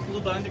the dark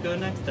blue button to go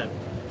next step.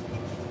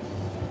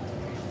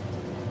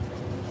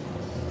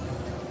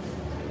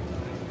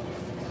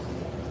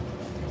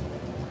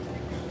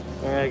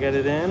 All right, I got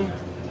it in.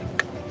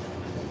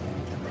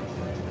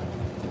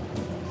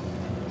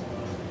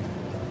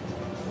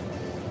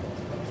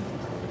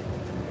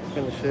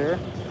 Gonna share.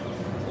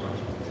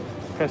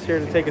 Press here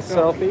to take a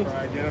selfie. For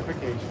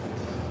identification.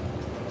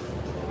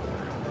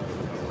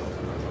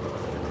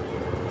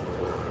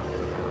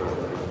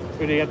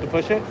 Who do you have to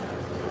push it?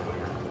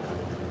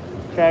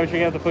 Travis, you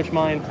have to push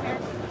mine. There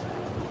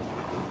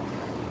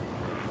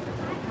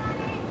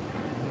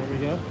we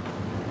go.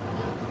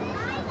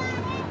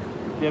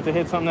 You have to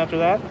hit something after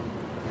that?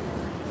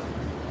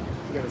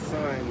 You got a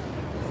sign.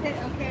 Hit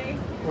okay.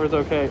 Where's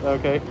okay?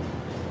 Okay.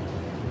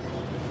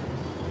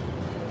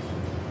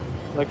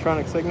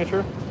 Electronic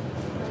signature.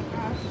 Oh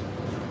gosh.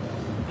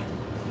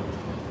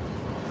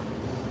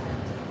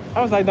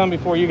 How was I done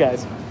before you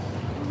guys?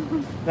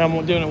 Now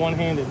I'm doing it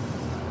one-handed.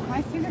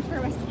 My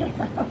signature was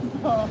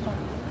terrible.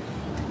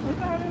 Look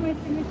what happened to my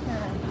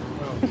signature.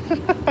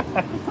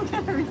 I'm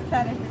gonna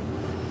reset it.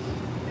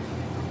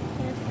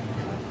 Here's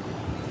signature.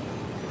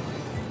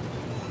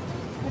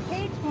 The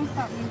page won't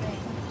stop moving.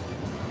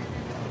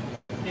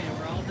 Okay,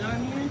 we're all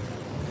done here.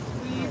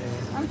 Sweet.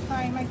 I'm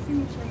sorry, my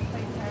signature is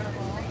like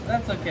terrible.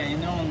 That's okay,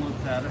 no one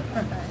looks at it.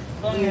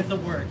 As long as it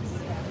works.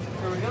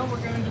 Here we go, we're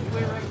going to just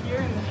wait right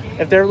here in the shade.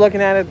 If they're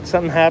looking at it,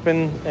 something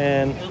happened,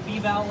 and It'll be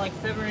about like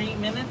 7 or 8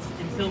 minutes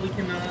until we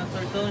can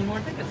start selling more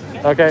tickets,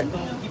 okay? Okay. So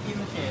we'll keep you in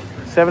the shade.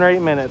 7 or 8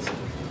 minutes.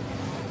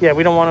 Yeah,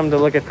 we don't want them to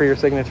look at for your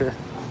signature.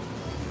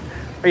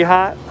 Are you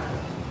hot?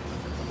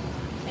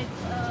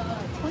 It's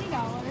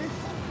 $20.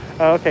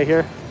 Oh, okay,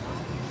 here.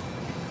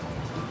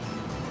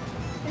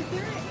 Is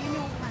there an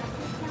annual pass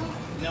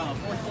discount? No,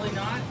 unfortunately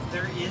not.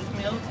 There is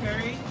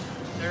military.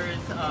 There is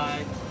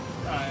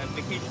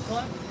Vacation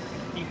Club,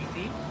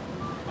 PVC.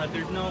 but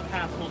there's no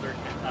pass holder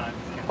discount.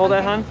 Hold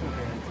that, hon.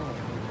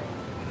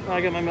 Oh,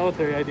 I got my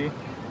military ID.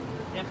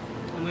 Yep.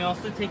 And we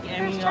also take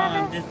any There's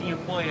Travis. Disney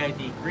employee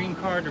ID, green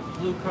card or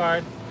blue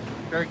card.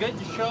 Very good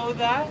to show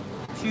that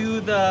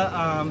to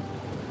the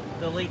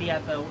lady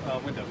at the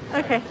window.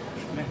 Okay.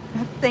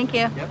 Thank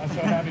you. I'm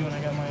so happy when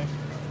I got my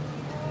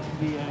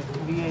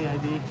VA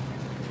ID.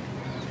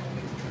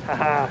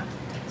 Haha.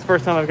 It's the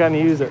first time I've gotten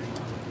to use it.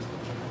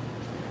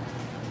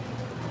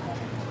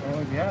 How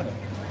long have you had it?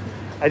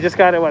 I just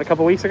got it, what, a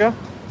couple weeks ago?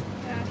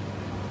 Yeah.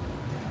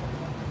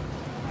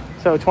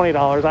 So $20.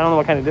 I don't know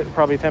what kind of,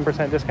 probably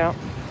 10% discount.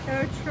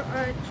 Oh,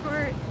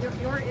 Troy,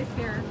 Yort is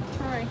here.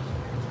 Troy.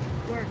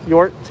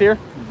 Yort. Yort's here?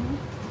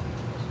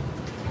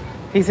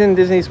 He's in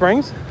Disney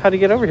Springs? How'd he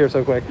get over here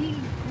so quick? He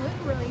flew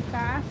really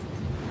fast.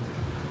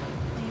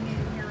 And he made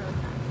it here really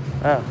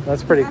fast. Oh,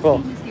 that's pretty He's cool.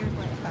 asking who's here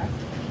really fast.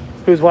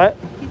 Who's what?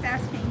 He's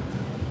asking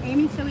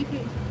Amy so we could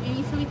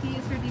use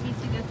her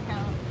DVC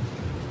discount.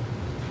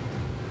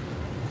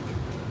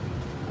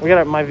 We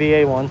got my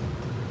VA one.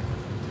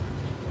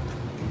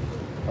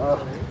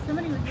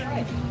 Somebody was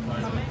wearing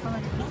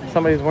jeans.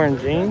 Somebody's wearing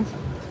jeans?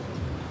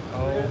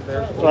 Oh,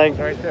 there's Like,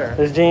 right there.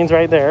 there's jeans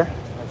right there.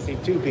 I see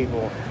two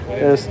people.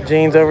 There's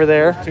jeans over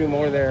there. Two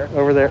more there.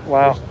 Over there.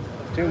 Wow.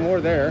 Two more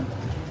there.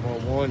 Well,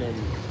 one and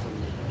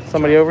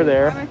Somebody over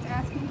there. Robert's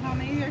asking how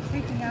many they're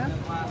taking up.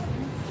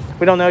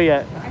 We don't know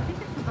yet. I think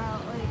it's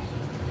about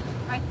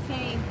I'd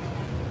say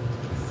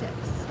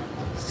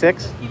 6.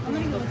 6? I'm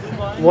gonna go with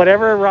 6.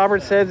 Whatever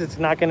Robert says, it's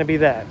not going to be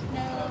that.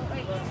 No,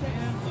 like 6,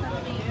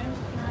 7, 8,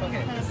 9,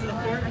 10,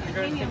 11. I think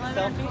maybe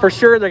 11. For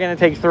sure, they're going to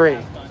take 3.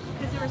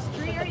 Because there was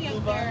 3 already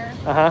up there,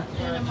 Uh-huh.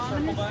 and a mom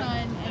and a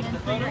son, and then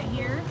 3 right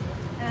here.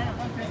 And I don't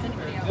know if there's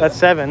anybody else. That's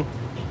 7.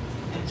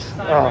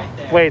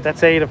 Oh, wait,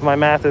 that's 8 if my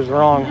math is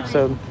wrong.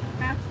 So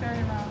That's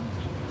very wrong.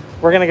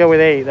 we're going to go with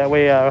 8. That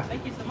way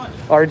Thank you so much.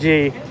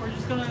 RG Okay, we're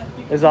just gonna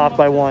is off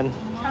by 1.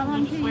 How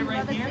long can you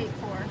right here levitate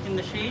for? in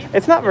the shade.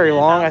 It's not very And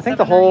in long. about I think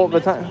the 7 or 8 whole the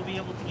minutes, time. We'll be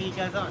able to get you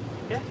guys on.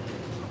 Okay.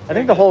 I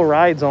think the whole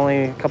ride's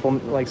only a couple,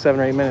 like 7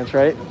 or 8 minutes,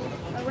 right?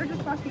 Oh, we're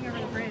just walking over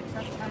the bridge.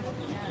 That's what I'm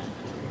looking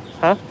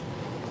at.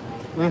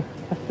 Huh?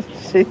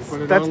 She's,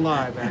 put it that's, on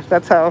live. Ashley.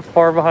 that's how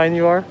far behind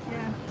you are.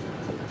 Yeah.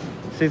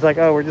 She's like,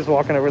 oh, we're just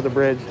walking over the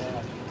bridge.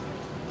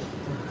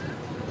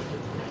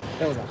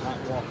 That was a hot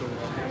walk over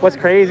there. What's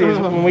crazy is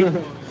when we.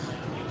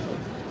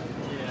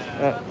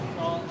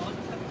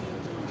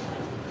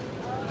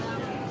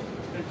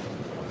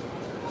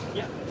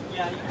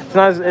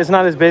 It's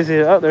not as busy.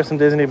 Oh, there's some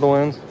Disney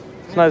balloons.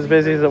 It's not as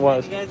busy as it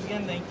was. Thank you guys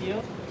again. Thank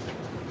you.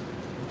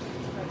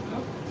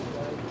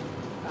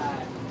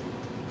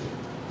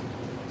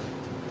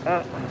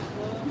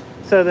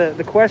 So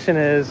the question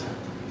is,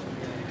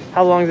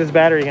 how long is this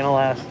battery gonna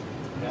last?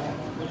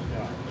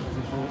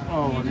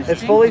 Oh,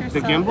 It's fully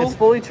The gimbal? It's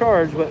fully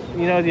charged, but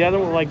you know the other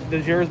one, like,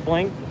 does yours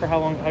blink for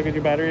how good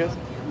your battery is?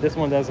 This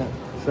one doesn't.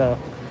 So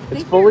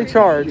it's Thank fully you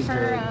charged. for,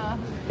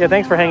 Yeah,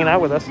 thanks for hanging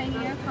out with us,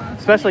 hanging out on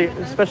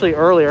especially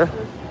earlier.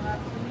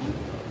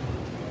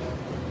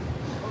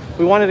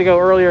 We wanted to go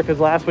earlier because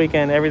last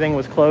weekend everything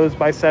was closed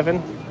by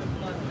 7.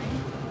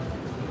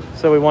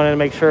 So we wanted to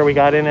make sure we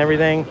got in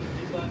everything,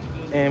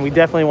 and we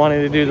definitely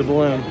wanted to do the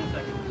balloon.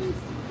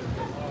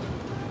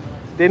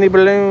 Disney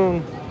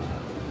balloon.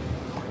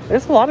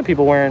 There's a lot of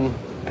people wearing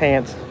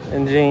pants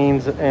and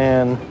jeans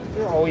and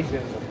They're always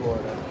in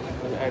Florida.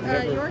 I've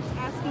never. York's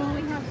asking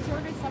when we have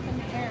service up in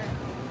the air.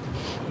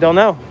 don't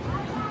know.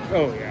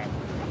 Oh yeah.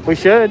 We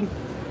should.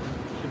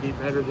 Should be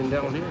better than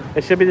down here.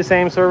 It should be the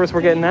same service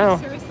we're getting now.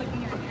 Service like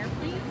when you're an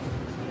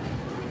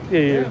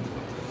airplane?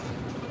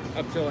 Yeah.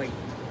 Up to like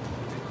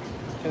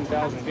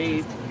 10,000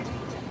 feet.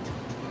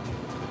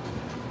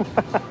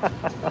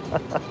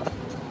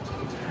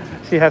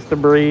 She has to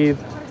breathe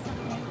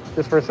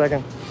just for a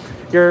second.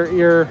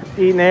 You're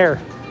eating air.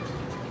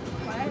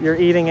 What? You're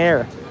eating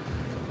air.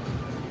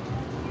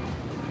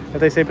 If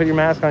they say put your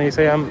mask on, you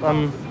say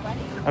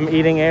I'm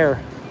eating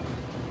air.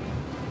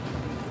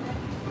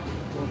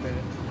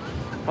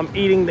 I'm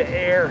eating the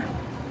air.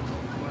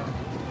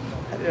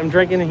 I'm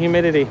drinking the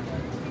humidity.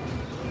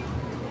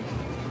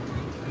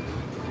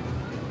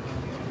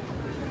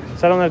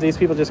 So I don't know if these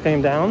people just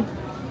came down.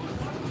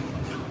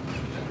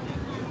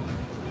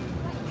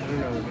 I don't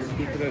know. You're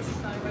keeping us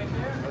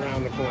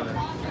around the corner.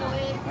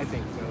 I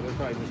think so. They're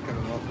probably just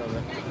coming off of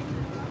it.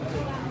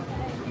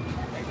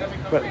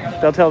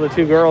 But they'll tell the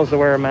 2 girls to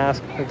wear a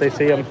mask if they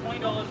see them.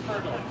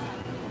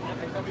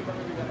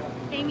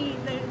 Amy,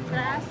 the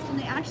grass, and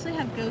they actually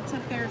have goats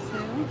up there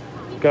too.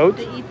 Goats?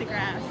 They eat the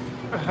grass.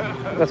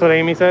 That's what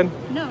Amy said?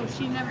 No,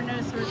 she never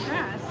noticed there was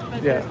grass,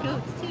 but Yeah. there's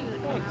goats too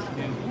that come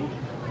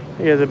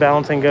out. Yeah, the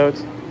balancing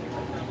goats.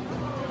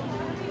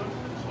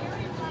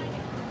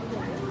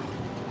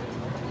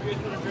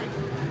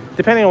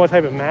 Depending on what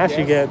type of mask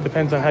you get,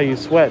 depends on how you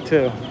sweat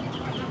too.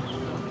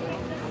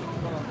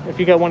 If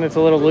you got one that's a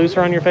little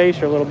looser on your face,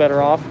 you're a little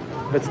better off.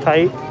 If it's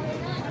tight,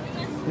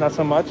 not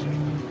so much. Look,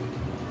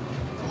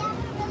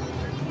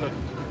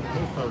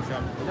 those folks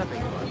have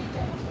nothing on.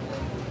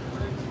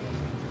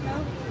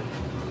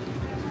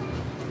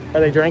 Are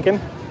they drinking?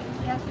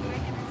 Yes.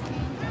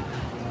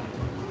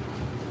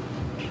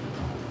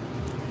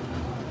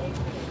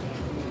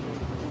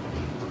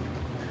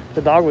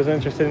 The dog was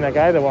interested in that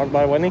guy that walked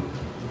by, wasn't he?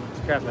 It's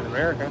Captain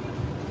America.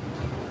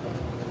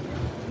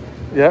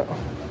 Yep.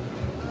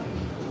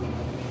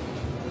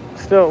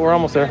 Still, we're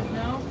almost there.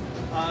 No,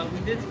 we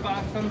did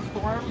spot some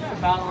storms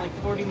about like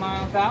 40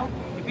 miles out.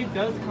 If it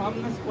does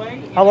come this way,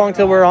 How long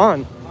till we're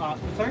on?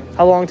 Sorry?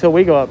 How long till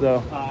we go up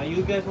though?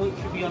 You guys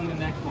should be on the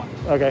next one.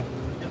 Okay.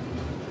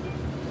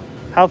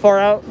 How far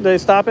out do they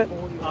stop it?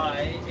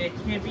 It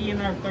can't be in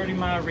our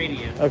 30-mile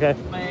radius. Okay.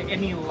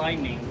 Any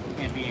lightning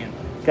can't be in.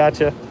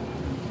 Gotcha.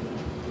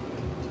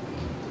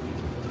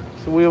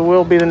 So we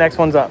will be the next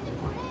ones up.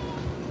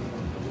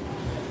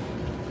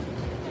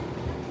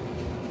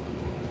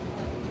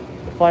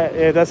 Fly,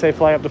 it does say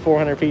fly up to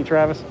 400 feet,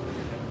 Travis.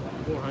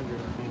 400, I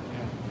think,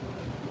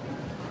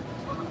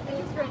 I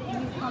just read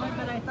Amy's comment,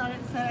 but I thought it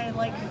said I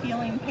like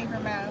feeling paper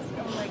mask.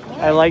 I was like, what?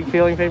 I like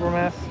feeling paper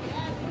masks.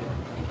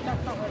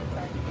 That's not what it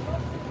said.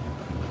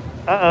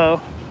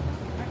 Uh-oh.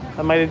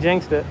 I might have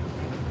jinxed it.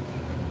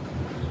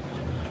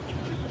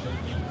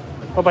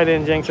 Hope I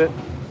didn't jinx it.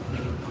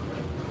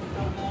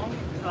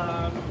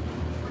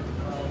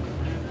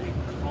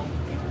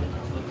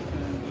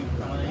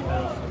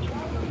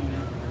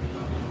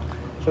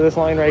 So this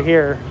line right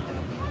here,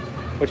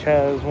 which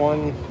has 2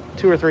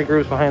 or 3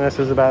 groups behind us,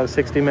 is about a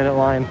 60-minute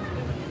line.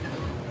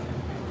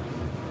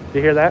 Did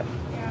you hear that?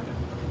 Yeah.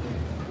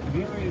 Have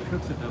you ever eaten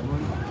Cooks at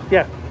Dublin?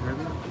 Yeah.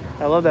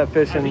 I love that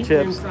fish I've and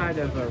eaten chips. inside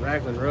of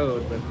Raglan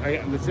Road, but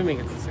I'm assuming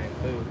it's the same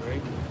food,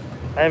 right?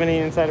 I haven't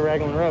eaten inside of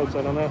Raglan Road, so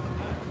I don't know.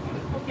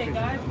 Okay,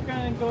 guys, we're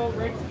gonna go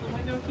right to the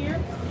window here.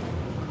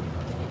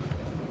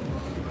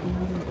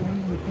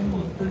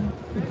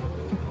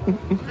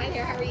 Hi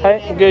there, how are you?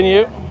 Hi, good, and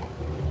you?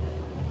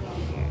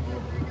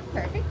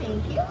 Perfect,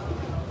 thank you.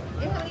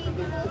 And how many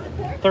people is it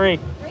for? 3.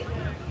 3?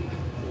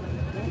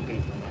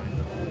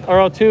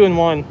 Or 2 and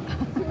 1.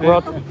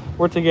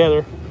 We're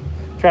together.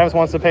 Travis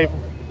wants to pay.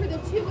 For the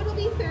 2, it'll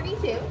be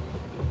 32.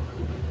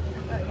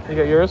 You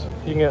got yours?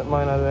 You can get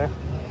mine out of there.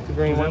 The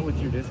green Is that one. with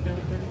your discount?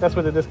 That's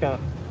with the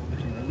discount. Did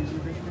you use your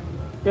discount?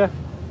 Yeah.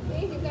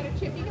 Hey, you've got a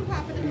chip you can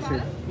pop in the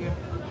bottom.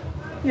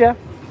 Yeah.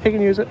 He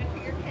can use it. For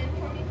your pen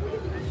for me,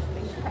 please.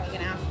 She's probably going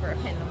to ask for a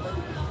pen number.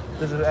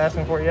 Is it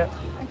asking for it yet? I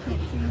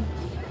can't see.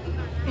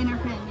 Inner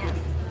pen, yes.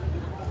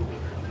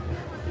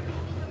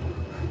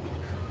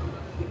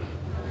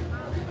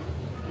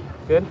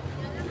 Good?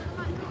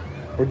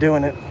 We're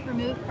doing it.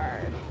 Remove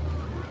card.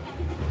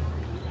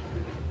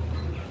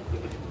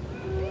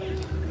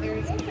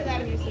 There's for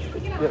that use this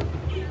discount. Yep.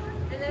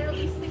 And then it'll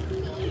be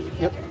 16.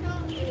 Yep.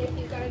 And if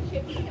you've got a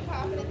chip, you can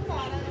pop it at the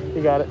bottom.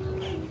 You got it.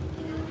 And I'm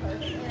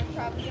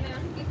probably going to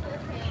ask you for a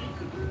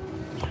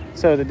pen.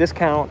 So the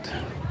discount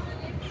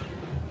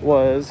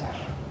was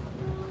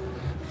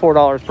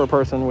 $4 per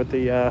person with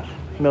the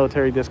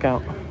military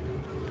discount.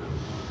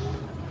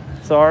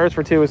 So ours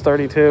for 2 was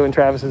 32 and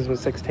Travis's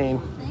was 16.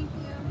 Thank you.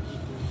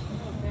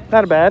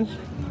 Not bad.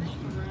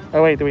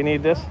 Oh wait, do we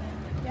need this?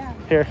 Yeah.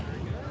 Here.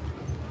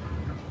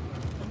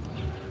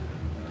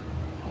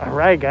 All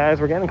right,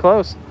 guys, we're getting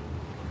close.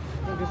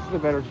 Well, this is the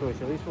better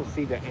choice. At least we'll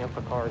see the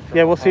Ampha cars.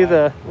 Yeah, we'll see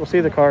the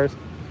cars.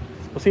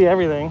 We'll see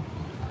everything.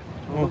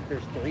 Oh, look,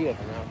 there's 3 of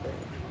them out there.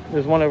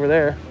 There's one over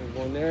there. There's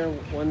one there,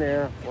 one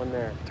there, one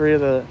there. 3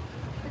 of the.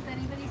 Is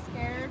anybody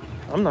scared?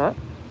 I'm not.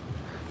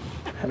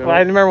 No. Well, I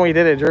remember when we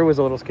did it. Drew was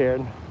a little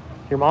scared.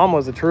 Your mom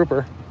was a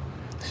trooper.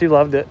 She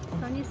loved it.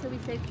 Sonia said we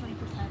saved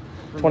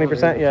 20%.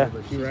 20%, yeah.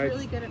 But She's She rides.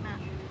 really good at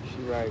math.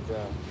 She rides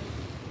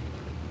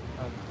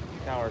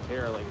Tower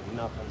Terror like it's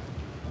nothing.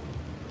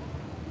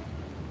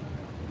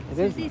 It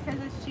is. Susie says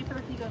it's cheaper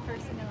if you go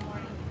first thing in the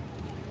morning.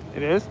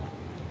 It is?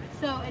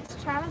 So it's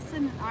Travis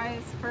and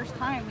I's first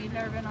time. We've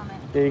never been on it.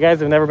 Yeah, you guys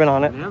have never been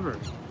on it. Never.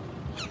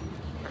 It's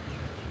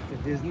a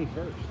Disney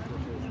first.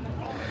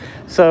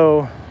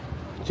 So,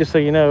 just so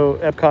you know,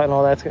 Epcot and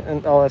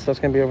all that stuff's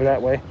gonna be over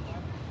that way.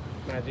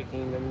 Magic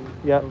Kingdom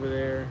Yep. over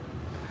there.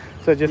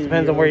 So it just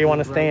depends on where you want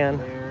to Studios stand.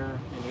 right there,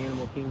 and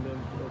Animal Kingdom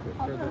a little bit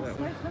further Although that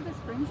way. Saratoga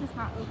Springs is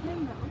not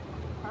open, but look,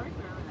 the cars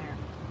are over there.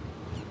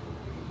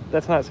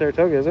 That's not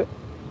Saratoga, is it?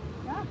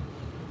 Yeah.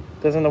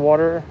 Doesn't the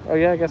water? Oh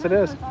yeah, I guess it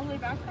No, is. It's all the way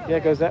back that Yeah,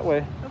 way. it goes that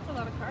way. That's a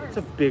lot of cars. It's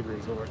a big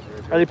resort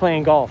there. Are they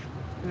playing golf?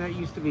 And that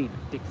used to be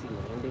Dixie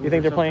Landing. You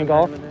think or they're playing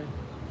something golf?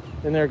 back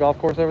Isn't there a golf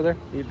course over there?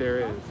 in the day. There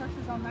is. Golf course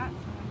is on that side.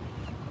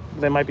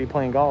 They might be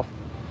playing golf.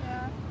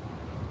 Yeah.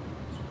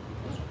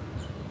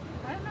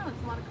 I don't know.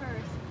 It's a lot of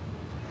cars.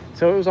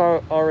 So it was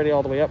already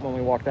all the way up when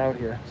we walked out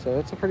here. So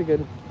it's a pretty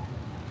good.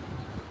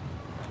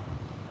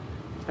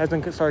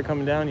 Hasn't started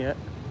coming down yet.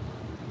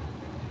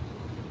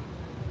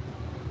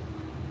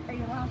 Are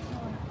you allowed to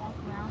walk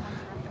around on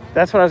the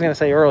That's what I was going to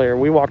say earlier.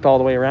 We walked all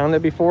the way around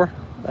it before.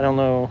 I don't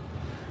know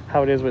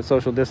how it is with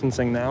social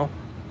distancing now.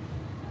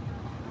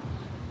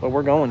 But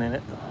we're going in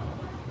it.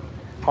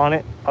 On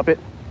it, up it.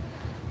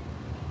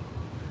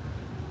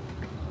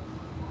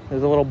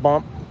 There's a little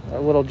bump, a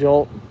little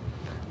jolt.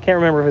 Can't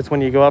remember if it's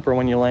when you go up or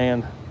when you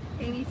land.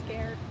 Amy's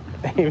scared.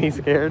 Amy's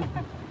scared.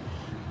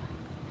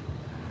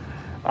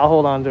 I'll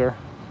hold on to her.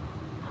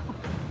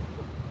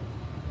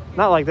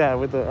 Not like that.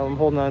 I'm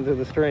holding on to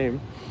the stream.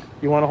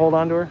 You want to hold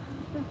on to her?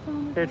 That's so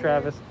much Here, weird.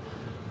 Travis.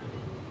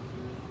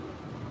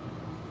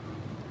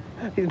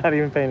 He's not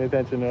even paying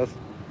attention to us.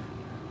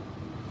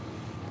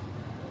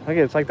 Look,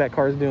 it's like that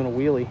car's doing a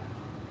wheelie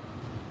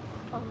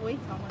Oh, the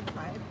weight's on one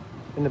side.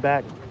 in the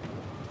back.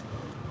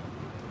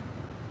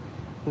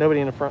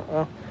 Nobody in the front.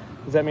 Oh,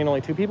 does that mean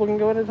only 2 people can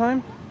go at a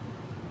time?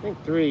 I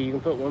think 3. You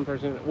can put 1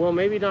 person. Well,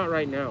 maybe not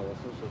right now with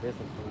social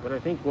distancing, but I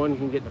think 1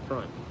 can get in the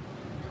front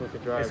with the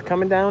driver. It's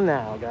coming down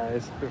now,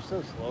 guys. They're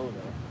so slow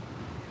though.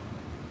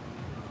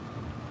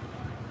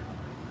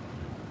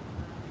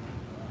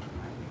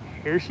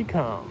 Here she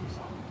comes.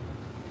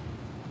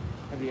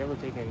 Have you ever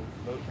taken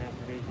boat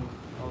transportation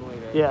all the way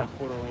to Yeah.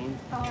 Port Orleans?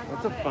 Oh, I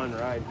That's love a it. fun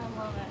ride. I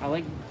love it. I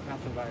like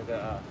passing by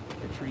the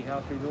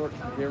Treehouse Resort.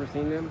 Have you ever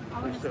seen them?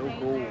 I want They're to so stay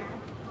cool. there.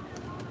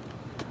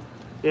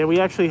 Yeah, we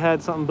actually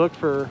had something booked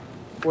for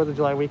 4th of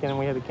July weekend and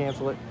we had to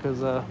cancel it because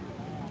they're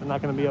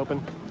not going to be open.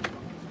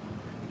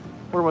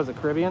 Where was it?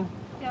 Caribbean?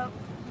 Yep.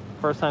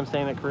 First time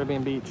staying at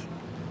Caribbean Beach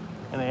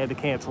and they had to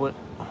cancel it.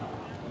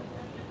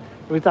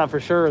 We thought for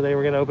sure they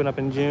were going to open up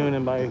in June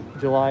and by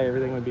July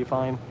everything would be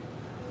fine.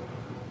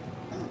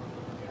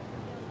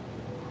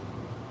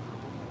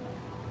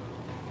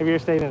 Have you ever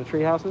stayed in the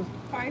tree houses?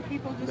 5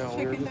 people just No,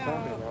 we were chickened just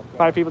talking out. about that.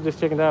 5 people just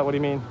chickened out. What do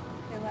you mean?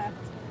 They left.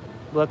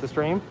 Let the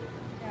stream?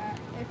 Yeah.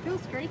 It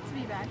feels great to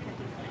be back at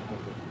this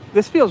thing.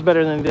 This feels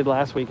better than it did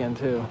last weekend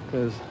too,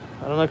 because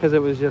I don't know, because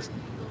it was just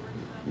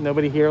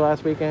nobody here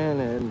last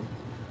weekend and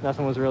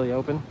nothing was really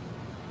open.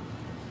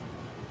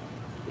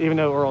 Even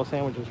though Earl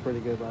Sandwich was pretty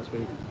good last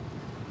week.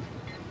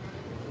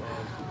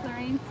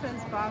 Lorraine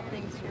says Bob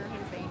thinks you're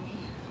his Amy.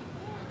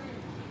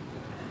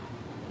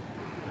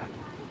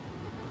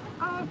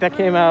 That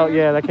came out,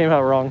 yeah, that came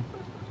out wrong.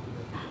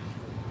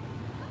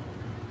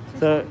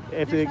 So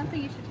if There's it,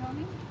 something you should tell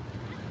me?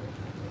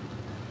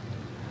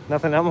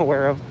 nothing I'm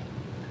aware of.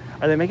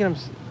 Are they making them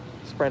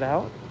spread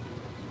out?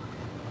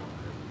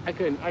 I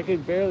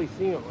could barely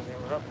see them when they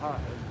were up high.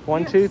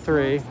 1, We are 2, so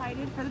 3.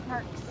 excited for the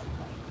parks.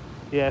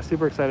 Yeah,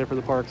 super excited for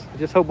the parks. I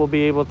just hope we'll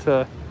be able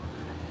to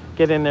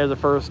get in there the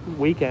first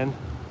weekend.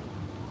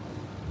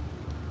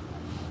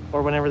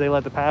 Or whenever they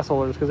let the pass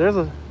holders,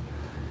 because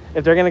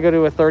if they're going to go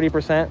to a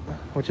 30%,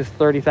 which is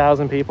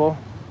 30,000 people,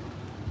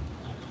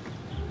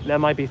 that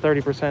might be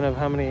 30% of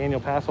how many annual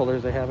pass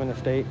holders they have in the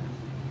state.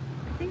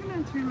 I think I'm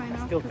going to turn mine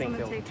off still because I'm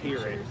think going to they'll take tier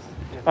it. pictures.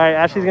 All right,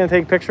 Ashley's going to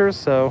take pictures,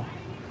 so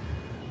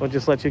we'll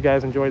just let you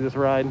guys enjoy this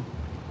ride.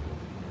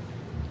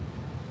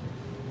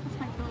 What's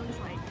my phone's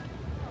like?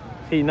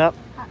 Heating up.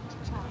 Hot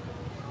chocolate.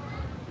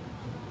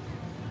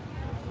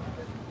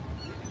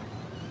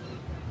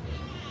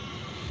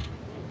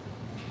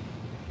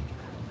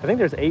 I think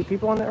there's 8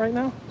 people on it right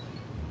now.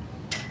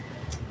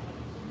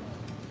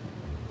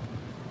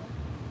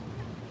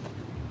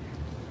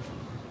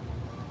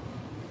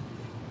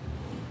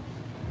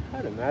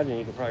 I'd imagine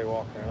you could probably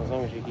walk around as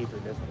long as you keep your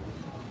distance.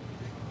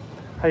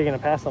 How are you going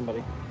to pass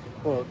somebody?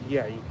 Well,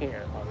 yeah, you can,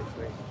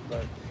 obviously,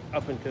 but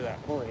up until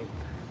that point.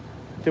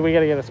 Do we got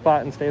to get a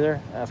spot and stay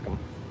there? Ask them.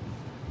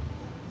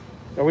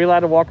 Are we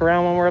allowed to walk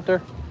around when we're up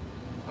there?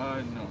 No.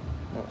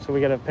 No, so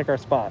we got to pick our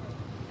spot.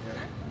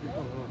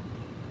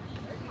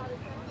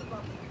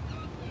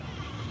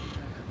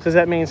 So does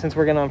that mean since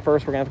we're getting on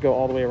first, we're going to have to go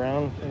all the way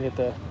around and get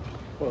the...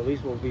 Well, at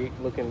least we'll be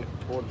looking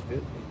towards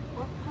Disney.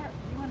 What part?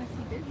 You want to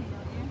see Disney,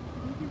 don't you?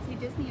 You can see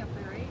Disney up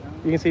there, right?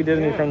 You can see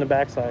Disney Yeah. from the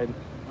backside.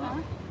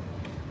 Huh?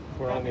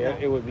 We're on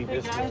the, it would be Hey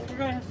Disney. guys, we're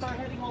going to start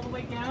heading all the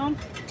way down,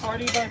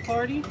 party by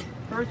party.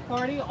 First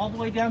party, all the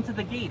way down to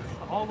the gates.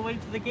 All the way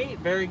to the gate.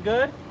 Very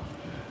good.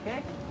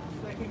 Okay,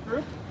 second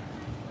group.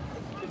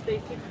 Just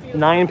stay 6 feet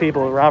 9 apart.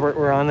 people, Robert,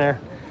 were on there.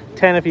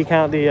 10 if you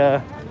count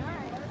the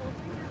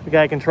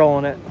guy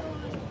controlling it.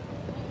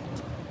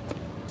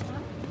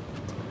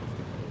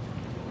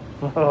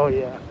 Oh,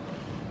 yeah.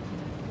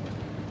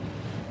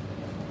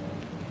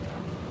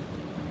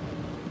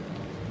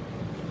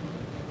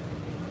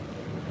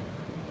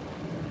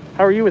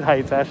 How are you with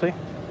heights, Ashley?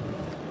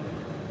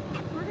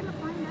 We're going to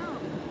find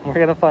out. We're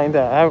gonna find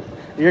out.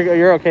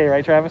 You're okay,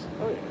 right, Travis?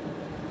 Oh, yeah.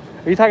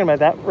 Are you talking about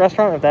that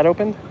restaurant? If that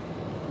opened?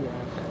 Yeah.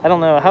 I don't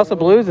know. House of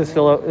Blues is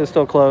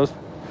still closed.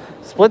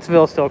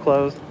 Splitsville's still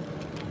closed.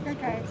 Here,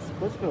 guys.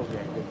 Splitsville's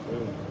got good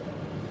food.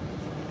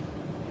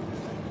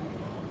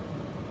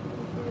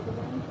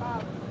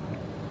 Bob.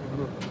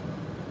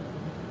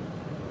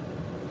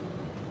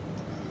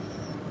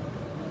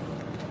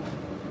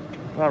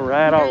 All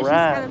right, You all guys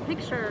right. just got a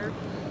picture.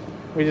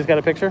 We just got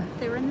a picture.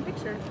 They were in the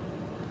picture.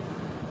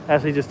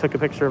 Ashley just took a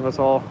picture of us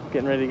all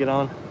getting ready to get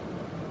on.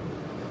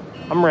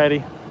 I'm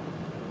ready.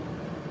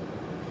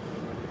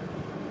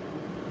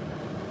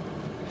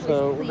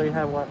 So He's they cleaning.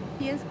 have what?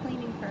 He is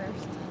cleaning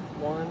first.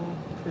 1,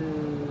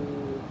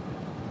 2.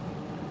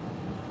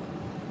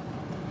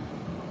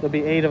 There'll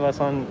be 8 of us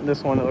on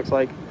this one. It looks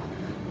like.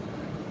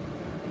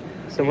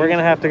 So we're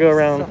gonna have to go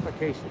around.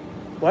 Suffocation.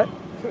 What?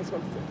 That's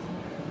what it says.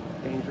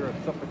 Danger of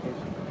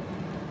suffocation.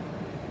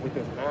 With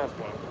his mask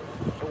on.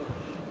 Sure.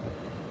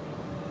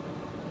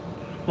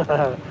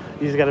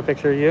 You just got a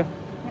picture of you.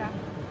 Yeah.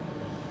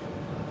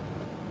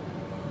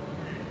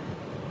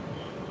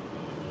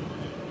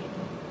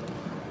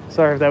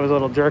 Sorry if that was a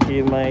little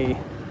jerky. My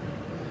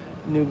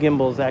new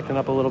gimbal is acting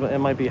up a little bit. It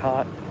might be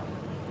hot.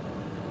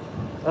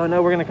 Oh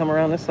no, we're gonna come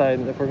around this side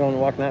if we're going to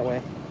walk that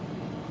way.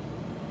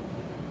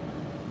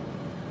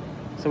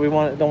 So we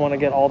don't want to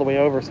get all the way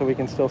over so we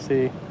can still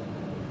see. You're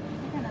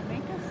gonna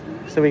make us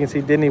move? So we can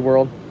see Disney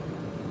World.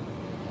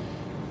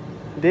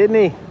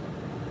 Disney.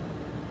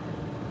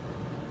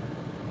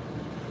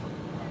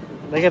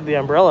 They got the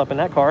umbrella up in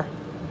that car.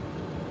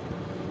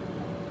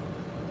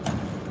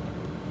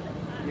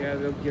 Yeah,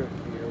 they'll give it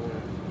to you when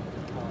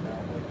it's hot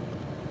out.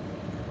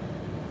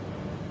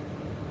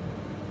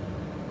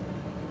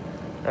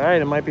 All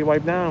right, it might be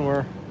wiped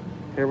down.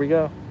 Here we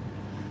go.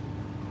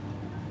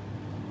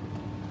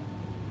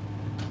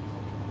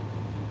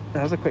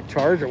 That was a quick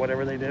charge or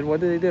whatever they did. What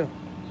did they do?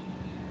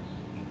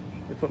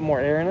 They put more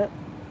air in it?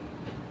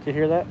 Did you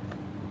hear that?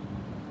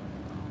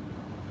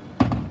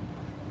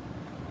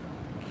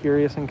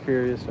 Curious and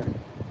curiouser.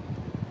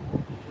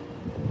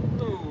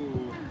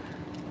 Ooh.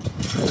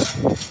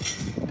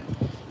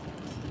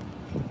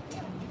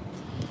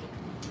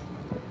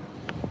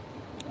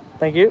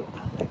 Thank you.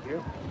 Thank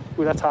you.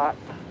 Ooh, that's hot.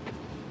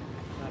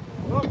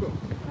 Welcome.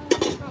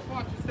 Just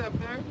watch your step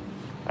there.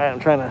 All right, I'm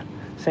trying to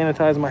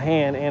sanitize my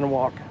hand and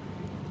walk.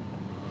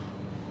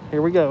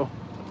 Here we go.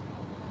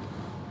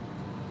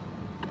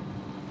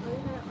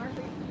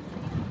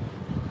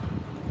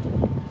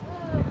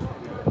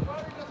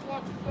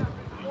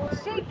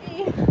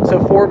 Shaky. So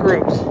 4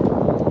 groups.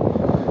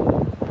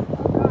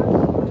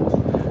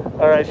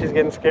 All right, she's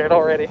getting scared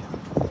already.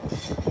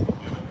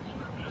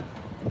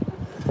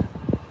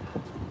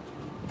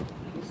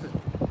 This is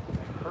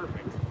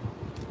perfect.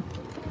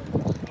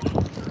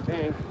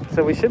 Dang.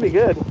 So we should be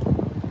good.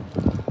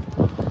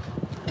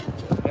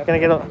 Gonna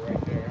get a,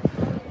 right there.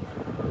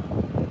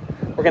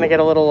 we're gonna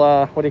get a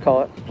little, what do you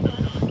call it?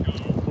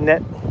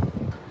 Net.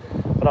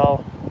 But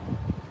I'll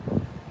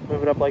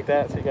move it up like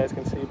that so you guys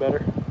can see better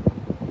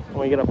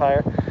when we get up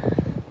higher.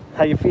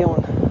 How you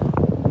feeling?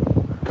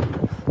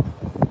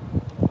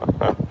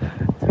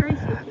 It's very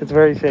shaky. It's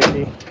very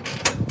shaky.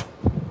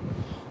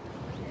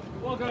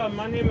 Welcome,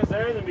 my name is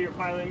Aaron, the beer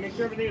pilot. Make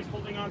sure everything is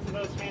holding on to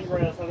those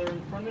handrails, either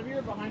in front of you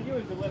or behind you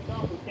as you lift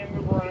off. We can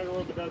move around a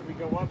little bit as we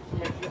go up, so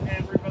make sure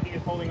everybody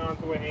is holding on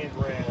to a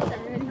handrail. Is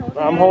everybody holding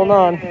I'm it? holding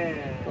on.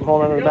 And I'm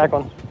holding on to the back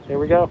one. Here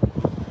we go.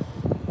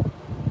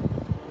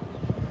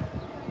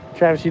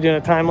 Travis, you doing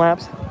a time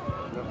lapse?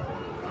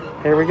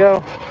 Here we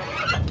go.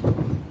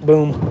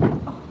 Boom.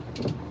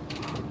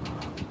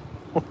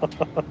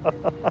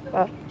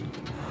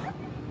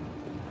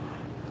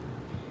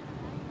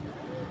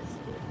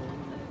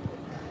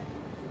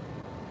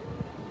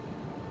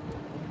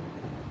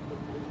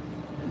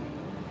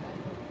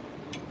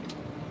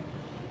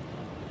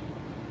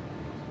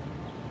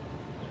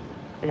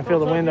 I can feel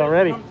the wind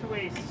already. Come to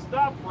a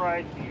stop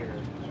right here.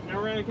 Now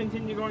we're going to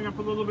continue going up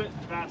a little bit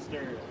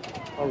faster.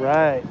 All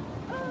right.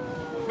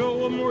 Let's go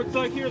one more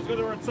time here. Let's go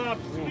to our top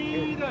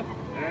speed.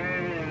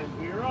 And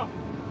we're off.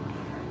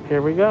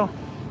 Here we go.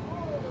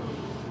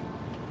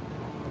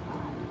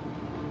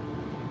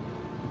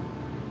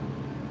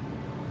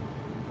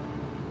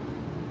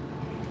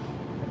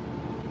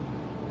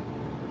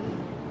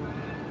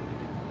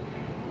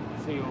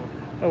 See you.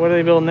 Oh, what are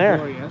they building there?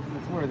 Gloria.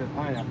 That's where the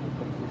pineapple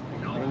place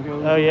is.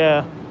 Mangoes. Oh,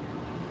 yeah.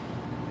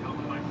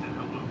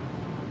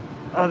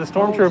 Oh, the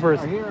stormtroopers.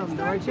 Are here on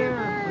the right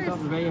there. On top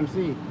of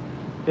AMC.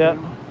 Yep.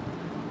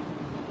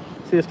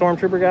 See the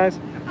stormtrooper guys?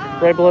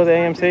 Right below the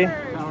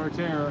AMC? Tower of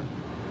Terror.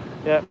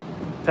 Yep.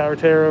 Tower of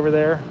Terror over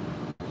there.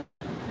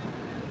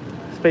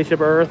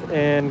 Spaceship Earth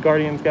and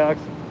Guardians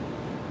Galaxy.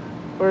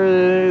 Where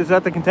is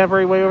that, the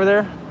Contemporary way over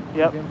there?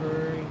 Yep.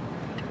 Contemporary.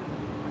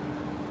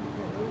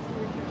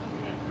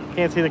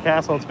 Can't see the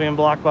castle. It's being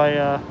blocked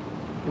by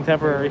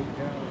Contemporary.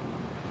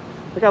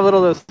 Look how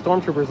little those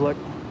stormtroopers look.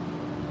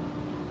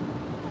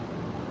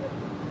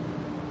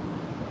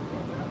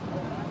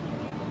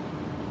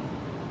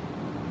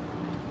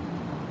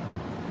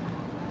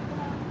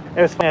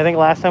 It was funny. I think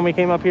last time we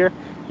came up here,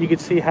 you could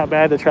see how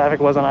bad the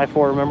traffic was on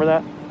I-4. Remember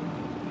that?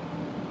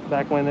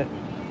 Back when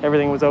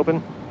everything was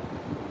open.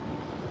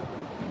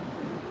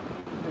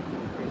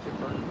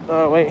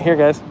 Oh, wait. Here,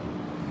 guys.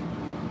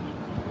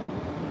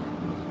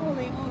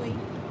 Holy moly.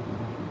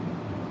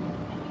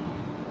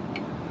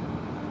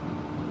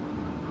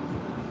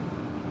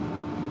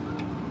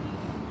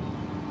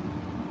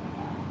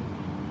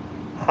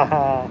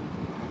 Haha.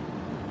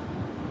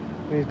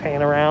 He's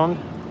paying around.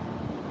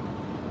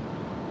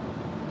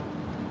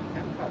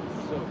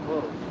 Epcot's so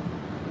close.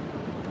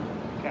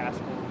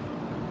 Castle.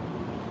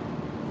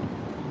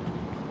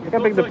 Look It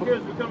how big looks the...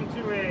 like as we come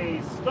to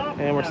a stop.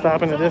 And we're at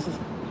stopping the at this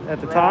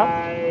at the top.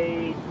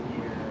 Right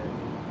here.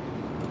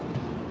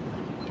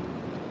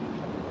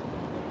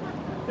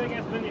 Take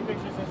as many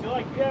pictures as you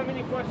like. If you have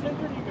any questions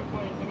or you can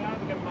point anything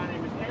out, again, my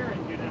name is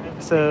Aaron. Do not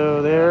hesitate.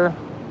 So there.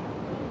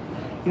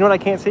 You know what I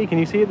can't see? Can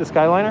you see it, the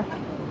Skyliner?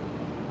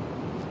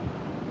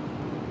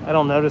 I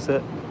don't notice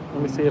it.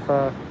 Let me see if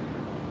I...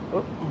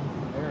 Oh.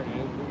 There it is.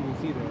 You can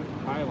see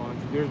the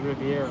pylons. There's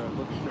Riviera.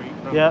 Look straight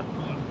from Yep.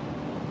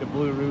 the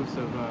blue roofs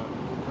of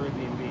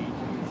Caribbean Beach. You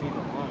can see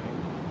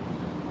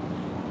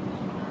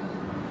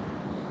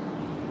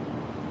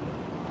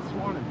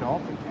on a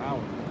dolphin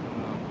tower.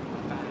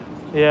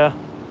 Yeah.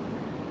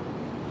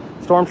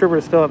 Stormtrooper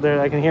is still up there.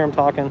 I can hear him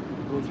talking.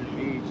 Blizzard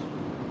Beach.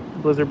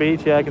 Blizzard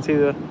Beach, yeah, I can see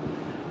the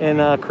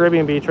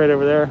Caribbean Beach right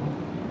over there.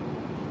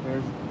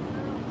 There's,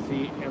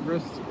 see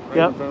Everest right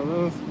Yep. in front of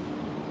those.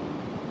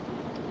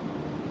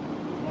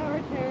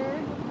 Tower Terror.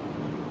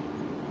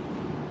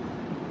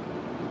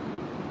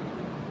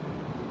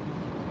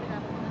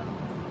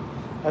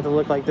 I have to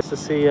look like this to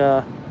see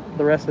the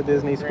rest of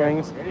Disney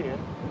Springs. Grand Floridian.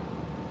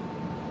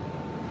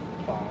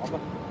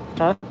 Bob.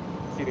 Huh?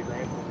 See the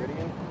Grand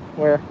Floridian?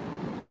 Where?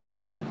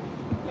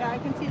 Yeah, I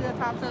can see the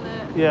tops of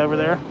it. Yeah, over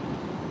there.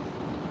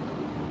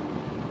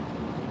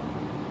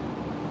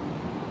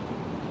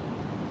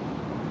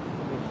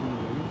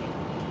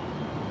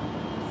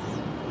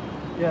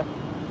 Yeah.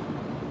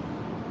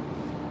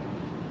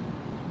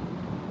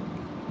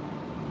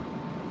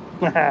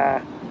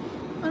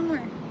 One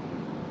more.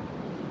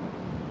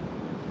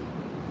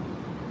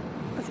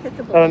 Let's hit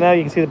the boat. Oh, now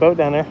you can see the boat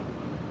down there.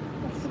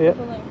 Let's hit see it?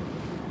 the boat.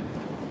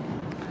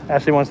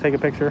 Ashley wants to take a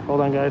picture.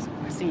 Hold on, guys.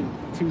 I seen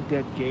 2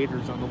 dead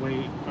gators on the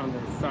way on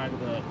the side of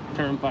the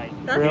turnpike.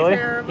 That's Really?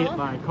 terrible. Hit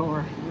by a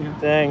car. Yeah.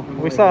 Dang.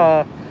 We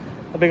saw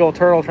a big old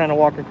turtle trying to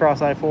walk across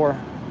I-4.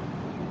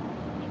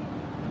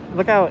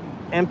 Look how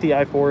empty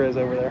I-4 is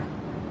over there.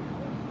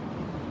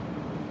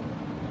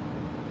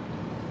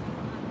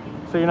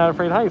 So you're not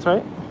afraid of heights,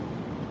 right?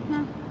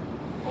 No.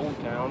 Old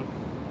Town.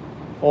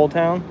 Old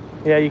Town?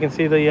 Yeah, you can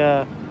see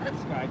the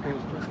Sky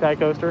Coaster. Sky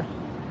Coaster.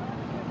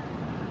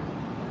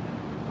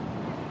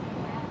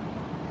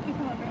 You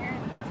come over here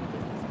and see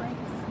Disney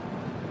Springs.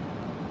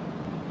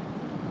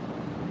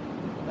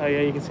 Oh yeah,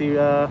 you can see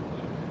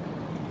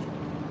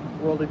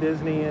World of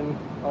Disney and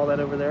all that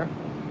over there.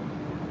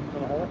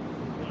 Wanna hold it?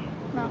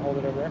 No. Hold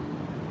it over there.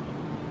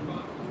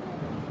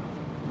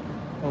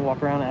 And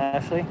walk around to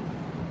Ashley.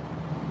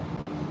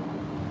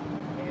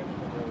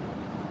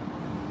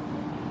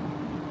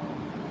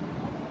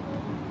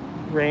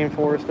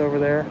 Rainforest over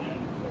there.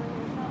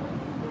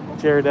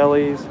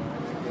 Ghirardelli's.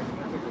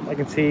 I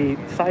can see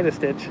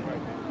Cita-Stitch.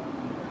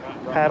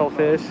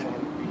 Paddlefish.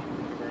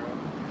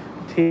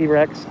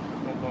 T-Rex.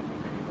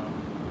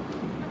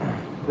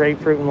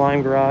 Grapefruit and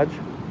Lime Garage.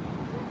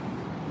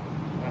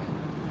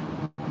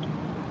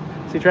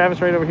 See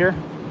Travis right over here?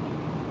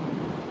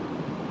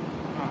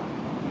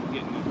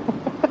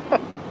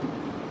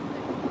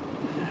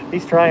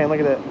 He's trying, look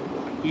at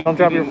that. Don't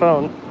drop your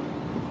phone.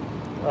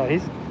 Oh,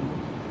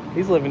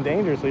 he's living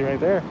dangerously right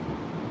there.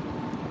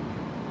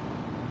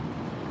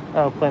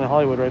 Oh, Planet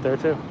Hollywood right there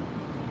too.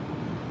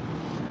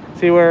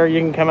 See where you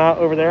can come out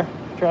over there,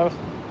 Travis?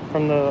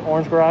 From the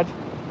Orange Garage?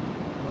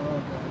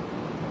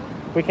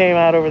 We came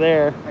out over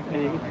there.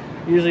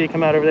 Usually you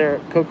come out over there.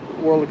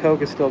 World of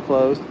Coke is still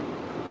closed.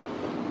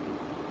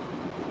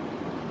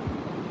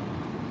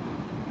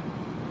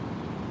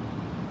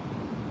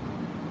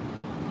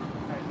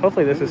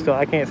 Hopefully this is still,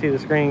 I can't see the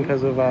screen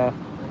because of the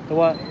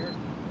what?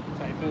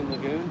 Typhoon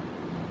Lagoon.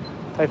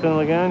 Typhoon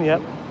Lagoon,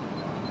 yep.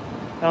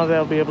 I don't think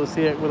I'll be able to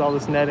see it with all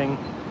this netting.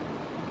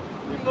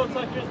 It looks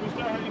like as we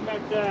start heading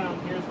back down,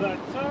 here's that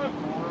tuck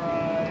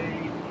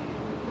right.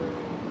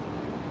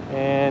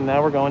 And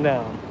now we're going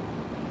down.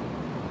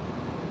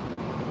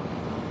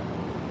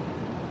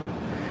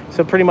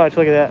 So pretty much,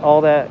 look at that.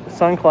 All that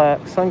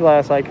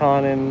sunglass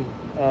icon in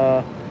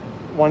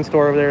one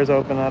store over there is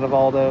open out of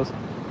all those.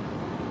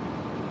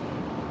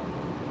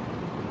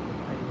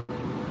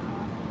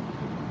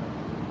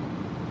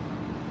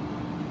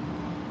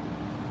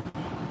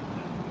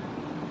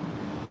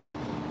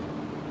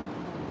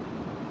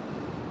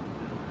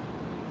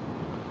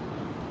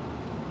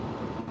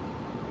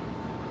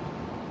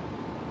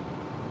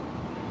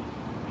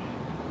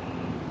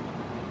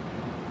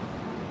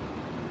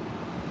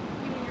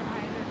 You and your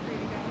eyes are free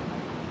to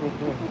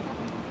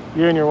go.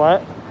 You and your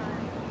what?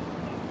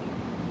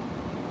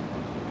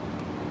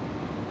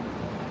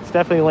 It's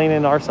definitely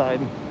leaning our side.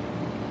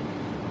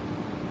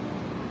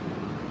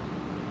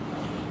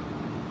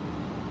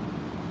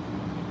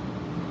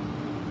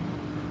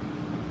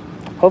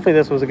 Hopefully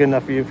this was a good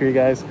enough view for you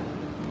guys.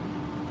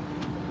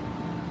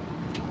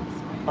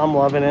 I'm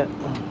loving it.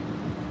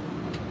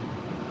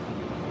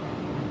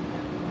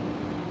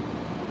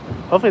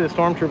 Hopefully the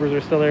stormtroopers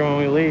are still there when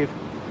we leave.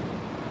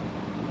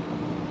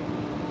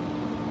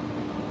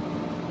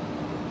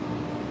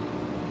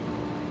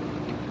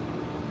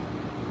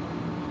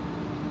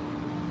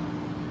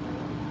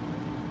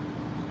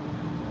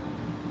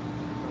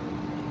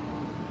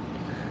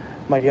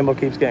 My gimbal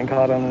keeps getting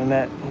caught on the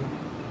net.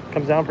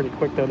 Comes down pretty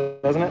quick though,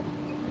 doesn't it?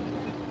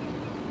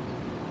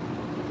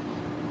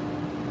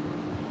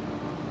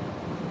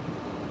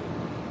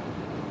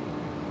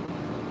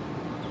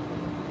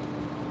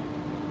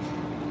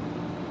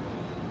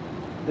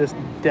 This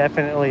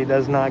definitely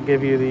does not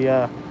give you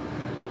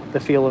the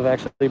feel of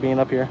actually being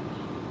up here.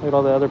 Look at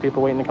all the other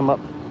people waiting to come up.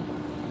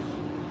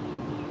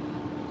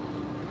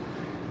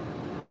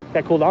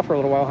 Got cooled off for a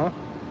little while, huh?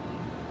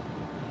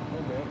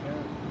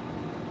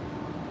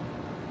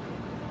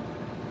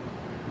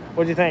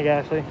 What'd you think,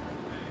 Ashley?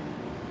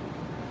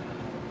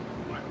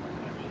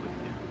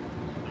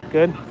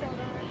 Good?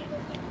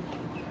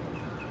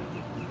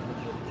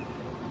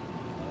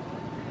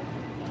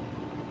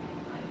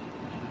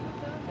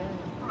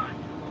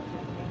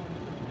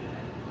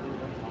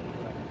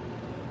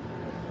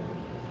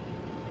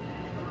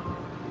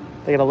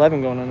 They got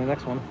 11 going on the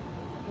next one.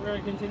 We're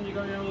going to continue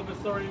going down a little bit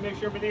slower to make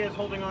sure everybody is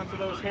holding on to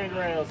those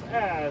handrails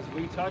as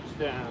we touch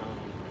down.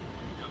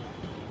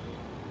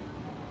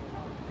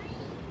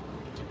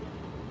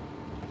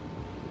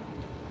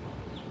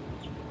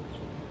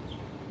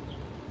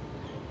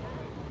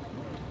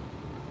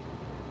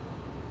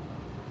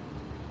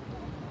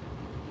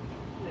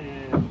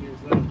 And here's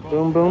that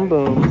Boom, boom,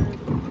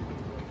 boom.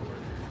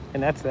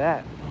 And that's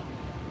that.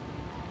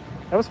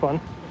 That was fun.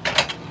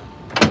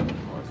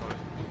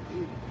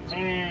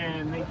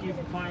 And thank you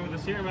for flying with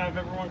us here. I'm going to have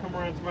everyone come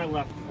around to my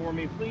left for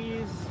me,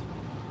 please.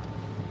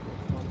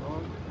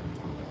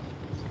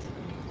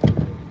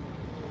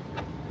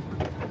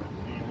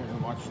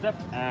 And watch step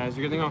as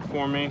you're getting off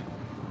for me.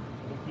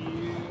 Thank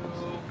you.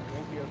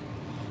 Thank you.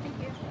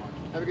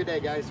 Have a good day,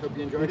 guys. Hope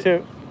you enjoyed You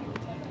it.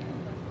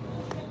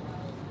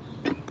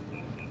 too.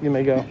 You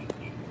may go.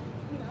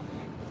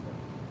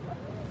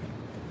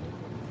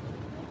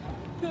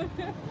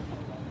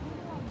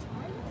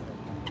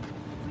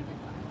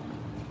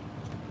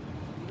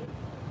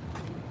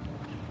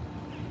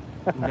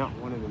 Not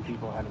one of them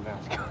people had a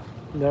mask on.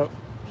 Nope.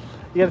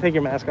 You gotta take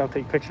your mask off,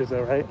 take pictures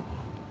though, right?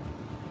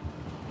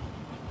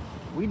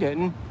 We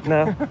didn't.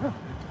 No.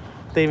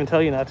 They even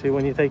tell you not to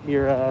when you take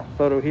your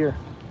photo here.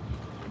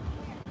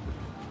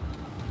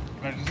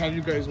 Can I just have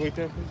you guys wait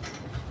there, please?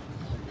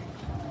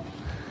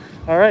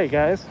 All right,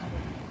 guys.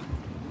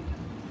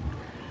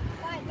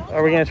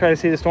 Are we gonna try to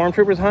see the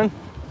stormtroopers, hon?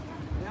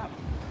 Yeah.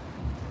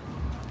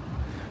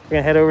 We're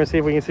gonna head over and see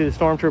if we can see the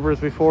stormtroopers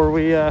before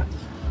we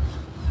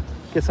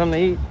get something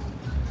to eat.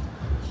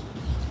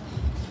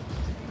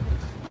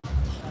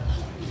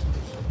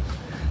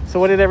 So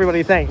what did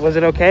everybody think? Was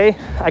it okay?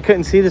 I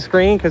couldn't see the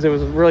screen because it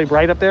was really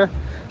bright up there.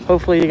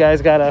 Hopefully you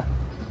guys got a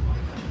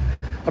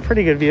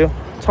pretty good view.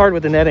 It's hard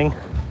with the netting.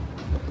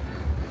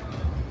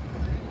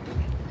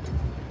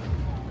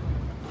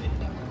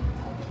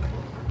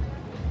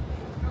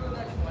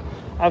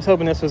 I was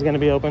hoping this was going to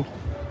be open.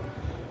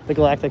 The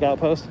Galactic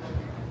Outpost.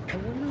 I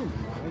wonder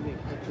why they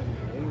put them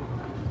in.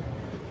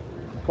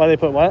 Why they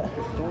put what?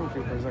 The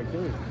stormtroopers, like,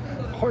 there's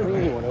hardly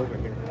anyone over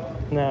here.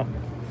 No.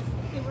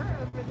 They were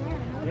over there. No?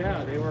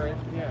 Yeah, they were,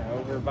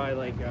 over by,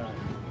 like,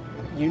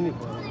 Unit.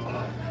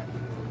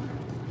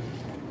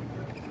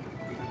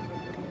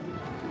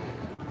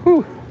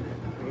 Whew.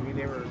 Maybe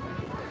they were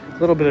A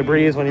little bit of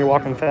breeze when you're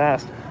walking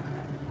fast.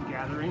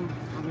 gathering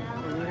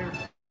over there.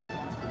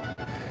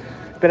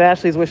 But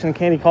Ashley's wishing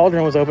Candy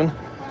Cauldron was open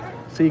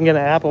so you can get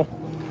an apple.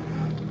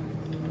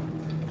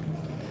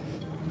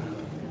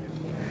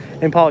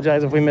 And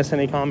apologize if we missed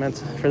any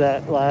comments for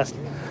that last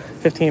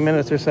 15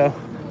 minutes or so.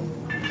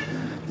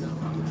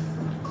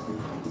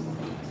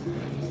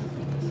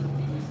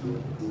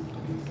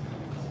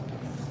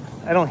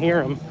 I don't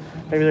hear them.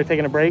 Maybe they're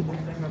taking a break.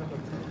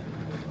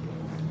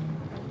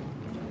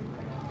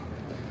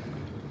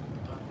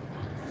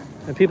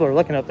 And people are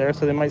looking up there,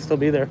 so they might still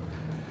be there.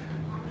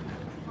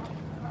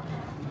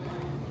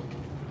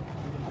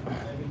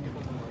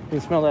 You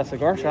can smell that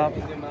cigar shop.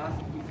 You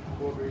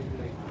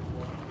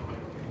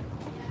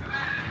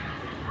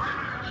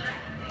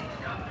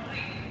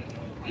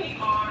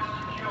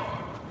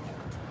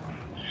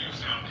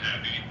sound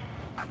happy.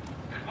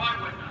 And why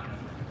wouldn't I?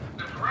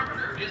 The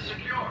perimeter is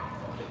secure.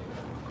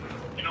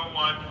 You know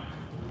what?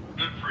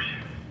 Good for you.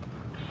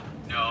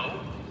 No.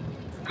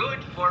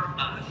 Good for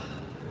us.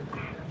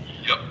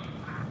 Yup.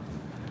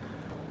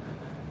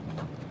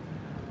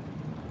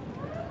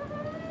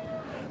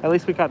 At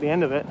least we caught the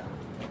end of it.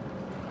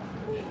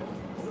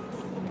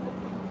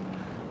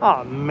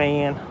 Oh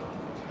man.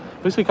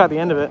 At least we caught the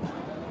end of it.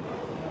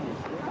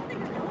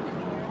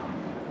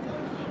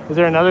 Is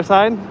there another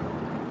side?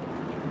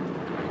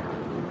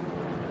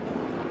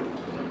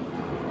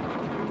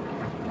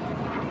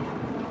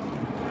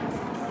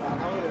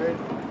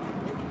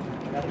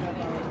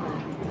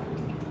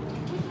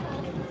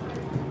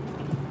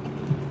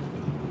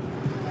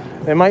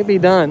 It might be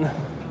done.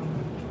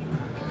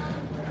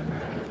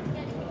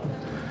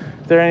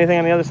 Is there anything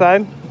on the other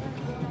side?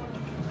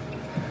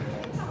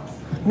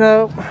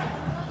 Nope.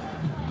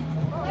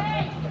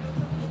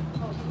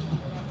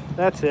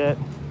 That's it.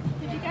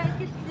 Did you guys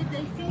did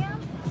they see him?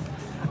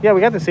 Yeah,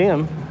 we got to see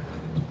him.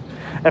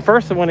 At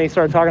first, when they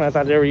started talking, I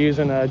thought they were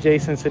using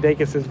Jason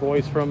Sudeikis'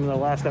 voice from the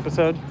last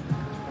episode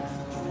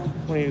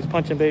when he was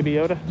punching Baby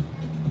Yoda.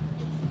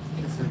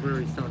 This is where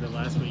we started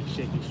last week,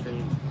 Shaky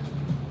Stream.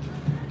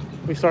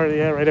 We started,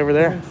 yeah, right over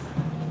there.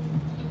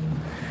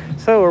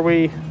 So,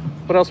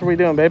 what else are we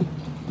doing, babe?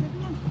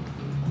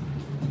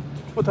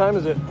 What time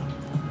is it?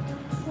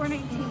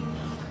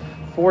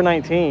 4:19.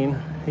 4:19.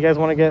 You guys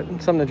want to get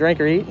something to drink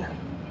or eat?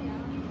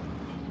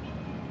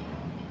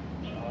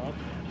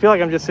 I feel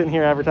like I'm just sitting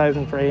here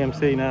advertising for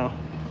AMC now.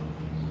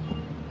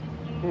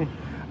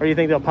 Or do you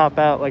think they'll pop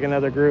out like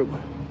another group?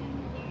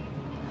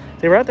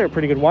 They were out there a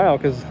pretty good while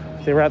because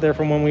they were out there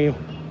from when we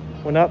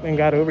went up and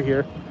got over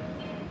here.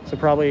 So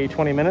probably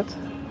 20 minutes.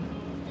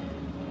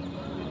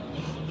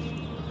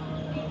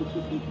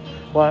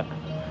 What?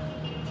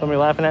 Somebody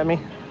laughing at me?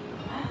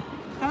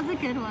 That was a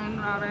good one,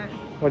 Robert.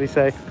 What'd he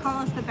say? Call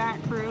us the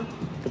Bat Crew.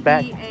 The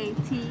Bat-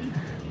 B-A-T.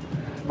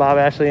 Bob,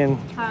 Ashley, and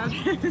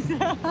Travis.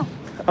 I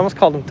almost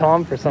called him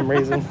Tom for some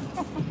reason.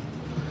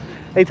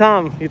 Hey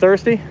Tom, you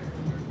thirsty?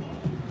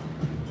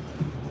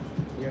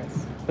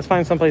 Yes. Let's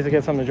find someplace to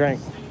get something to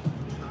drink.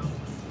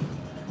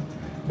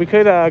 We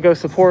could go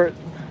support.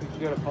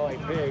 You gotta call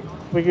like big.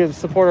 We could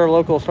support our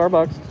local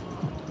Starbucks.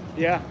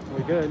 Yeah,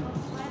 we could.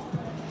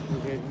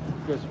 We could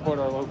go support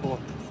our local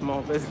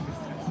small business.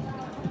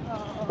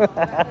 Oh,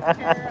 that was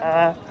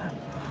terrible.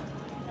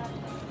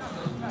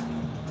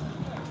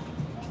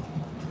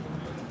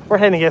 We're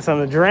heading to get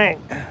something to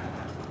drink.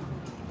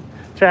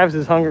 Travis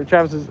is hungry.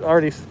 Travis is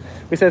already.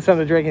 We said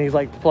something to drink, and he's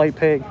like polite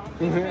pig.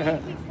 He's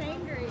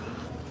hangry.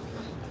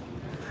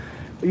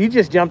 You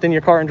just jumped in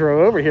your car and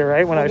drove over here,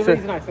 right? When Well, I the said.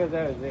 reason I said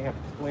that is they have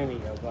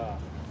plenty of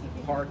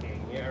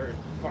parking, yeah, or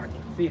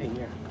parking, seating,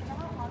 yeah.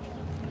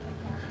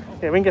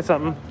 Yeah, we can get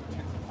something.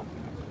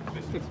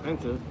 It's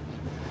expensive,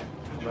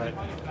 but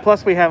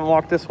Plus, we haven't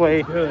walked this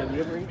way. good.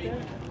 You ever eat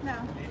there? No.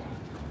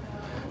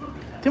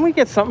 Didn't we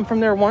get something from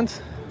there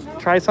once?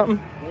 Try something?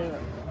 Yeah,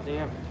 they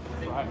have.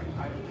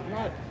 I'm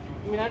not.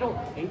 I mean, I don't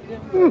hate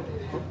them. Ooh.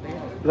 But they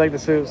have You like the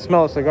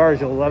smell of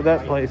cigars? You'll love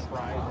that place.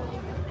 fries.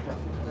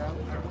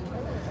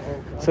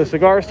 So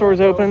cigar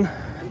store's open,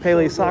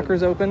 Pele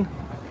Soccer's open,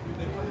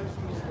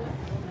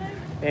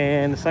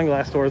 and the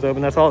sunglass store's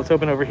open. That's all that's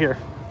open over here.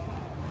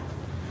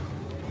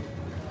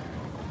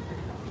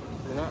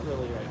 They're not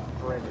really like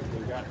breaded. They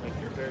got like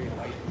your very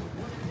light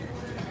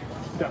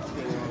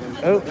dusting on them.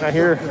 Oh, I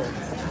hear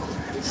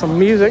some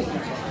music.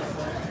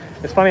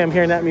 It's funny, I'm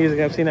hearing that music.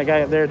 I've seen that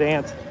guy up there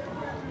dance.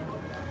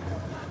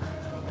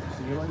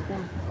 Do you like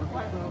them?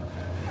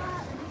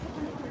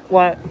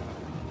 What?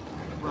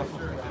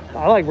 Brussels sprouts.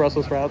 I like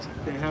Brussels sprouts.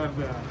 They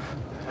have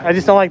I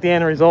just don't like the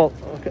end result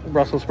of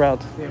Brussels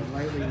sprouts. they have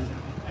lightly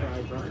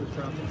fried Brussels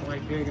sprouts. It's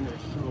like big and they're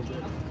so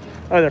good.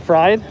 Oh, they're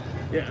fried?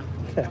 Yeah.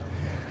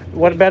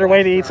 What better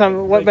way to eat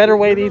something? What better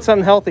way to eat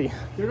something healthy?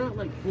 They're not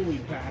like fully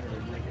battered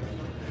like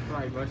a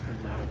fried Western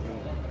battered,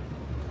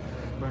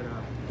 but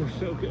they're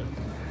so good.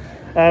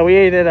 We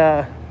ate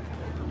at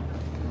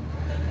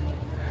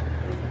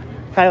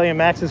Kylie and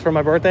Max's for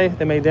my birthday.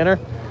 They made dinner.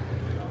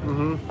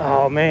 Mm-hmm.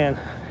 Oh man,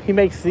 he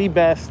makes the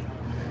best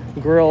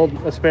grilled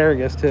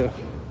asparagus too.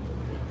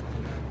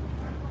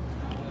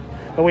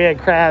 But we had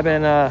crab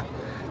and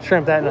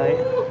shrimp that night.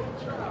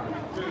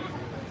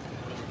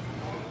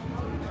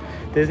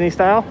 Disney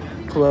style,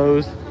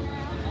 closed.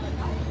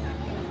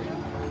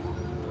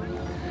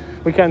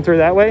 We come through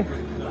that way,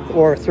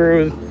 or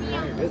through.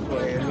 This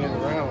way and then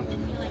around.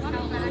 Unless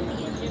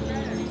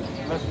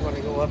you want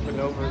to go up and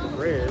over the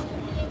bridge.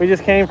 We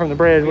just came from the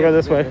bridge. We'll go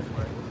this way.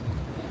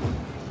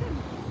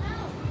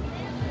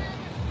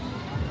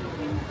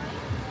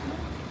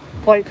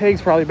 Polite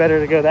Pig's probably better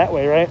to go that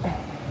way, right?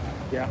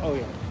 Yeah. Oh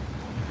yeah.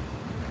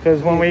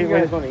 Because when you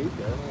guys want to eat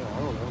there, I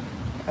don't know.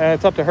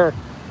 it's up to her.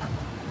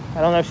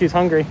 I don't know if she's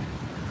hungry.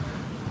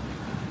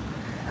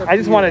 I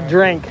just want a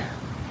drink.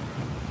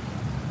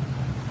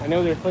 I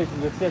know there's places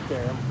to sit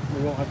there.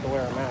 We won't have to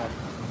wear a mask.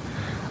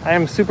 I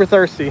am super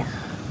thirsty.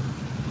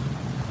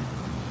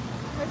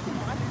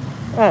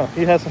 Oh,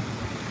 he has some.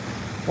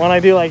 One I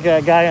do like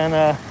a guy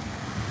on.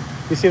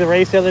 You see the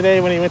race the other day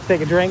when he went to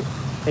take a drink?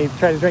 He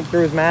tried to drink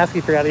through his mask.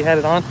 He forgot he had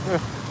it on.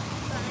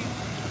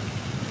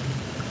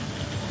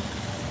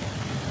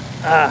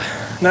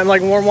 Nothing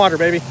like warm water,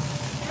 baby.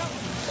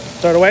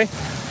 Throw it away. They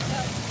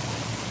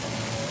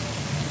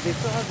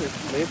still have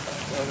this lid.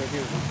 Oh, they do.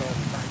 They still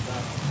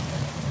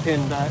have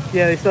pin back.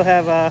 Yeah, they still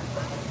have.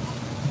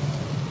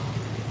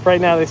 Right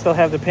now, they still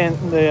have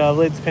the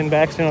lids pinned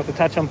back, so you don't have to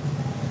touch them.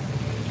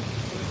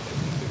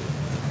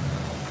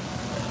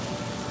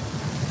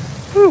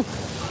 Whew.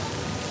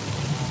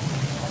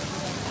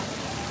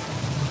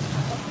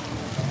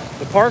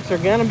 The parks are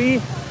gonna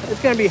be.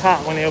 It's gonna be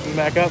hot when they open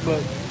back up,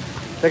 but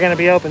they're gonna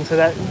be open, so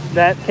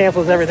that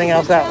cancels everything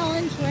else out.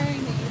 Challenge wearing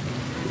these.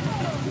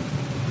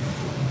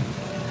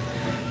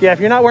 Yeah, if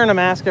you're not wearing a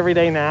mask every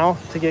day now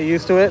to get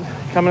used to it,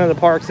 coming to the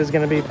parks is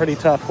gonna be pretty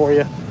tough for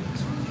you.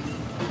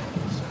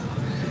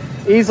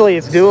 Easily,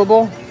 it's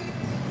doable,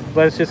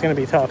 but it's just gonna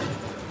be tough.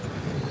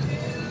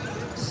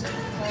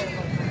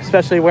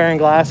 Especially wearing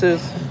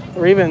glasses,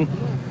 or even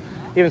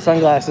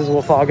sunglasses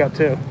will fog up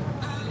too.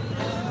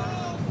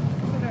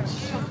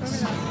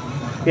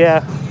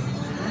 Yeah,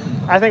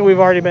 I think we've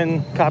already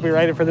been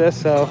copyrighted for this,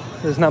 so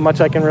there's not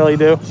much I can really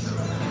do.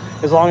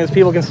 As long as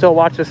people can still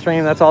watch the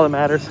stream, that's all that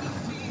matters.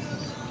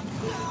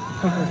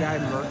 Guy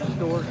merch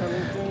store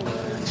coming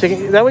soon.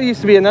 Chicken, that would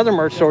used to be another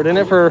merch store, didn't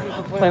it, for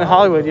Planet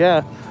Hollywood?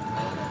 Yeah.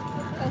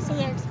 Oh, so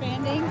they're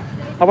expanding?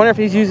 I wonder if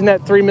he's using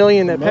that $3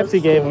 million that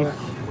Pepsi gave him.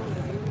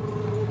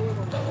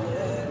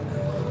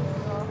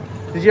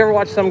 Did you ever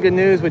watch Some Good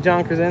News with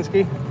John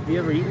Krasinski? Have you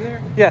ever eaten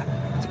there?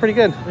 Yeah, it's pretty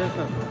good.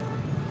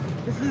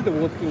 This is the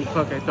Wolf King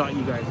Puck I thought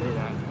you guys ate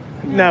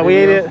at. No, we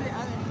ate it.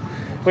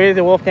 We did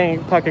the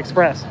Wolfgang Puck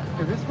Express.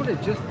 Because this one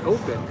had just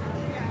opened.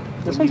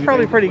 This When one's you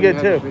probably guys- pretty when you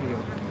good had too. the video.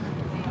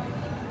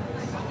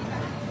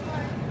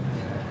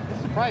 This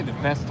is probably the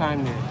best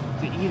time to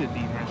eat at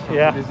these restaurants,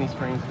 Yeah. Disney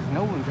Springs, because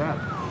no one's out.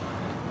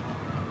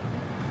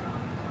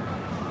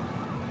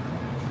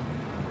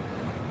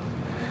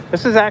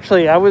 This is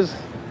actually,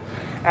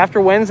 after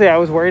Wednesday, I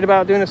was worried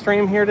about doing a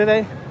stream here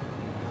today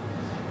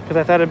because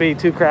I thought it'd be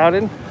too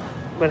crowded,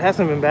 but it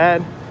hasn't been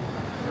bad.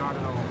 Not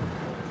at all.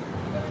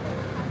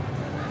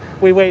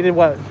 We waited,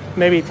 what,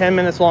 maybe 10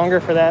 minutes longer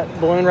for that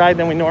balloon ride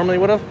than we normally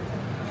would have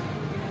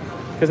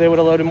because they would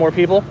have loaded more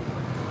people.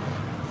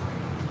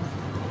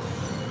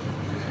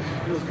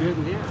 Feels good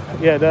in here.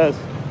 Yeah, it does.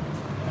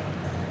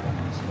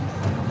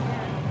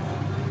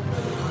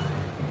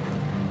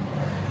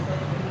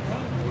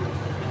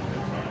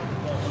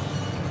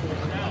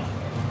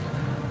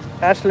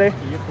 Ashley, You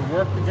have to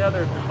work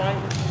together to fight.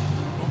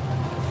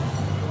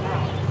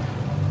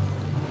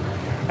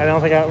 I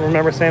don't think I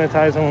remember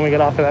sanitizing when we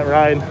get off of that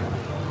ride.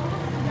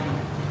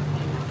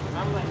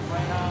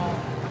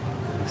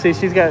 See,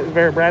 she's got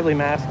Vera Bradley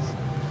masks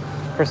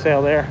for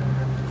sale there.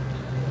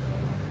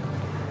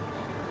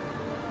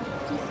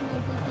 Just no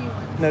Disney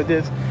ones. No,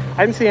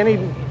 I didn't see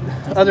any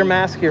other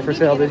mask here for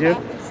sale, did you?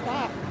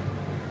 Stop.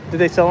 Did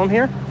they sell them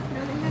here? No, they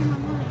had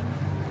them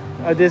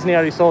online. Disney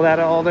already sold out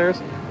of all theirs.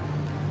 Store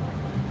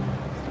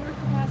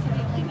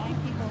capacity, only 9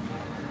 people.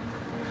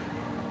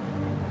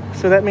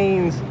 So that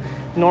means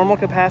normal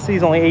capacity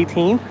is only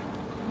 18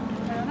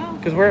 I don't know.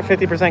 because we're at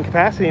 50%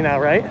 capacity now,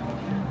 right? I don't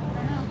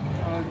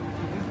know.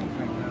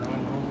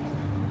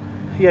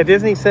 Yeah,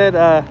 Disney said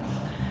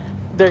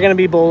they're going to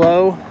be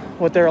below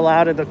what they're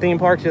allowed at the theme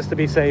parks just to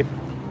be safe.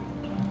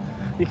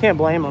 You can't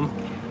blame them.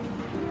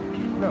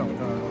 No.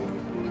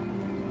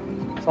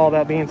 It's all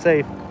about being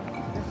safe. This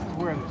is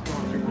where the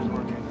stormtroopers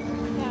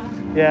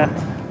were. Yeah.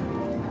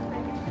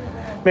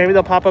 Yeah. Maybe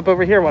they'll pop up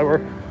over here while we're...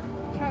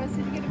 Travis,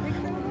 did you get a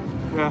picture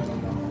of it? Yeah.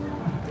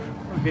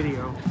 A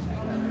video.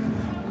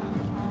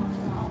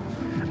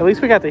 At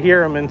least we got to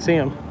hear them and see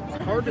them.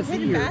 It's hard to There's a see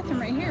hidden here. bathroom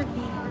right here.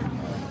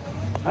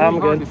 I'm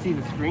It's hard good. to see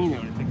the screen though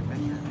to take a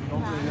picture. You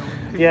don't really know what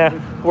to take a Yeah,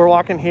 picture. we're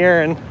walking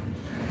here and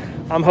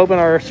I'm hoping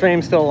our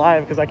stream's still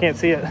alive because I can't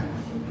see it.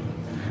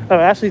 Oh,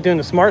 Ashley's doing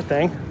the smart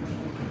thing.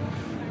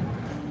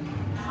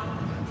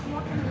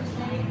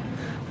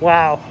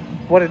 Wow,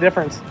 what a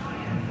difference.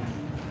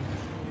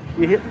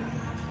 You hear?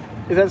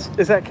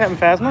 Is that Captain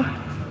Phasma?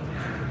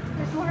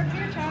 There's more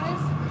here,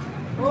 Travis.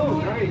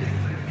 Oh, nice.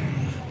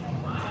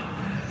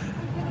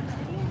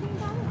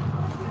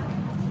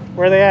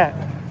 Where are they at?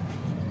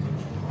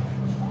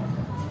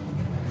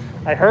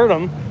 I heard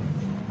them.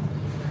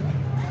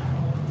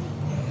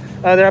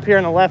 Oh, they're up here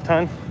on the left,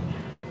 hon.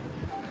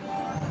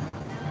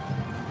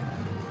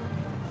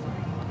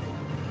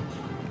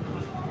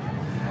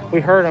 We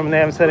heard them and they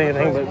haven't said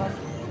anything, but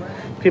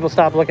people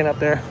stopped looking up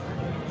there.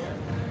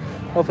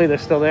 Hopefully they're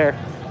still there.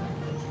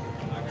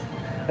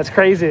 That's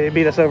crazy, they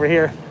beat us over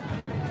here.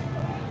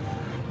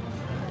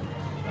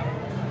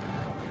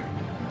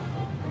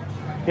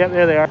 Yep,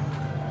 there they are.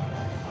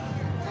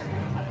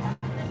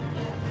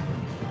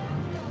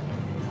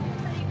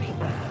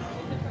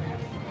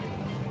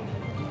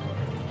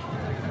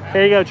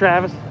 Here you go,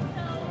 Travis.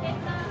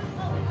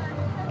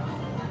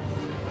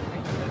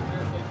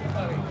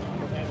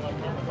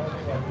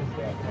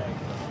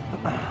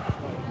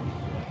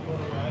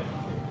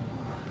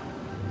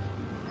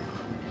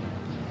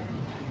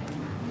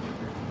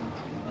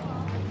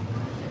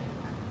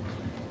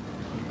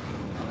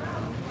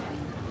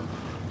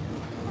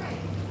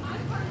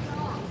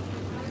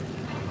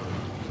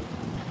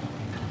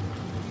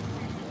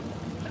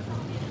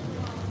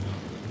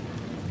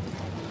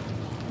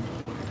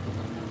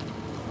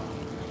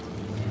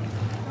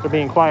 They're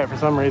being quiet for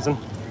some reason.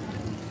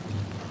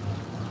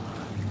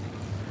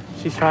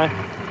 She's trying.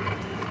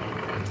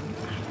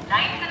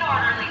 Nice and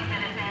orderly,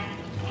 citizens.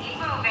 Keep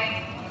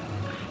moving.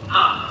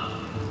 Huh.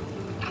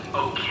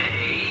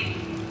 Okay.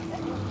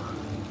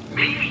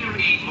 Maybe you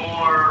need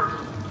more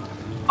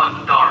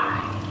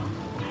authority.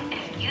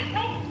 Excuse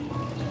me?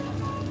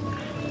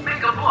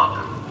 Make a book.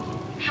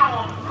 Show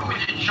them who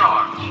is in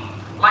charge.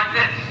 Like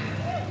this.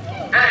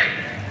 Hey,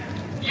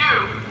 you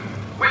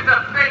with the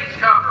face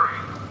covering.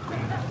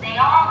 They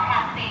all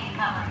have face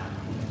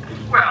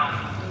coverings. Well,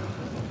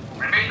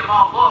 we made them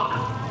all look.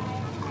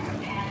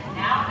 And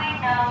now they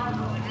know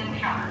who's in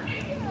charge.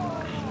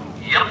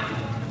 Yep.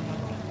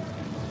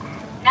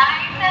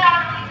 Nice and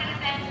orderly,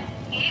 citizens.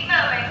 Keep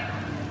moving.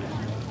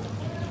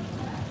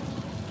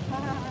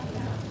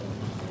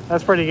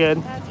 That's pretty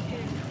good. That's cute.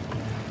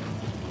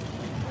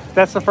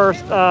 That's the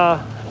first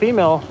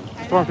female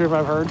stormtrooper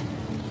I've heard.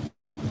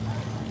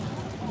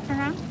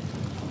 Uh-huh.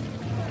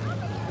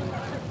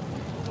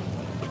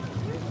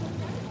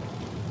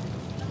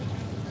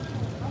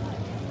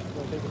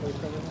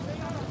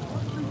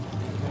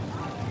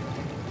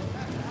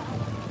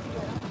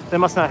 They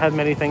must not have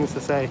many things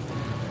to say.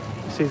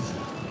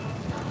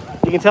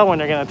 You can tell when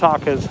they're going to talk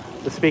because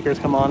the speakers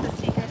come on. The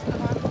speakers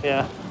come on.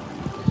 Yeah.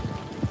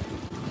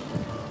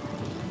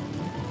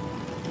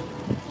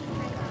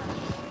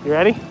 You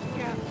ready?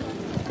 Yeah.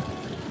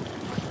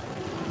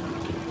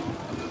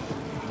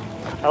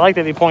 I like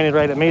that he pointed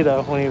right at me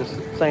though when he was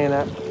saying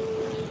that.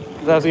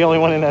 'Cause I was the only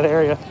one in that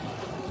area.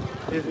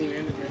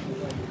 Disneyland is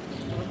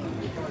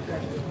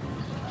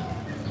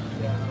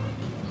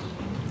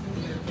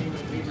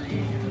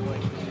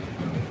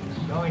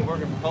y'all ain't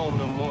working from home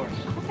no more.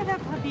 Look at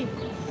that puppy.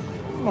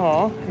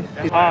 Aw.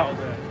 That's why all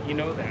the, you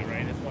know that,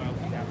 right? That's why all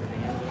the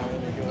Japanese and all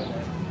they're doing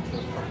that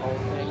from home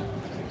thing,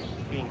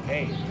 being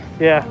paid.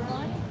 Yeah.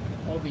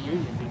 All the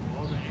union people,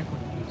 all the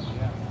equity people,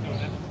 yeah.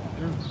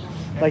 So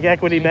they're Like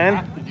Equity they Ben?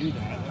 have to do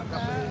that.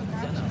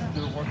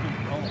 They're working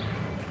from home.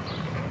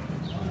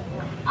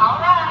 All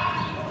right,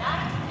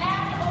 nice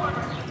and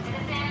order,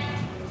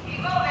 citizens. Keep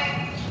moving.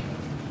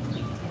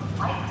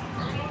 Like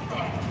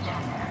 36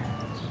 down there.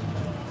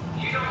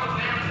 You know what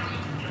that is?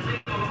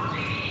 Illegal for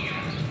 80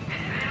 years.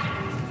 And now,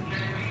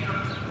 can we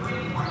just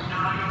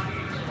 3.9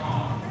 meters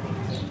long?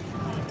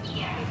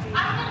 Yeah,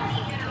 I'm gonna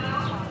need you to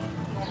move.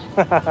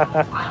 I'm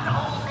the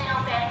old nail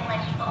bed and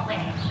let you go away,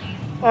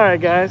 please. All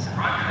right, guys.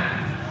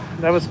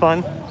 That was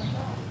fun.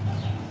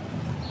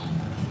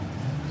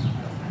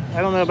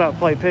 I don't know about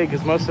Flight Pig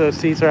because most of those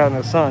seats are out in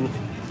the sun.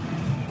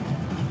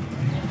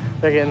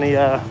 They're getting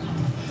the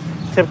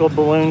typical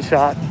balloon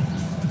shot.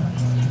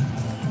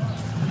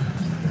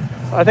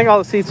 I think all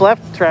the seats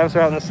left, Travis,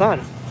 are out in the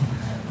sun.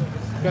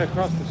 Got to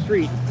cross the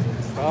street,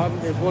 Bob.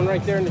 There's one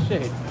right there in the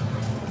shade.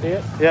 See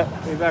it? Yep.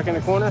 Way back in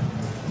the corner.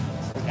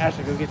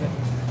 Ashley, go get that.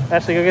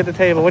 Ashley, go get the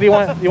table. What do you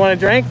want? You want a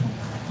drink?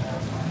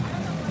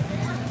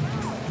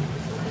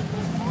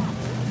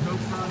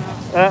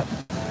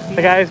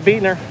 The guy's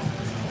beating her.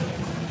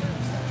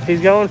 He's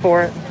going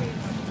for it.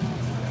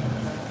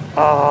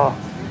 Oh,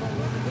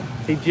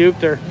 he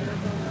juked her.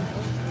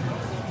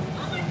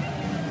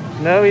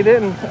 No, he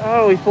didn't.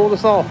 Oh, he fooled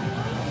us all.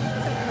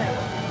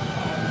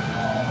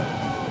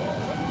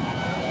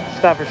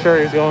 Thought for sure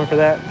he was going for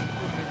that.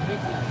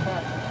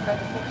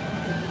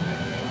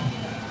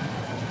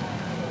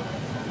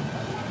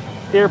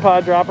 Ear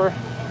pod dropper.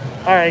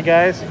 All right,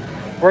 guys,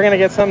 we're gonna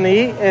get something to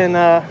eat and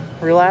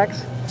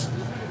relax.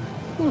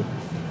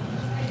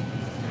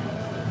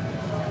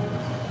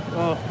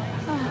 Oh,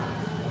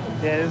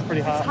 yeah, it is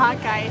pretty hot. It's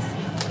hot, guys.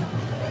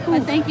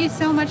 But thank you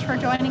so much for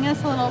joining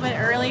us a little bit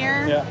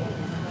earlier. Yeah.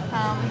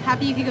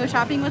 Happy you could go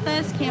shopping with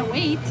us. Can't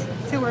wait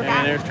till we're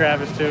back. And there's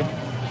Travis too.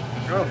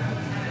 Oh.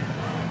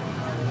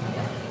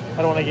 I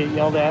don't want to get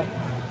yelled at.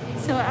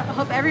 So I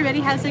hope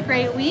everybody has a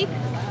great week.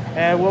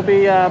 And we'll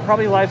be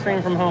probably live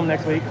streaming from home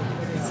next week.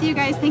 See you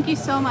guys. Thank you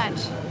so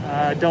much.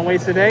 Don't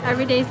waste a day.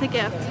 Every day's a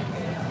gift.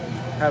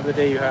 Have the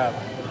day you have.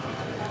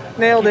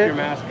 Nailed Keep it. your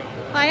mask on.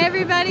 Bye,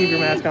 everybody. Keep your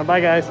mask on.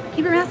 Bye, guys.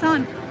 Keep your mask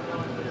on.